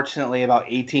 unfortunately about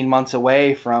 18 months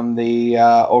away from the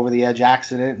Over the Edge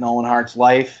accident in Owen Hart's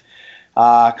life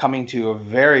coming to a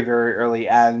very, very early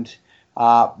end.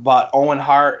 But Owen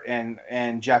Hart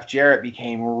and Jeff Jarrett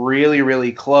became really,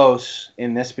 really close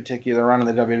in this particular run of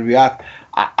the WWF.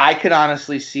 I could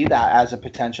honestly see that as a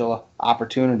potential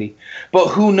opportunity. But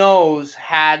who knows,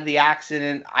 had the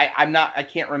accident, I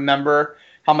can't remember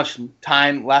how much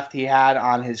time left he had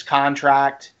on his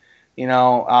contract.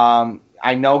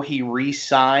 I know he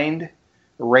re-signed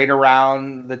right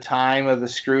around the time of the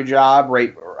screw job.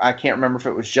 Right, I can't remember if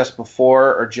it was just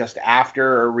before or just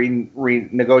after, or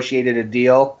renegotiated a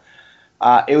deal.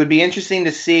 It would be interesting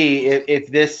to see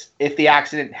if the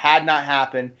accident had not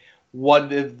happened,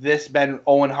 would have this been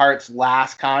Owen Hart's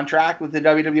last contract with the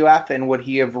WWF, and would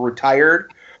he have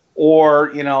retired, or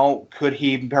could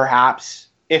he perhaps,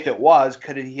 if it was,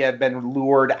 could he have been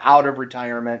lured out of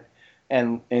retirement?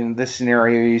 And in this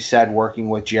scenario, you said working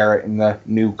with Jarrett in the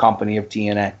new company of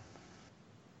TNA.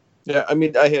 Yeah, I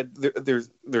mean, there's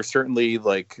certainly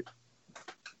like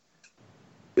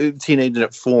TNA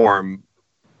didn't form,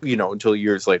 until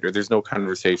years later. There's no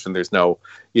conversation. There's no,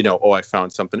 I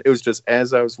found something. It was just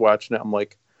as I was watching it, I'm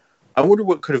like, I wonder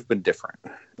what could have been different.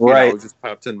 Right. It just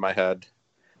popped in my head.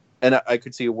 And I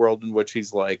could see a world in which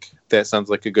he's like, that sounds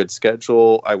like a good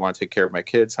schedule. I want to take care of my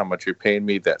kids. How much you're paying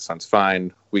me? That sounds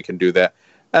fine. We can do that.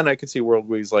 And I could see a world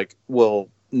where he's like, well,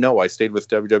 no, I stayed with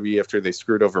WWE after they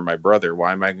screwed over my brother.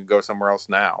 Why am I going to go somewhere else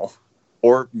now?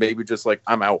 Or maybe just like,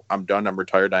 I'm out. I'm done. I'm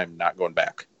retired. I'm not going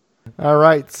back. All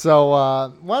right.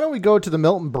 So why don't we go to the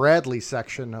Milton Bradley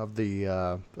section of the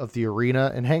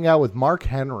arena and hang out with Mark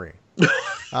Henry?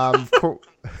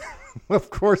 Of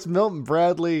course, Milton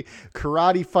Bradley,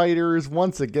 karate fighters.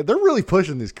 Once again, they're really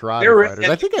pushing these karate fighters.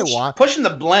 I think I want pushing the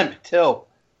blimp too.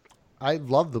 I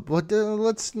love the. But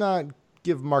let's not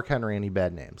give Mark Henry any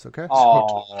bad names, okay?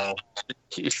 Oh,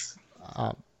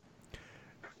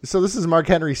 so this is Mark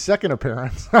Henry's second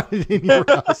appearance in your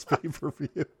house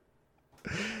pay-per-view.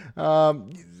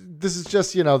 This is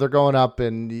just they're going up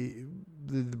and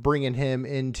bringing him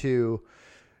into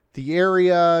the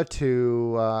area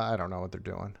to I don't know what they're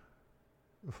doing.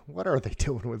 What are they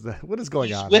doing with that? What is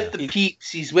going on? He's with the peeps.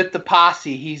 He's with the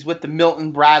posse. He's with the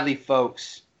Milton Bradley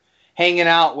folks, hanging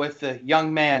out with the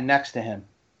young man next to him.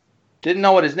 Didn't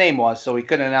know what his name was, so he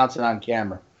couldn't announce it on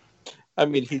camera. I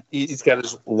mean, he's got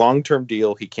his long-term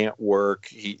deal. He can't work.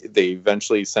 They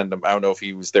eventually send him. I don't know if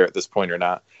he was there at this point or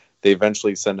not. They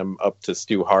eventually send him up to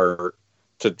Stu Hart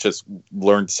to just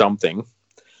learn something,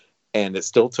 and it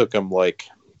still took him like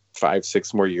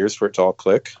 5-6 more years for it to all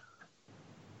click.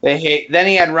 Then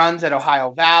he had runs at Ohio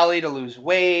Valley to lose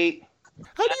weight.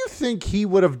 How do you think he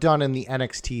would have done in the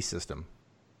NXT system?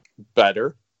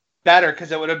 Better,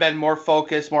 because it would have been more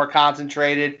focused, more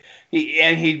concentrated.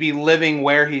 He'd be living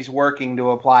where he's working to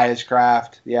apply his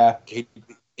craft. Yeah,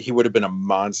 he would have been a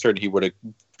monster, and he would have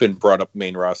been brought up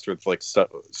main roster with like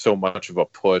so much of a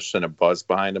push and a buzz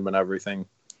behind him and everything.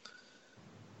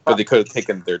 But they could have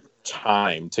taken their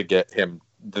time to get him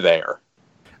there.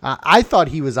 I thought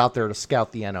he was out there to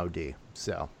scout the NOD,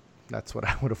 so that's what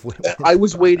I would have waited. I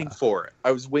was waiting for it.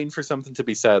 I was waiting for something to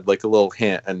be said, like a little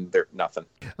hint, and there nothing.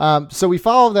 So we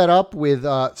followed that up with.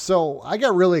 So I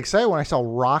got really excited when I saw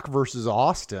Rock versus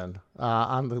Austin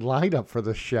on the lineup for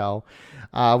the show.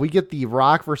 We get the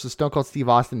Rock versus Stone Cold Steve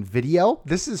Austin video.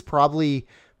 This is probably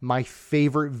my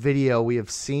favorite video we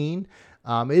have seen.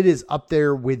 It is up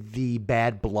there with the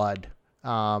Bad Blood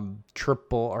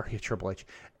Triple H.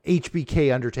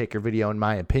 HBK Undertaker video, in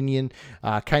my opinion,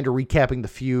 kind of recapping the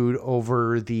feud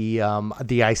over the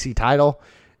IC title.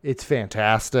 It's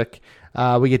fantastic.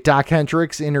 We get Doc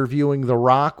Hendricks interviewing The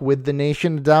Rock with the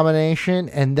Nation of Domination,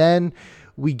 and then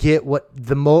we get what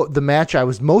the match I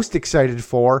was most excited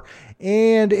for,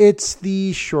 and it's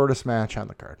the shortest match on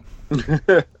the card.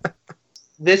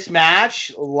 This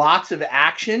match, lots of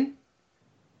action.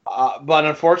 But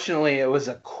unfortunately, it was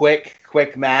a quick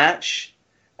match,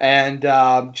 and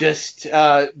just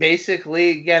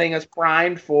basically getting us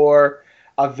primed for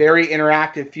a very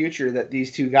interactive future that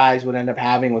these two guys would end up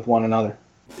having with one another.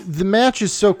 The match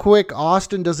is so quick,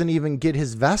 Austin doesn't even get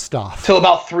his vest off. Till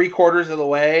about 3/4 of the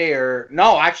way, or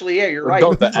no, actually, yeah, you're right.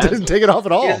 He doesn't take it off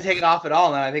at all. He doesn't take it off at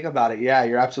all, now I think about it. Yeah,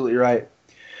 you're absolutely right.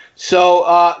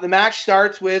 So the match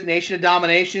starts with Nation of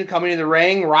Domination coming to the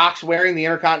ring. Rock's wearing the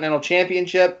Intercontinental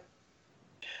Championship.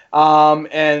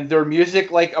 And their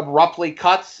music like abruptly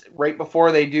cuts right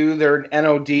before they do their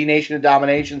NOD, Nation of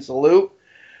Domination salute.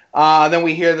 Then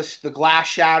we hear the glass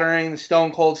shattering, the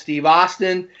Stone Cold Steve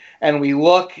Austin, and we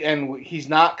look, and he's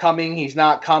not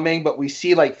coming, but we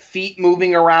see like feet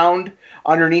moving around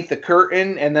underneath the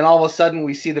curtain, and then all of a sudden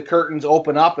we see the curtains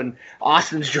open up, and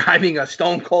Austin's driving a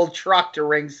Stone Cold truck to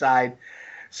ringside.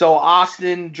 So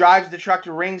Austin drives the truck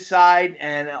to ringside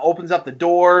and opens up the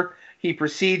door. He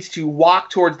proceeds to walk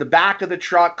towards the back of the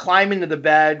truck, climb into the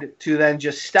bed, to then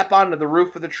just step onto the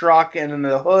roof of the truck and in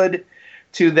the hood,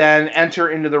 to then enter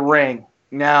into the ring.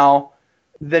 Now,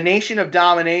 the Nation of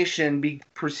Domination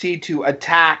proceed to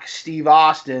attack Steve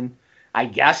Austin. I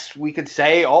guess we could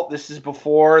say, this is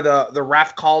before the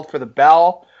ref called for the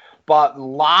bell. But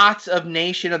lots of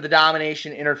Nation of the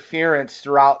Domination interference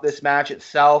throughout this match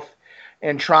itself,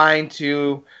 and trying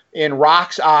to, in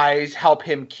Rock's eyes, help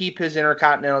him keep his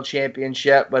Intercontinental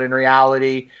Championship, but in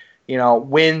reality,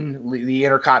 win the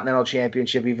Intercontinental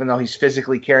Championship, even though he's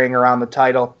physically carrying around the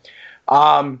title.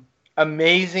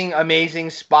 Amazing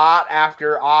spot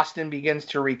after Austin begins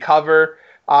to recover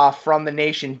from the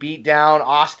Nation beatdown.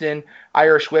 Austin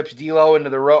Irish whips D'Lo into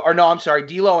the rope. Or no, I'm sorry.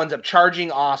 D'Lo ends up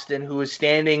charging Austin, who is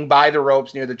standing by the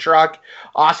ropes near the truck.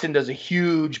 Austin does a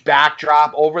huge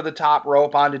backdrop over the top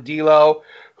rope onto D'Lo,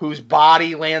 whose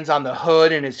body lands on the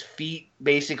hood and his feet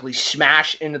basically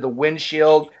smash into the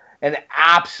windshield. An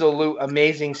absolute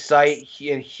amazing sight.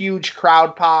 A huge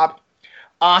crowd pop.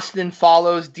 Austin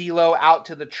follows D'Lo out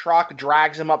to the truck,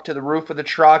 drags him up to the roof of the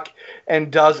truck,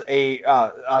 and does a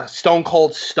Stone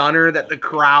Cold Stunner that the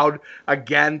crowd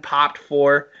again popped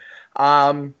for.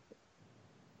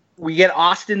 We get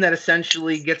Austin that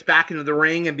essentially gets back into the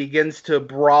ring and begins to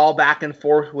brawl back and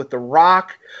forth with The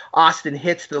Rock. Austin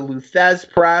hits the Lou Thesz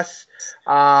press,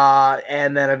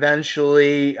 and then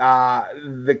eventually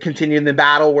continuing the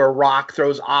battle where Rock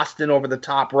throws Austin over the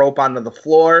top rope onto the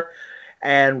floor.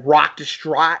 And Rock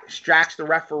distracts the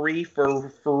referee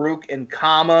for Farouk and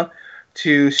Kama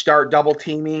to start double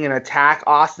teaming and attack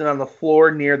Austin on the floor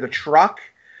near the truck.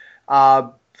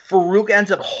 Farouk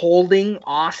ends up holding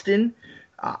Austin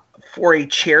for a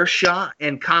chair shot,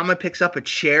 and Kama picks up a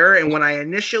chair. And when I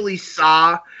initially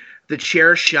saw the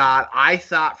chair shot, I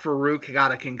thought Farouk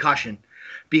got a concussion,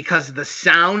 because the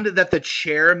sound that the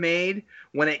chair made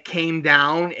when it came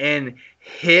down and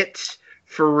hit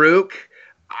Farouk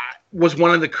was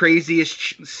one of the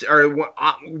craziest or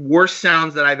worst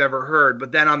sounds that I've ever heard.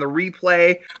 But then on the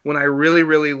replay, when I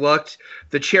really looked,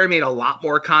 the chair made a lot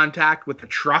more contact with the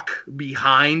truck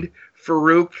behind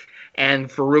Farouk, and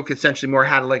Farouk essentially more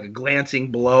had like a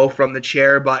glancing blow from the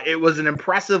chair. But it was an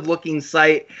impressive looking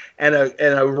sight and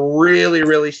a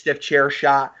really stiff chair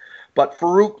shot. But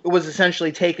Farouk was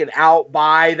essentially taken out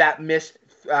by that missed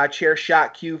chair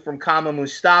shot cue from Kama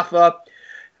Mustafa.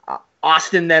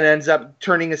 Austin then ends up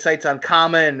turning his sights on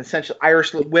Kama and essentially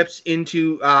Irish whips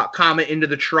into Kama into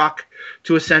the truck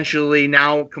to essentially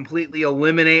now completely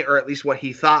eliminate, or at least what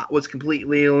he thought was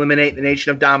completely eliminate, the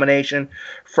Nation of Domination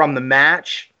from the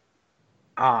match.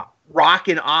 Rock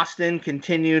and Austin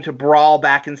continue to brawl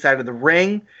back inside of the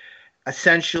ring.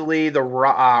 Essentially, the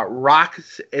Rock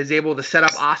is able to set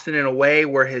up Austin in a way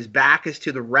where his back is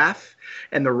to the ref,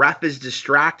 and the ref is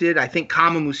distracted. I think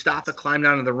Kama Mustafa climbed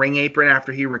onto the ring apron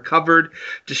after he recovered,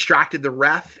 distracted the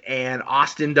ref, and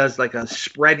Austin does like a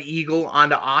spread eagle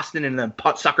onto Austin and then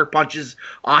sucker punches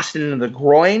Austin in the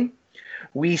groin.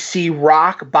 We see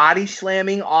Rock body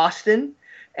slamming Austin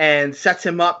and sets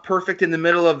him up perfect in the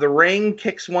middle of the ring,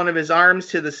 kicks one of his arms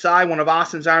to the side, one of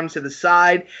Austin's arms to the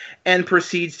side, and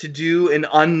proceeds to do an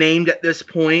unnamed at this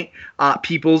point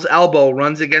people's elbow.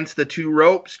 Runs against the two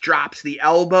ropes, drops the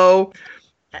elbow.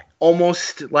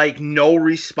 Almost like no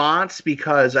response,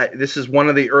 because this is one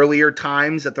of the earlier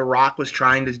times that The Rock was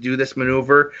trying to do this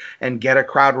maneuver and get a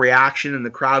crowd reaction, and the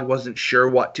crowd wasn't sure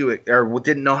what to, or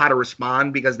didn't know how to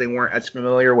respond because they weren't as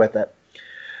familiar with it.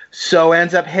 So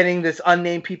ends up hitting this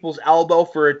unnamed people's elbow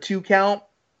for a 2 count.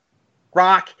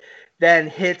 Rock then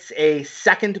hits a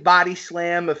second body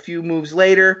slam a few moves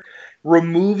later,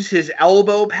 removes his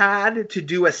elbow pad to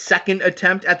do a second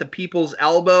attempt at the people's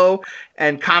elbow,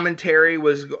 and commentary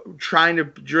was trying to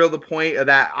drill the point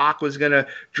that Ock was going to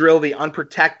drill the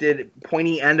unprotected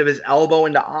pointy end of his elbow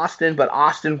into Austin, but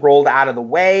Austin rolled out of the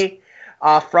way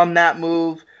from that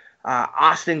move.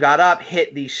 Austin got up,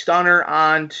 hit the stunner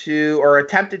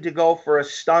attempted to go for a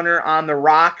stunner on The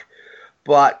Rock,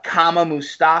 but Kama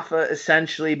Mustafa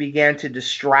essentially began to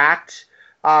distract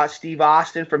Steve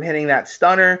Austin from hitting that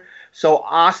stunner. So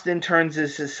Austin turns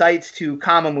his sights to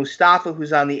Kama Mustafa,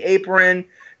 who's on the apron,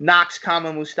 knocks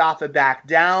Kama Mustafa back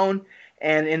down,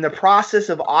 and in the process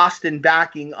of Austin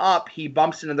backing up, he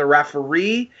bumps into the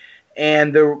referee,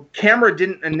 and the camera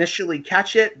didn't initially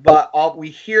catch it, but we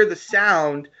hear the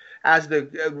sound as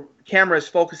the camera is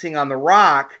focusing on The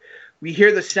Rock. We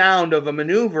hear the sound of a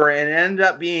maneuver, and it ended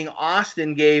up being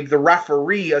Austin gave the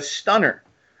referee a stunner.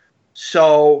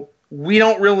 So we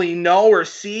don't really know or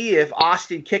see if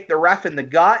Austin kicked the ref in the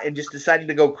gut and just decided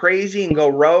to go crazy and go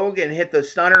rogue and hit the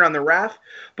stunner on the ref.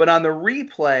 But on the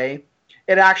replay,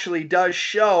 it actually does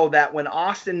show that when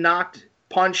Austin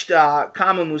punched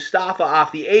Kama Mustafa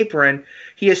off the apron,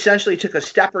 he essentially took a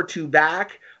step or two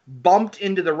back, bumped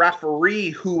into the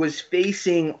referee who was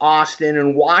facing Austin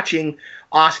and watching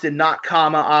Austin knock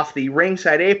Kama off the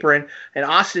ringside apron, and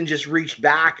Austin just reached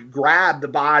back, grabbed the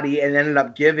body, and ended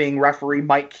up giving referee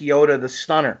Mike Chioda the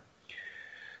stunner.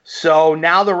 So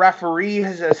now the referee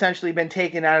has essentially been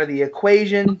taken out of the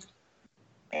equation,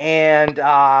 and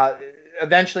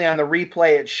eventually on the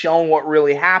replay it's shown what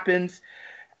really happens.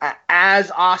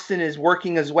 As Austin is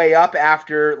working his way up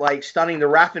after stunning the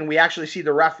ref, and we actually see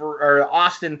the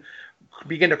Austin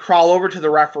begin to crawl over to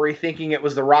the referee thinking it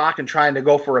was The Rock and trying to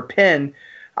go for a pin.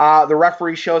 The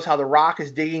referee shows how The Rock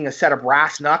is digging a set of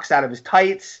brass knucks out of his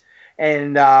tights,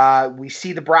 and we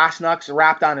see the brass knucks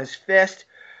wrapped on his fist.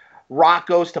 Rock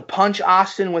goes to punch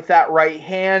Austin with that right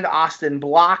hand. Austin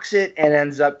blocks it and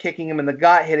ends up kicking him in the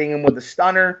gut, hitting him with a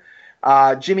stunner.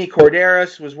 Jimmy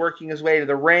Corderas was working his way to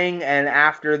the ring, and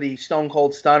after the Stone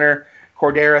Cold Stunner,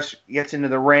 Corderas gets into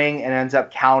the ring and ends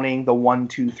up counting the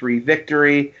 1-2-3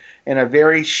 victory in a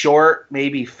very short,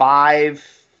 maybe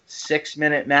 5-6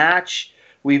 minute match.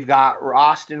 We've got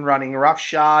Austin running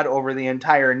roughshod over the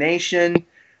entire nation,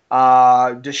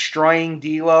 destroying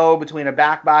D'Lo between a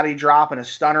back body drop and a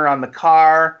stunner on the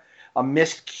car. A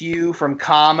missed cue from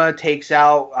Kama takes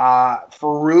out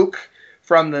Farouk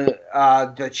from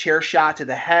the chair shot to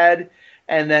the head,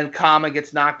 and then Kama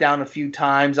gets knocked down a few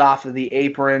times off of the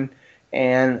apron,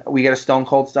 and we get a Stone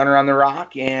Cold Stunner on The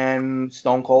Rock, and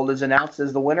Stone Cold is announced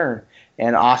as the winner,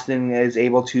 and Austin is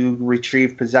able to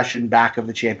retrieve possession back of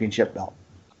the championship belt.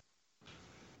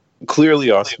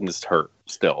 Clearly, Austin is hurt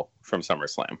still from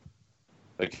SummerSlam.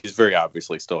 He's very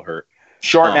obviously still hurt.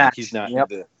 Short match. He's not.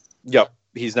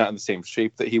 He's not in the same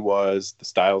shape that he was. The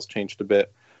style's changed a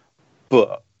bit,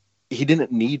 but he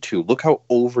didn't need to. Look how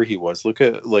over he was. Look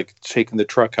at taking the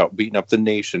truck out, beating up the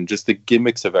nation, just the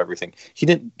gimmicks of everything. He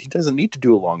doesn't need to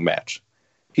do a long match.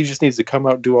 He just needs to come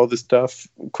out, do all this stuff,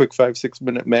 quick 5-6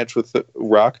 minute match with The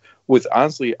Rock, with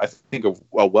honestly, I think a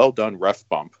well done ref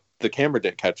bump. The camera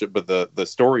didn't catch it, but the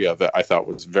story of it I thought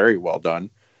was very well done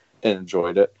and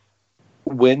enjoyed it.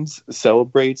 Wins,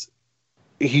 celebrates,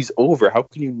 he's over. How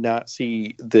can you not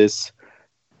see this?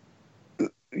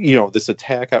 This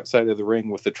attack outside of the ring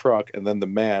with the truck, and then the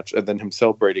match, and then him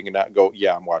celebrating and not go,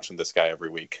 yeah, I'm watching this guy every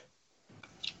week.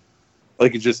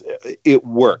 It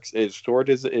works. As short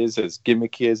as it is, as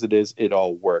gimmicky as it is, it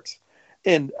all works.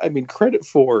 And I mean, credit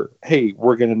for, hey,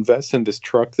 we're going to invest in this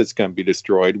truck that's going to be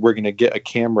destroyed. We're going to get a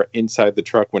camera inside the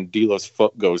truck when D'Lo's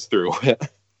foot goes through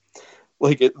it.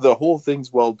 The whole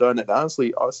thing's well done. And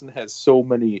honestly, Austin has so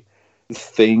many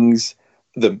things,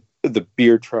 the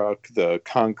beer truck, the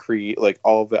concrete,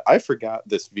 all of it. I forgot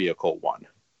this vehicle won.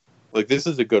 This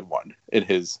is a good one in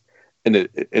his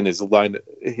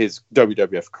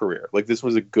WWF career. This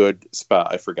was a good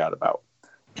spot I forgot about.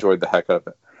 Enjoyed the heck out of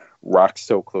it. Rock's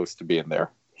so close to being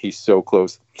there. He's so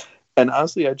close. And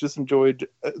honestly, I just enjoyed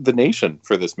the nation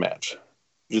for this match.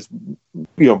 Just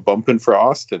bumping for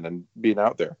Austin and being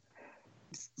out there.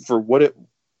 For what it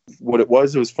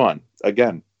was fun.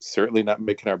 Again, certainly not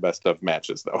making our best of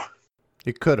matches, though.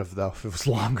 It could have, though, if it was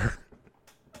longer.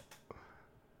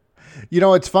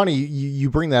 It's funny.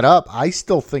 You bring that up. I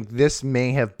still think this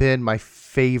may have been my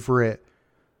favorite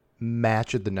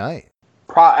match of the night.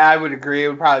 I would agree. It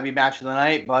would probably be match of the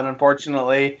night, but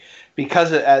unfortunately,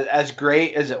 because as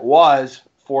great as it was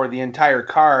for the entire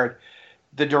card,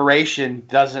 the duration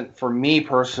doesn't, for me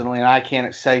personally, and I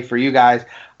can't say for you guys,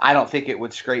 I don't think it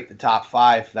would scrape the top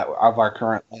 5 of our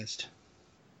current list.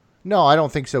 No, I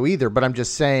don't think so either, but I'm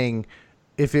just saying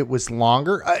if it was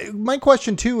longer. My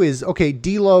question too is, okay,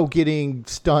 D'Lo getting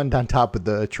stunned on top of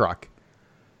the truck.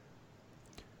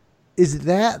 Is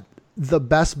that the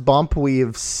best bump we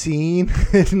have seen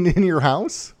in your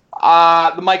house?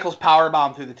 The Michaels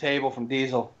powerbomb through the table from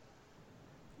Diesel.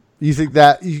 You think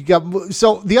that you got,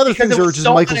 so the other Because things it are was just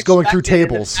so Michaels going through unexpected, and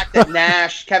tables. the fact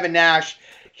that Kevin Nash,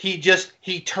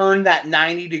 he turned that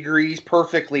 90 degrees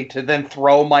perfectly to then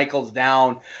throw Michaels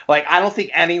down. Like, I don't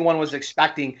think anyone was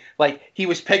expecting, like, he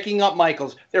was picking up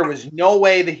Michaels. There was no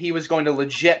way that he was going to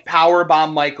legit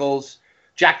powerbomb Michaels,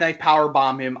 jackknife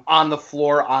powerbomb him on the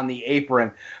floor on the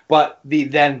apron. But the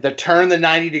turn the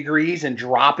 90 degrees and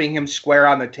dropping him square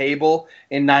on the table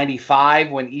in 95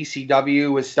 when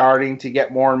ECW was starting to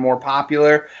get more and more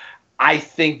popular, I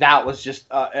think that was just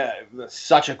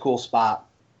such a cool spot.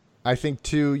 I think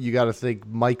too, you got to think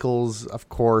Michaels, of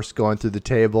course, going through the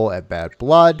table at Bad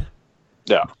Blood.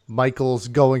 Yeah. Michaels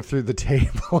going through the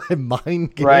table at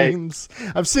Mind Right. Games.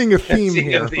 I'm seeing a theme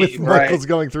here with Michaels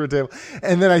going through a table.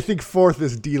 And then I think fourth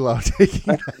is D'Lo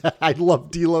taking. I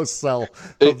love D'Lo's sell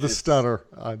of the stunner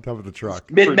on top of the truck.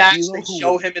 Mid-match, D'Lo, they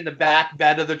show him in the back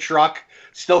bed of the truck,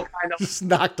 still kind of Just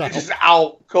knocked out. just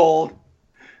out cold,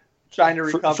 trying to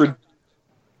recover. For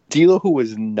D'Lo, who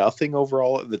was nothing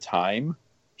overall at the time,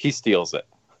 he steals it.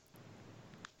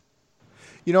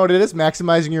 You know what it is?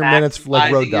 Maximizing your minutes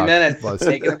like Road Maximizing your Dogg minutes, was.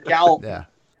 taking a count. Yeah.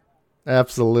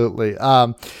 Absolutely.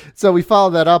 So we follow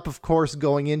that up, of course,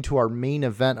 going into our main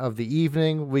event of the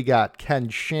evening. We got Ken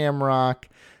Shamrock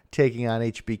taking on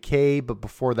HBK. But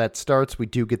before that starts, we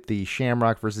do get the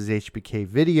Shamrock versus HBK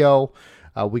video.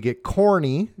 We get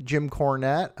Corny, Jim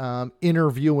Cornette,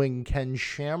 interviewing Ken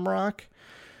Shamrock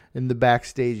in the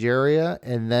backstage area.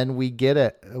 And then we get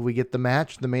it. We get the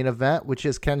match, the main event, which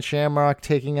is Ken Shamrock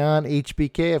taking on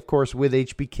HBK. Of course, with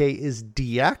HBK is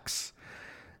DX.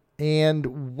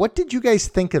 And what did you guys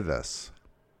think of this?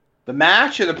 The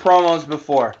match or the promos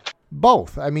before?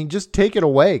 Both. I mean, just take it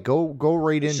away. Go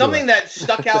right into Something it. that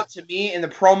stuck out to me in the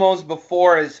promos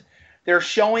before is they're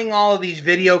showing all of these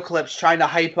video clips trying to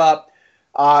hype up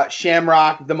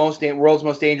Shamrock, the world's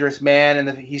most dangerous man,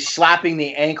 and he's slapping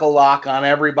the ankle lock on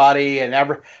everybody and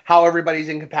how everybody's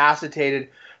incapacitated.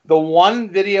 The one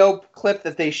video clip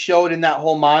that they showed in that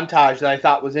whole montage that I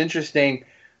thought was interesting,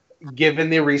 given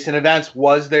the recent events,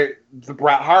 was the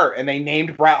Bret Hart, and they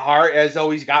named Bret Hart as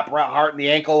though he's got Bret Hart in the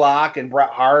ankle lock and Bret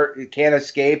Hart can't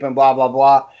escape and blah blah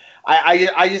blah.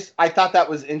 I thought that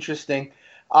was interesting.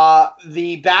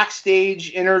 The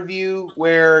backstage interview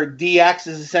where DX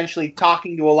is essentially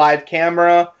talking to a live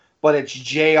camera, but it's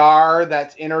JR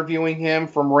that's interviewing him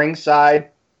from ringside.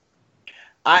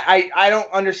 I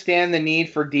don't understand the need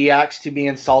for DX to be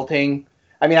insulting.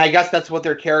 I mean, I guess that's what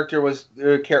their character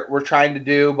were trying to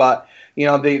do, but you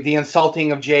know, the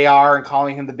insulting of JR and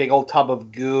calling him the big old tub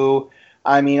of goo.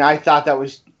 I mean, I thought it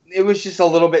was just a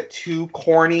little bit too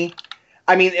corny.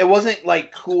 I mean, it wasn't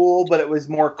like cool, but it was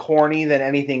more corny than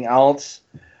anything else.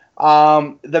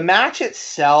 The match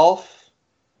itself,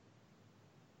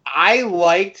 I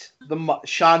liked the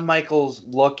Shawn Michaels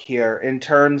look here in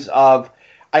terms of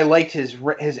I liked his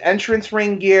entrance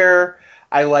ring gear.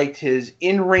 I liked his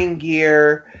in-ring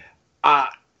gear.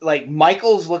 Like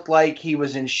Michaels looked like he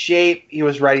was in shape. He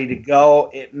was ready to go.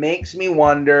 It makes me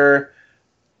wonder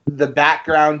the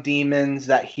background demons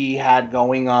that he had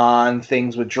going on,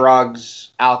 things with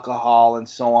drugs, alcohol, and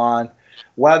so on,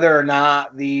 whether or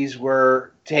not these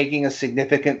were taking a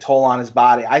significant toll on his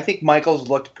body. I think Michaels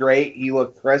looked great. He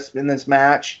looked crisp in this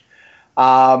match.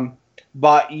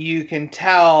 But you can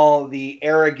tell the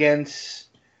arrogance,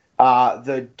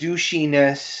 the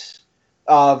douchiness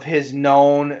of his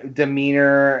known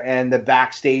demeanor and the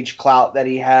backstage clout that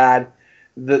he had.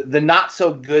 The not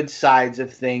so good sides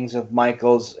of things of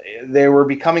Michaels, they were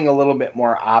becoming a little bit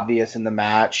more obvious in the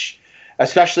match,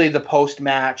 especially the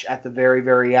post-match at the very,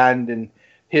 very end and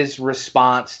his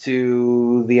response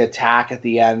to the attack at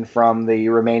the end from the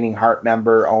remaining Hart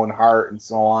member, Owen Hart, and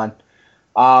so on.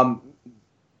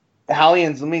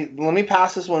 Hellions, let me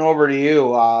pass this one over to you.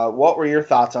 What were your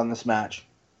thoughts on this match?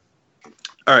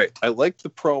 All right, I liked the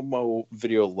promo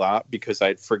video a lot because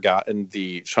I'd forgotten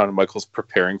the Shawn Michaels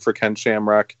preparing for Ken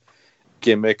Shamrock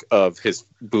gimmick of his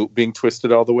boot being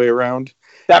twisted all the way around.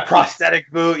 That prosthetic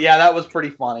boot, yeah, that was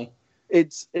pretty funny.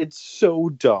 It's so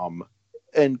dumb,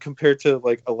 and compared to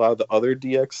like a lot of the other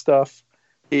DX stuff,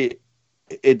 it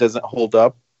doesn't hold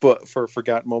up. But for a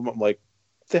forgotten moment, I'm like,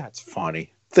 that's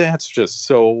funny. That's just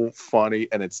so funny,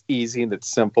 and it's easy and it's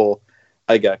simple.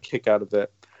 I got a kick out of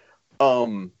it.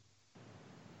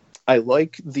 I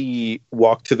like the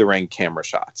walk to the ring camera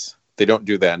shots. They don't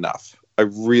do that enough. I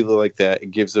really like that.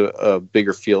 It gives a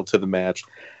bigger feel to the match.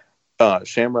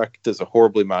 Shamrock does a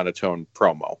horribly monotone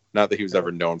promo. Not that he was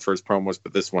ever known for his promos,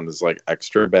 but this one is like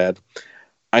extra bad.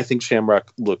 I think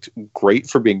Shamrock looked great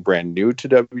for being brand new to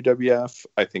WWF.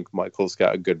 I think Michaels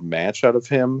got a good match out of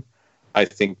him. I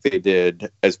think they did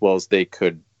as well as they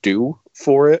could do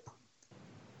for it.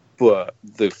 But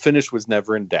the finish was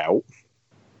never in doubt.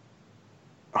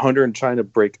 Hunter and China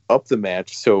break up the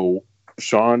match, so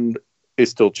Shawn is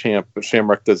still champ, but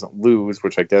Shamrock doesn't lose,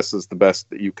 which I guess is the best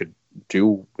that you could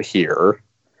do here.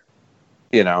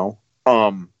 You know?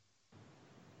 And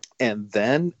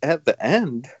then at the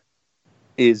end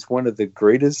is one of the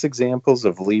greatest examples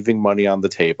of leaving money on the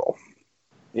table.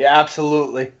 Yeah,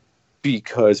 absolutely.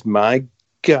 Because my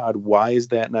God, why is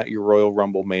that not your Royal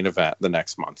Rumble main event the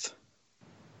next month?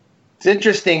 It's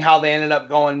interesting how they ended up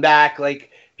going back,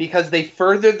 like, because they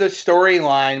furthered the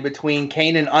storyline between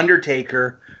Kane and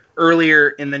Undertaker earlier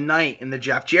in the night in the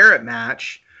Jeff Jarrett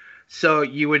match. So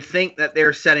you would think that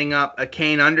they're setting up a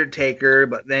Kane Undertaker,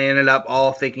 but they ended up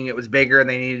all thinking it was bigger and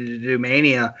they needed to do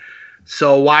Mania.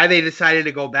 So why they decided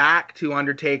to go back to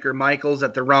Undertaker Michaels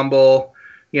at the Rumble,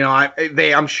 you know,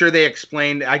 I'm sure they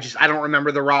explained. I don't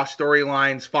remember the Raw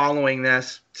storylines following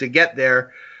this to get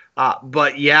there.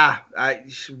 But yeah,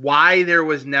 why there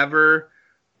was never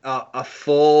a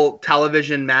full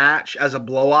television match as a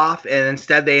blow-off, and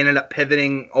instead they ended up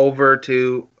pivoting over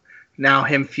to now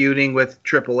him feuding with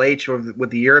Triple H with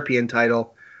the European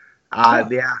title.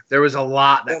 Yeah, there was a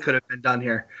lot that could have been done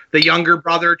here. The younger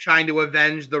brother trying to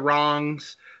avenge the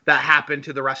wrongs that happened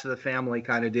to the rest of the family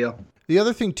kind of deal. The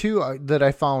other thing, too, that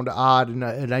I found odd,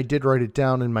 and I did write it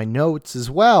down in my notes as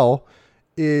well,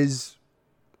 is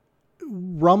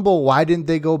Rumble, why didn't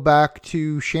they go back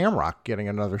to Shamrock getting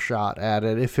another shot at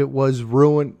it if it was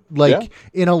ruined, like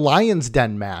in a Lion's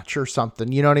Den match or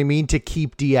something, you know what I mean, to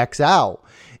keep DX out?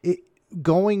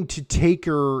 Going to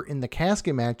Taker in the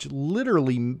casket match,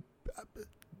 literally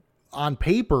on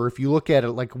paper, if you look at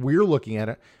it like we're looking at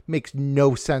it, makes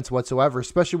no sense whatsoever,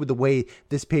 especially with the way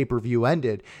this pay-per-view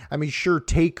ended. I mean, sure,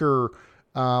 Taker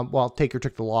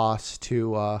took the loss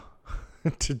to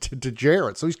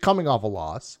Jarrett, so he's coming off a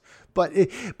loss. But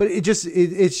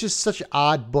it's just such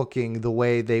odd booking the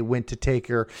way they went to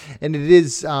Taker, and it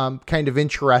is kind of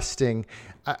interesting.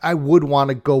 I would want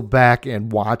to go back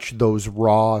and watch those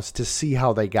Raws to see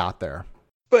how they got there.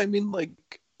 But I mean, like,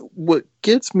 what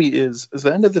gets me is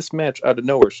the end of this match out of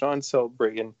nowhere. Shawn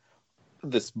celebrating.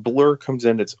 This blur comes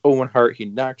in. It's Owen Hart. He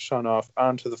knocks Shawn off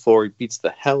onto the floor. He beats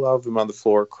the hell out of him on the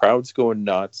floor. Crowd's going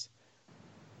nuts.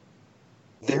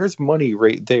 There's money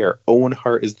right there. Owen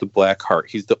Hart is the Black Heart.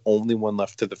 He's the only one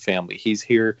left to the family. He's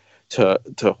here to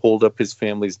hold up his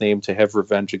family's name, to have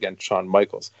revenge against Shawn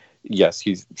Michaels. Yes,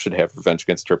 he should have revenge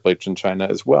against Triple H in China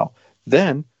as well.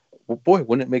 Then, boy,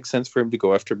 wouldn't it make sense for him to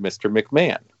go after Mr.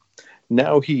 McMahon?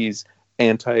 Now he's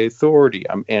anti-authority.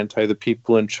 I'm anti the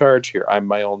people in charge here. I'm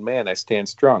my own man. I stand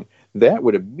strong. That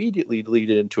would immediately lead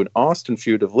into an Austin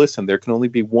feud of, listen, there can only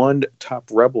be one top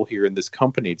rebel here in this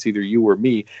company. It's either you or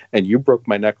me, and you broke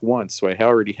my neck once, so I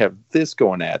already have this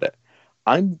going at it.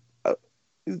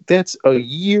 That's a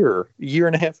year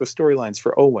and a half of storylines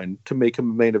for Owen to make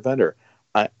him a main eventer.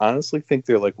 I honestly think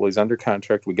they're like, well, he's under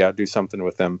contract. We got to do something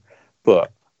with him,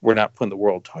 but we're not putting the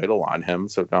world title on him,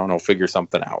 so I don't know, figure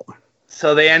something out.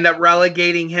 So they end up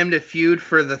relegating him to feud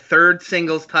for the third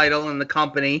singles title in the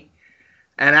company.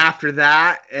 And after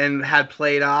that, and had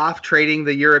played off, trading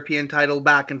the European title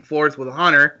back and forth with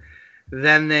Hunter,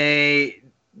 then they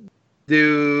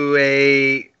do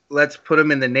let's put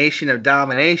him in the Nation of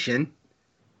Domination.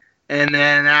 And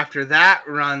then after that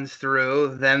runs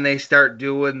through, then they start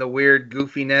doing the weird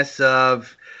goofiness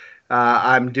of,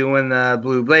 I'm doing the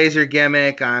Blue Blazer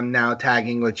gimmick. I'm now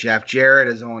tagging with Jeff Jarrett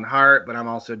as Owen Hart, but I'm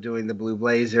also doing the Blue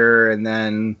Blazer. And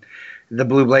then the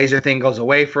Blue Blazer thing goes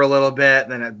away for a little bit.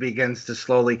 Then it begins to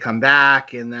slowly come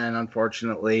back. And then,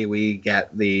 unfortunately, we get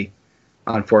the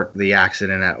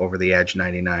accident at Over the Edge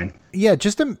 99. Yeah,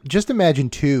 just imagine,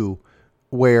 too,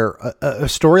 where a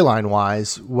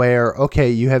storyline-wise, where, okay,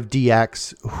 you have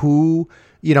DX, who,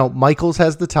 you know, Michaels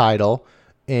has the title,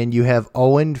 and you have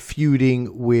Owen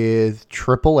feuding with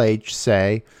Triple H,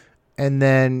 say, and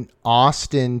then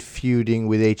Austin feuding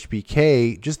with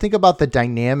HBK. Just think about the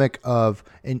dynamic of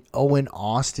an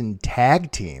Owen-Austin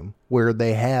tag team where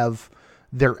they have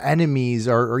their enemies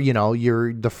or you know,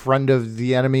 you're the friend of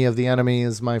the enemy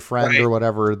is my friend, right, or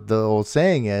whatever the old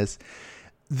saying is.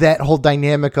 That whole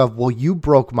dynamic of, well, you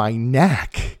broke my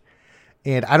neck,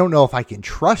 and I don't know if I can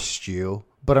trust you,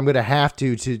 but I'm going to have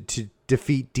to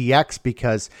defeat DX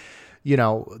because, you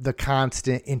know, the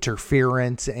constant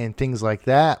interference and things like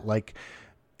that. Like,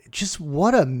 just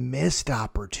what a missed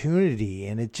opportunity,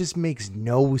 and it just makes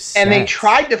no sense. And they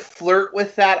tried to flirt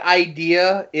with that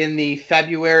idea in the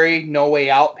February No Way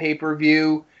Out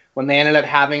pay-per-view when they ended up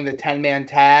having the 10-man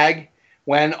tag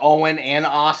when Owen and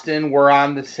Austin were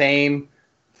on the same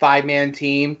 5-man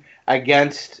team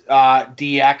against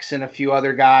DX and a few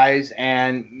other guys,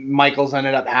 and Michaels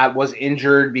was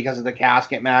injured because of the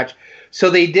casket match. So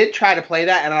they did try to play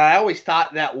that, and I always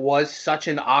thought that was such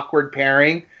an awkward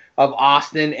pairing of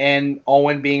Austin and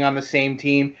Owen being on the same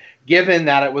team, given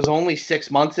that it was only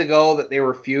 6 months ago that they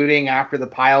were feuding after the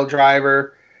pile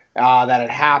driver that had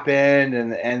happened,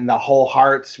 and the whole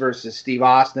Hearts versus Steve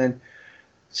Austin.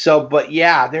 So, but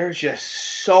yeah, there's just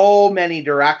so many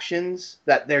directions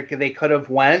that they could have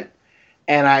went,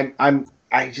 and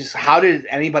I just, how did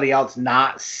anybody else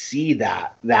not see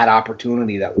that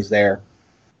opportunity that was there?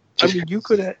 I mean, you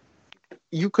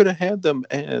could have had them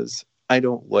as, I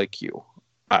don't like you.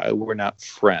 We're not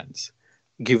friends.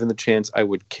 Given the chance, I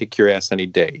would kick your ass any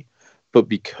day. But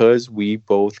because we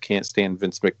both can't stand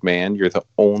Vince McMahon, you're the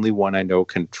only one I know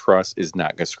can trust is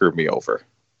not going to screw me over.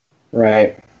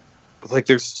 Right. Like,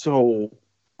 there's so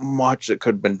much that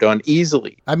could have been done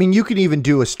easily. I mean, you could even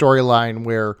do a storyline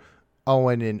where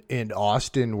Owen and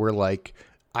Austin were like,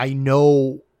 I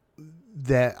know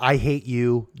that I hate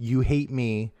you. You hate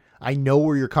me. I know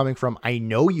where you're coming from. I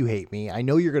know you hate me. I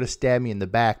know you're going to stab me in the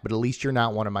back, but at least you're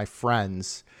not one of my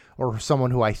friends or someone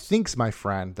who I think's my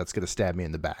friend that's going to stab me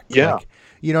in the back. Yeah. Like,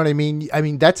 you know what I mean? I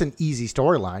mean, that's an easy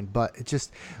storyline, but it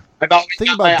just I've always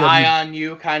got my eye on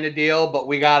you kind of deal, but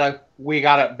we got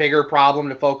a bigger problem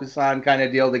to focus on kind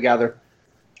of deal together.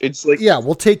 It's like, yeah,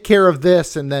 we'll take care of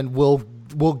this and then we'll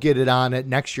get it on at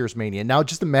next year's Mania. Now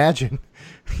just imagine,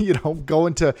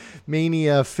 going to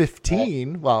Mania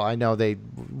 15. Well, I know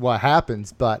what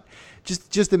happens, but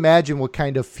just imagine what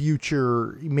kind of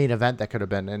future main event that could have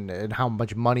been and how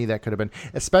much money that could have been,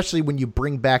 especially when you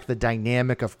bring back the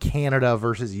dynamic of Canada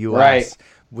versus US,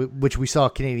 which we saw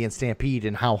Canadian Stampede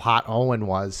and how hot Owen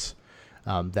was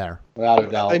there. Without a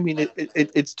doubt. I mean,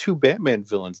 it's two Batman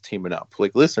villains teaming up.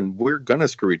 Like, listen, we're going to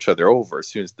screw each other over as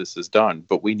soon as this is done,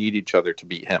 but we need each other to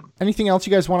beat him. Anything else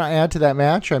you guys want to add to that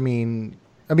match? I mean,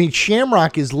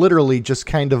 Shamrock is literally just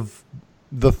kind of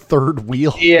the third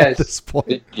wheel at this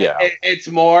point. Yeah. It's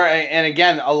more, and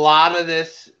again, a lot of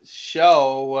this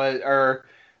show was,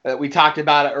 we talked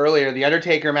about it earlier, the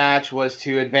Undertaker match was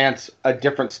to advance a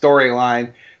different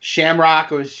storyline.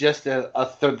 Shamrock was just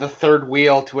the third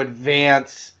wheel to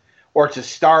advance or to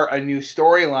start a new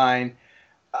storyline.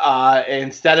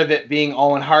 Instead of it being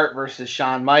Owen Hart versus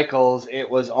Shawn Michaels, it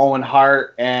was Owen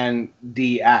Hart and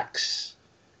DX.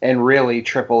 And really,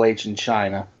 Triple H and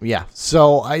China. Yeah,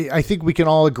 so I think we can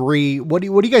all agree. What do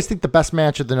you guys think the best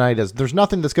match of the night is? There's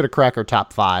nothing that's going to crack our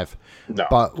top 5. No.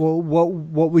 But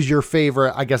what was your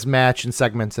favorite, I guess, match and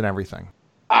segments and everything?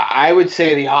 I would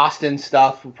say the Austin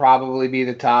stuff would probably be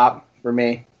the top for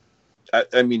me.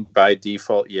 I mean, by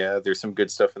default, yeah, there's some good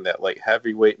stuff in that light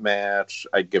heavyweight match.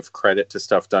 I'd give credit to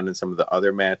stuff done in some of the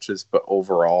other matches, but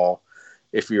overall,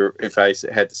 if I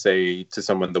had to say to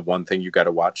someone the one thing you got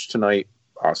to watch tonight,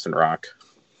 Austin Rock.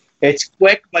 It's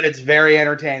quick, but it's very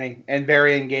entertaining and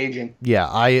very engaging. Yeah,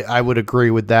 I would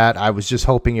agree with that. I was just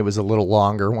hoping it was a little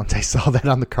longer. Once I saw that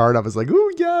on the card, I was like,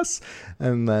 "Ooh, yes!"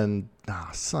 And then,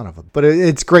 son of a. But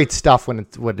it's great stuff when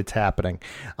it's happening.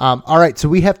 All right, so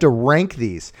we have to rank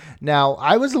these. Now,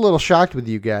 I was a little shocked with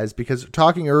you guys because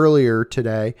talking earlier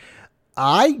today,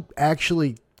 I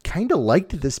actually kind of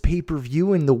liked this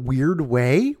pay-per-view in the weird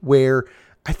way where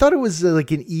I thought it was like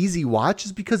an easy watch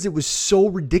just because it was so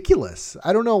ridiculous.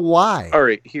 I don't know why. All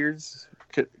right, here's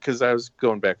because I was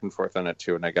going back and forth on it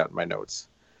too, and I got my notes.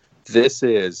 This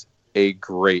is a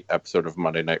great episode of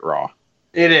Monday Night Raw.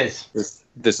 It is.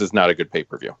 This is not a good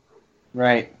pay-per-view.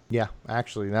 Right. Yeah,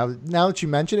 actually, now that you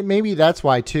mention it, maybe that's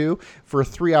why too. For a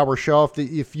 3-hour show,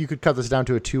 if you could cut this down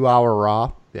to a 2-hour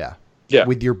Raw, yeah.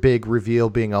 With your big reveal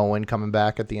being Owen coming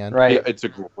back at the end. Right. Yeah, it's a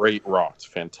great Raw. It's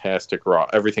fantastic Raw.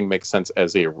 Everything makes sense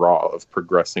as a Raw of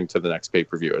progressing to the next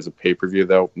pay-per-view. As a pay-per-view,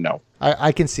 though, no.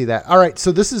 I can see that. All right,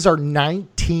 so this is our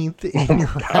 19th in your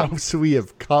house we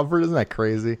have covered. Isn't that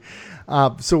crazy?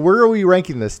 So where are we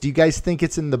ranking this? Do you guys think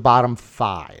it's in the bottom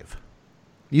 5?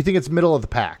 Do you think it's middle of the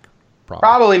pack?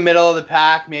 Probably middle of the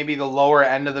pack, maybe the lower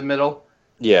end of the middle.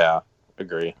 Yeah,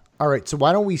 agree. All right, so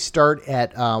why don't we start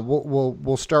at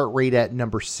we'll start right at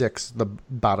number 6, the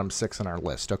bottom 6 on our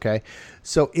list, okay?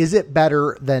 So is it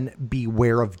better than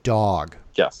Beware of Dog?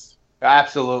 Yes.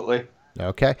 Absolutely.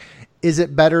 Okay. Is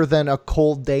it better than A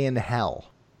Cold Day in Hell?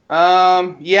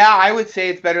 Yeah, I would say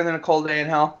it's better than A Cold Day in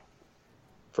Hell.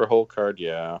 For whole card,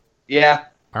 yeah. Yeah.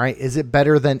 All right, is it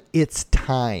better than It's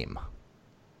Time?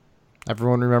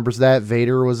 Everyone remembers that?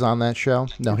 Vader was on that show?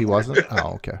 No, he wasn't?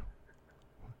 Oh, okay.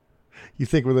 You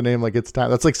think with a name like It's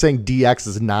Time? That's like saying DX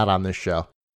is not on this show.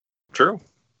 True.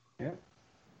 Yeah.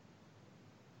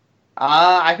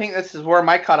 I think this is where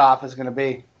my cutoff is going to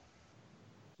be.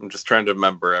 I'm just trying to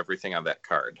remember everything on that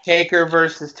card. Taker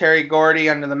versus Terry Gordy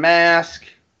under the mask.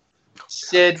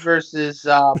 Sid versus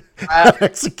Brad.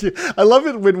 I love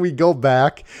it when we go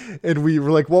back and we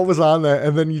were like, what was on there?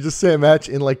 And then you just say a match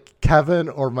in like Kevin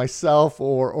or myself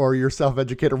or your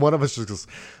self-educator. One of us just goes,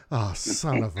 oh,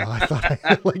 son of a, I thought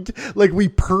I like we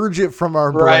purge it from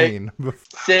our brain.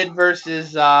 Sid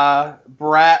versus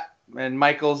Brett, and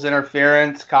Michael's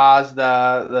interference caused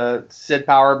the Sid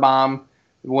powerbomb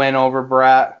win over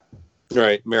Brett.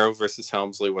 Right. Mero versus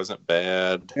Helmsley wasn't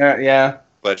bad. Yeah.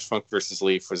 Flash Funk versus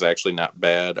Leaf was actually not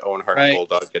bad. Owen Hart Right. and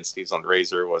Bulldog against Steve's on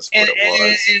Razor was what it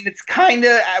was. And it's kind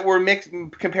of,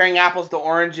 comparing apples to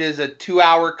oranges, a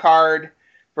 2-hour card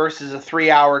versus a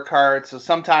 3-hour card. So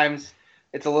sometimes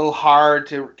it's a little hard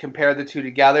to compare the two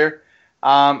together.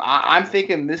 I'm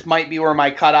thinking this might be where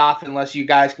my cutoff, unless you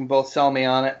guys can both sell me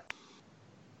on it.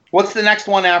 What's the next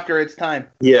one after It's Time?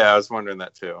 Yeah, I was wondering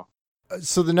that too.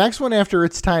 So the next one after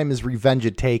It's Time is Revenge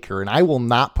of Taker, and I will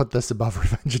not put this above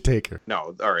Revenge of Taker.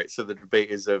 No, all right. So the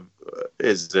debate is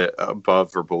it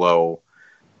above or below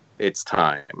It's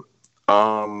Time?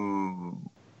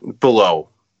 Below.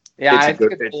 Yeah, It's I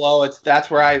think it's below.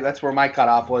 That's where my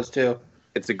cutoff was too.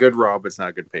 It's a good Raw, but it's not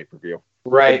a good pay-per-view.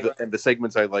 Right. And the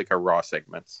segments I like are Raw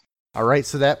segments. All right,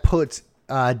 so that puts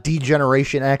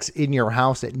D-Generation X in your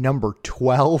house at number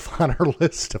 12 on our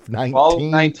list of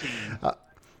 19. 19.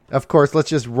 Of course, let's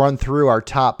just run through our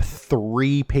top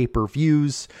 3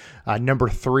 pay-per-views. Number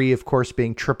 3, of course,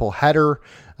 being Triple Header.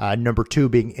 Number 2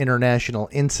 being International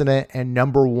Incident. And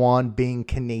number 1 being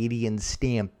Canadian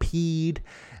Stampede.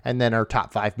 And then our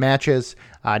top 5 matches.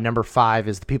 Number 5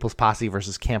 is the People's Posse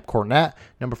versus Camp Cornette.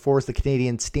 Number 4 is the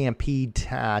Canadian Stampede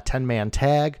 10-man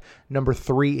tag. Number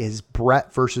 3 is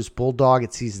Brett versus Bulldog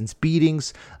at Seasons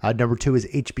Beatings. Number 2 is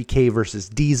HBK versus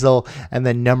Diesel. And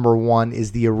then number 1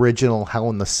 is the original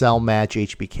Hell in the Cell match,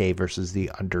 HBK versus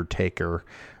The Undertaker,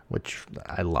 which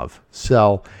I love.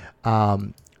 So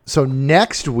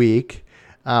next week,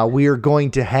 we are going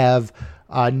to have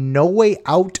No Way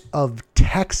Out of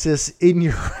Texas in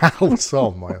your house.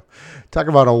 Oh my, talk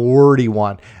about a wordy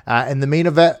one. And the main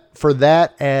event for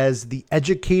that, as the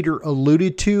educator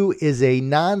alluded to, is a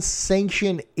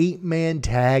non-sanctioned 8-man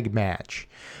tag match.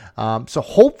 So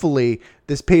hopefully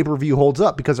this pay-per-view holds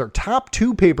up, because our top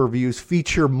 2 pay-per-views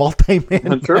feature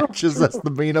multi-man matches as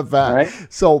the main event. Right.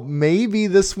 So maybe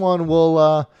this one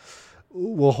will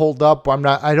hold up.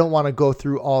 I don't want to go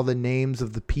through all the names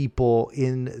of the people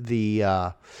in the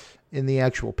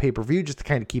actual pay-per-view, just to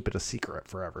kind of keep it a secret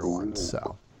for everyone.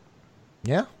 So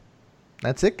yeah,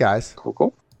 that's it, guys.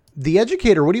 Cool. The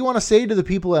Educator, what do you want to say to the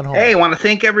people at home? Hey, I want to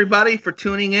thank everybody for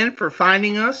tuning in, for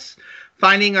finding us,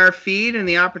 finding our feed, and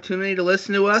the opportunity to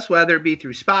listen to us, whether it be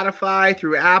through Spotify,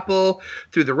 through Apple,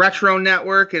 through the Retro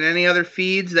Network, and any other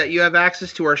feeds that you have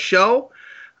access to our show.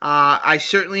 I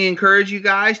certainly encourage you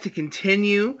guys to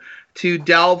continue to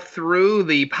delve through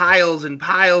the piles and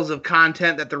piles of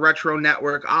content that the Retro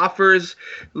Network offers.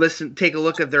 Take a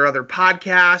look at their other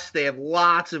podcasts. They have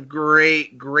lots of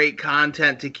great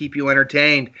content to keep you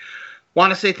entertained.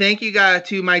 Want to say thank you guys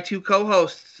to my 2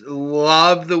 co-hosts.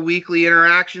 Love the weekly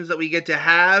interactions that we get to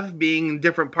have, being in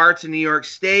different parts of New York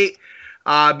State.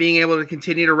 Being able to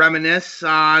continue to reminisce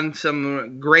on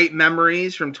some great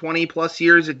memories from 20 plus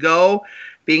years ago.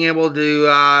 Being able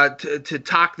to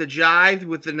talk the jive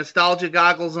with the nostalgia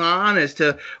goggles on as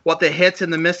to what the hits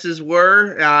and the misses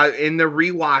were in the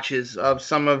rewatches of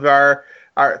some of our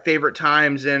favorite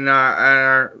times in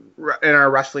our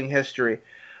wrestling history.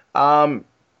 Tiptoeing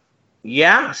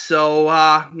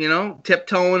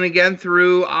again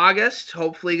through August.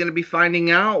 Hopefully going to be finding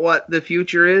out what the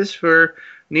future is for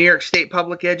New York State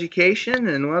public education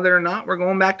and whether or not we're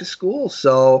going back to school.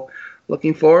 So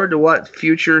looking forward to what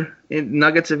future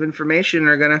nuggets of information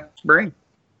are going to bring.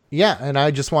 Yeah, and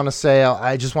I just want to say,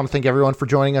 I just want to thank everyone for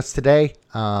joining us today.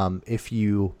 If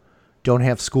you don't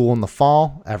have school in the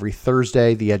fall, every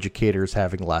Thursday, the Educator is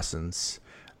having lessons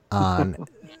on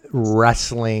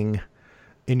wrestling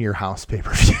in your house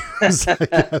pay-per-views.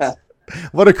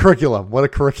 What a curriculum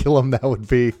that would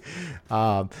be.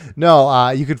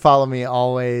 You can follow me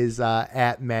always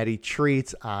at Matty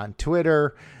Treats on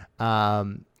Twitter.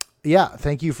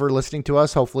 Thank you for listening to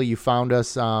us. Hopefully you found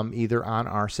us either on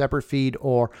our separate feed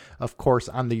or, of course,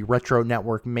 on the Retro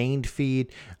Network main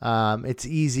feed. It's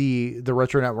easy. The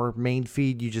Retro Network main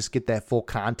feed, you just get that full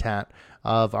content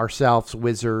of ourselves,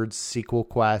 Wizards, Sequel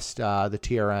Quest, the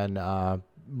TRN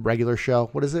regular show?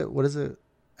 What is it? What is it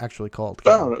actually called?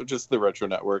 I don't know, just the Retro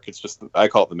Network. It's just, I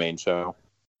call it the main show.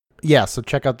 Yeah, so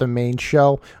check out the main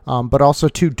show. But also,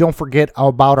 too, don't forget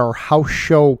about our house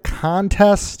show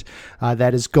contest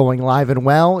that is going live and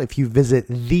well. If you visit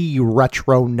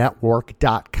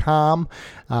theretronetwork.com,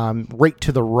 right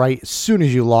to the right, as soon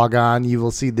as you log on, you will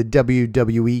see the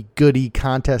WWE Goodie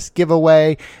Contest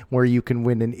giveaway, where you can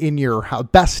win an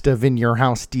best of In Your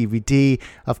House DVD.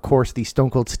 Of course, the Stone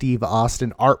Cold Steve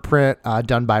Austin art print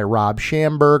done by Rob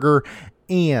Schamberger,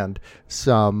 and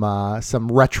some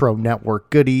Retro Network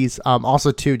goodies.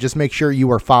 Also, too, just make sure you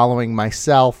are following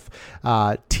myself,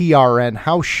 TRN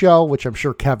House Show, which I'm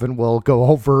sure Kevin will go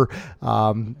over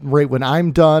right when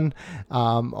I'm done,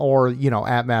 or,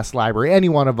 at Mass Library. Any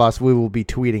one of us, we will be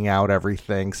tweeting out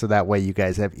everything, so that way you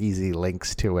guys have easy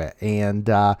links to it. And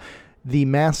the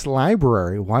Mass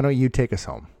Library, why don't you take us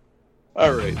home?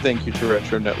 All right. Thank you to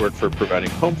Retro Network for providing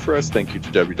home for us. Thank you to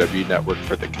WWE Network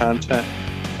for the content.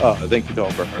 Thank you to all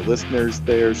of our listeners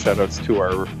there. Shout outs to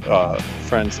our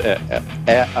friends at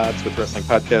Odds with Wrestling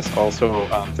Podcast, also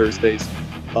on Thursdays.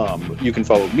 You can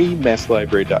follow me,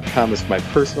 masslibrary.com is my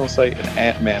personal site, and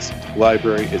at Mass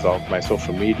Library is all of my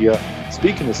social media.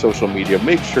 Speaking of social media,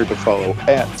 make sure to follow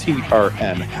at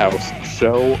TRN House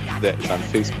Show. That is on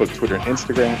Facebook, Twitter, and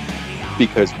Instagram,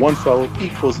 because one follow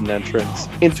equals an entrance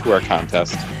into our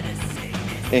contest.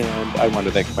 And I want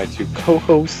to thank my two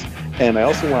co-hosts. And I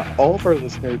also want all of our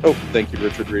listeners, thank you,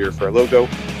 Richard Rear, for our logo.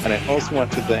 And I also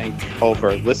want to thank all of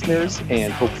our listeners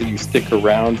and hope that you stick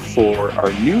around for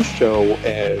our new show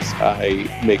as I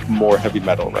make more heavy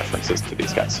metal references to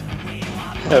these guys.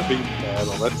 Heavy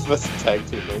metal, that's a tag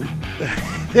team name.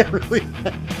 It really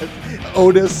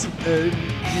Otis, the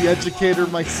Educator,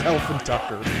 myself, and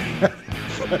Tucker.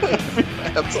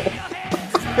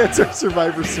 That's our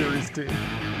Survivor Series team.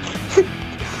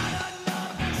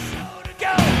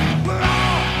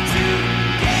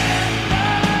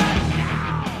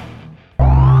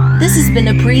 This has been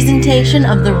a presentation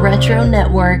of the Retro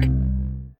Network.